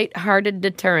a light-hearted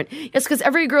deterrent. Yes, because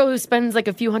every girl who spends like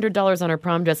a few $100s on her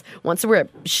prom dress wants to wear a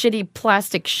shitty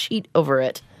plastic sheet over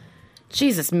it.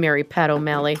 Jesus, Mary Pat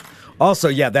O'Malley. Also,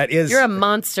 yeah, that is. You're a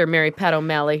monster, Mary Pat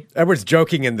O'Malley. Everyone's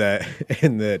joking in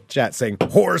the chat saying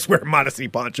whores wear modesty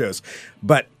ponchos,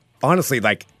 but honestly,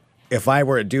 like if I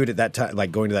were a dude at that time,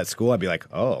 like going to that school, I'd be like,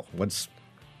 oh, what's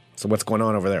going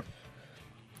on over there?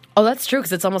 Oh, that's true,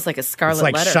 because it's almost like a scarlet It's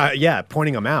like letter.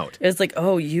 pointing them out. It's like,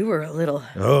 oh, you were a little.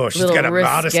 Oh, she's little got a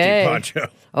risque. modesty poncho.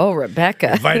 Oh,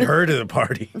 Rebecca. Invite her to the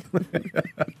party.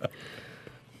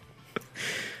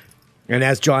 And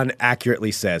as John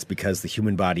accurately says, because the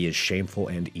human body is shameful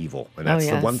and evil, and that's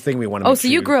the yes. one thing we want to. Oh, so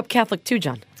you grew up Catholic too,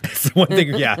 John? That's the one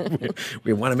thing, yeah.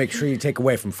 We want to make sure you take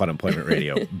away from Funemployment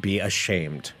Radio. Be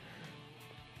ashamed.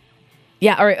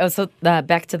 Yeah, all right. Oh, so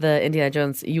back to the Indiana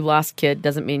Jones. You lost, kid.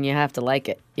 Doesn't mean you have to like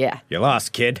it. Yeah. You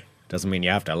lost, kid. Doesn't mean you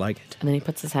have to like it. And then he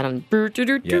puts his hat on.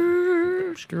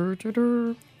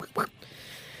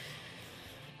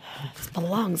 This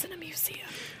belongs in a museum.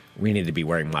 We need to be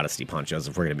wearing modesty ponchos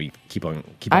if we're going to be keep on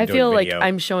I doing feel like video.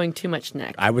 I'm showing too much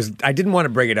neck. I didn't want to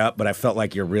bring it up, but I felt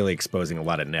like you're really exposing a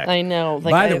lot of neck. I know.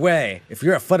 Like By the way, if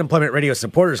you're a Fun Employment Radio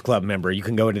Supporters Club member, you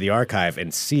can go into the archive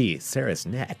and see Sarah's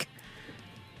neck.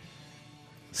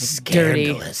 dirty,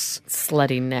 Scandalous.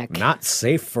 slutty neck. Not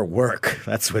safe for work.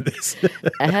 That's what this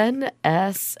NSFW.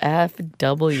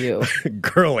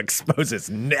 girl exposes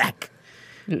neck.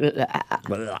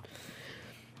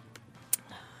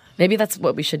 Maybe that's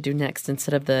what we should do next.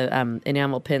 Instead of the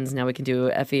enamel pins, now we can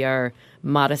do FER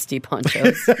modesty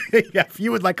ponchos. Yeah, if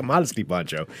you would like a modesty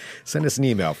poncho, send us an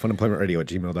email,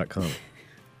 funemploymentradio@gmail.com.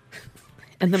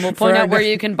 And then we'll point our out where next-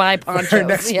 you can buy ponchos. For our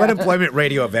next Yeah. Fun Employment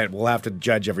Radio event, we'll have to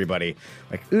judge everybody.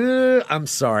 Like, I'm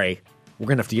sorry. We're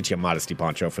going to have to get you a modesty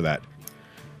poncho for that.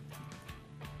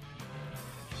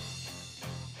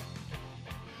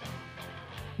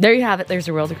 There you have it. There's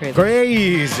your world of crazy.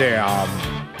 Crazy.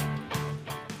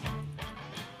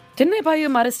 Didn't I buy you a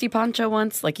modesty poncho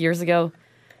once, like years ago?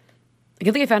 I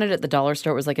think I found it at the dollar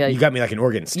store. It was like a. You got me like an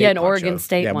Oregon State Yeah, an poncho. Oregon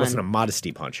State Yeah, it one. wasn't a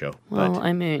modesty poncho. Well, but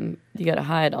I mean, you got to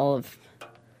hide all of.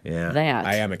 yeah, that.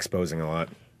 I am exposing a lot.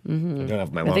 Mm-hmm. I don't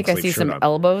have my I long think I sleeve see shirt some on.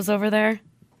 elbows over there.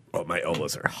 Oh, my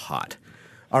elbows are hot.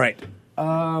 All right.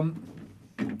 Oh,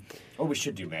 we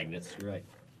should do magnets. You're right.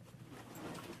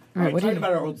 All right, what do talking you?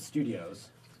 about our old studios.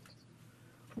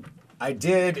 I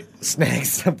did snag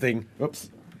something. Whoops.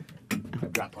 I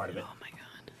got part of it. Oh my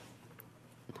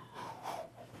god!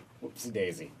 Whoopsie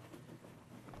daisy.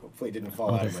 Hopefully it didn't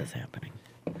fall Oh, out of this my... is happening.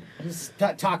 Just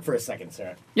talk for a second,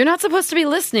 Sarah. You're not supposed to be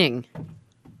listening.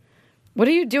 What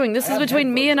are you doing? This I is have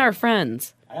between me headphones and on. our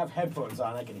friends. I have headphones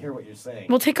on. I can hear what you're saying.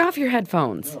 Well, take off your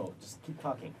headphones. No, just keep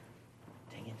talking.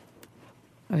 Dang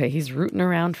it. Okay, he's rooting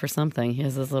around for something. He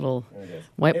has his little There it is.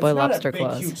 white boy lobster It's not a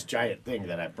claws. big, huge, giant thing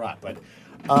that I brought, but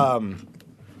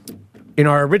in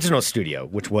our original studio,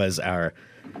 which was the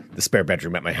spare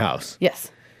bedroom at my house, Yes.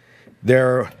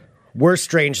 there were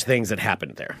strange things that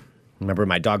happened there. Remember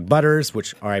my dog Butters,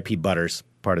 which R.I.P. Butters,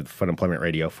 part of the Fun Employment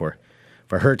Radio for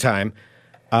her time,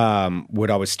 would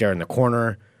always stare in the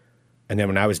corner. And then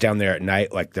when I was down there at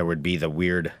night, like there would be the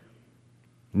weird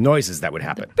noises that would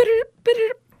happen.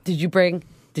 Did you bring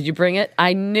it?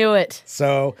 I knew it.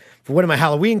 So for one of my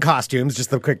Halloween costumes,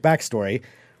 just the quick backstory,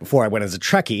 before I went as a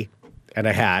Trekkie, and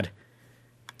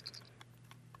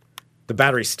the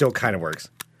battery still kind of works.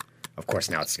 Of course,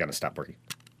 now it's going to stop working.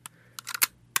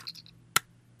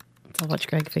 I'll watch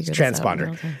Greg figure It's this out.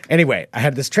 transponder. Okay. Anyway, I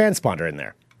had this transponder in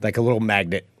there, like a little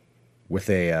magnet with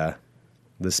the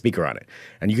speaker on it.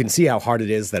 And you can see how hard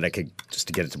it is that I could just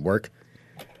to get it to work.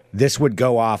 This would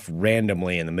go off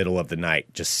randomly in the middle of the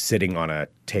night, just sitting on a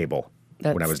table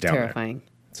when I was down terrifying. there.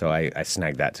 So I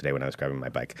snagged that today when I was grabbing my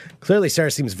bike. Clearly,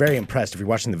 Sarah seems very impressed. If you're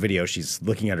watching the video, she's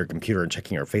looking at her computer and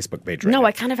checking her Facebook page right No, now.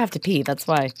 I kind of have to pee. That's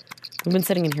why. We've been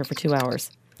sitting in here for 2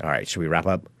 hours. All right, should we wrap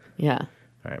up? Yeah.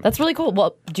 All right. That's really cool.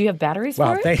 Well, do you have batteries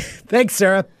Wow, for it? thanks,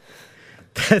 Sarah.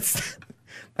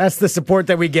 That's the support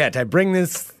that we get. I bring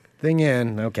this thing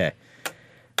in. Okay.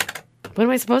 What am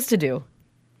I supposed to do?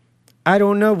 I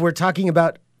don't know. We're talking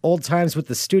about old times with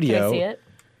the studio. Can I see it?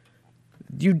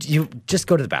 You just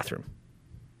go to the bathroom.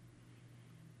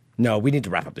 No, we need to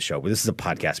wrap up the show. This is a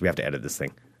podcast. We have to edit this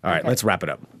thing. All right, let's wrap it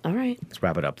up. All right. Let's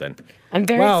wrap it up then. I'm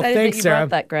very Wow, excited thanks, that you Sarah. brought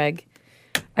that, Greg.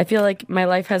 I feel like my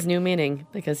life has new meaning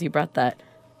because you brought that.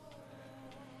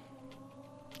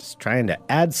 Just trying to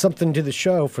add something to the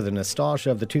show for the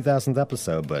nostalgia of the 2000th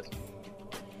episode, but...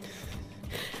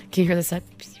 Can you hear this side?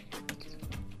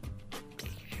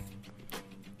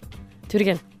 Do it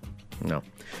again. No.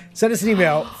 Send us an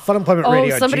email,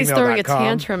 funemploymentradio@gmail.com. Oh, somebody's throwing a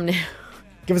tantrum now.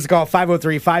 Give us a call,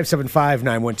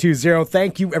 503-575-9120.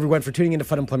 Thank you, everyone, for tuning into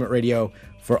Fun Employment Radio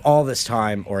for all this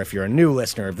time. Or if you're a new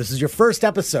listener, if this is your first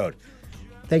episode,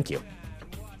 thank you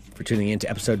for tuning in to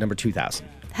episode number 2000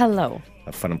 Hello.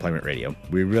 of Fun Employment Radio.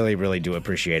 We really, really do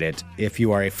appreciate it. If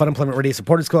you are a Fun Employment Radio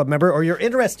Supporters Club member or you're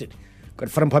interested, go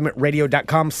to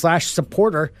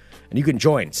funemploymentradio.com/supporter and you can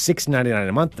join. $6.99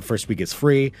 a month. The first week is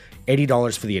free.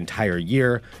 $80 for the entire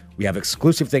year. We have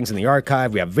exclusive things in the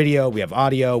archive. We have video. We have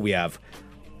audio. We have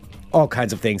all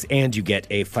kinds of things, and you get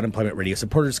a Fun Employment Radio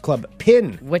Supporters Club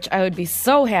pin, Which I would be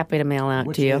so happy to mail out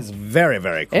which to you. is very,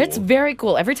 very cool. It's very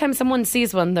cool. Every time someone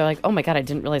sees one, they're like, oh my God, I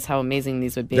didn't realize how amazing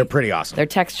these would be. They're pretty awesome. They're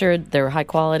textured, they're high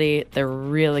quality, they're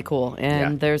really cool.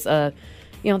 And Yeah. there's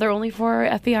they're only for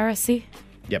FERSC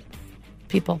Yep.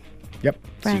 people. Yep.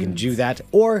 So you can Friends. do that.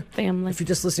 Or Family. if you're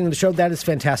just listening to the show, that is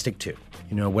fantastic too.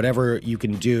 Whatever you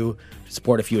can do to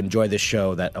support if you enjoy this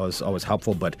show, that was always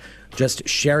helpful. But just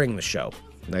sharing the show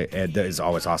is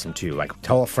always awesome too. Like,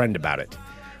 tell a friend about it.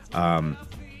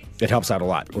 It helps out a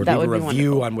lot. Or That leave a would be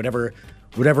review wonderful. on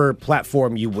whatever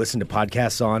platform you listen to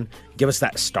podcasts on. Give us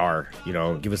that star.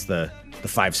 Give us the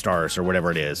 5 stars or whatever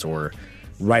it is. Or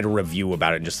write a review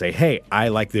about it and just say, hey, I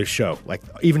like this show. Like,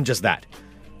 even just that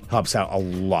helps out a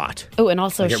lot. Oh, and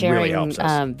also Like, it sharing really helps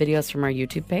us. videos from our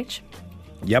YouTube page.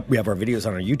 Yep, we have our videos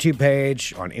on our YouTube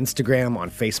page, on Instagram, on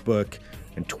Facebook,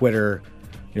 and Twitter.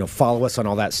 Follow us on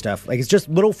all that stuff. Like, it's just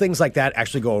little things like that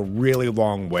actually go a really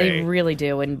long way. They really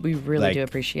do, and we really Like, do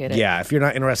appreciate it. Yeah, if you're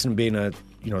not interested in being a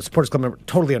supporters club member,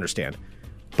 totally understand.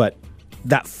 But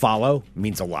that follow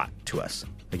means a lot to us.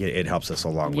 Like, it helps us a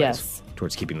long Yes. ways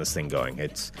towards keeping this thing going.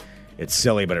 It's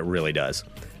silly, but it really does.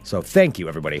 So thank you,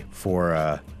 everybody,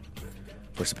 for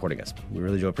supporting us. We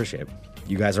really do appreciate it.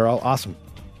 You guys are all awesome.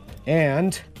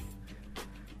 And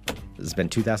this has been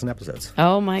 2,000 episodes.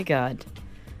 Oh my God.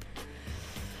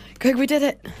 Greg, we did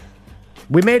it.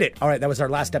 We made it. All right, that was our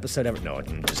last episode ever. No,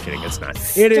 I'm just kidding. It's not.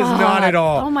 It is not at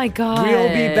all. Oh my God. We'll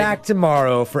be back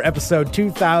tomorrow for episode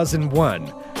 2001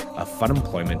 of Fun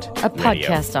Employment A Radio.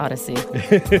 podcast odyssey.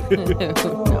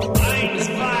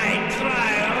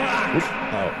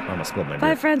 Oh, I almost spilled my beer.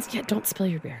 Bye, friends. Yeah, don't spill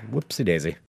your beer. Whoopsie daisy.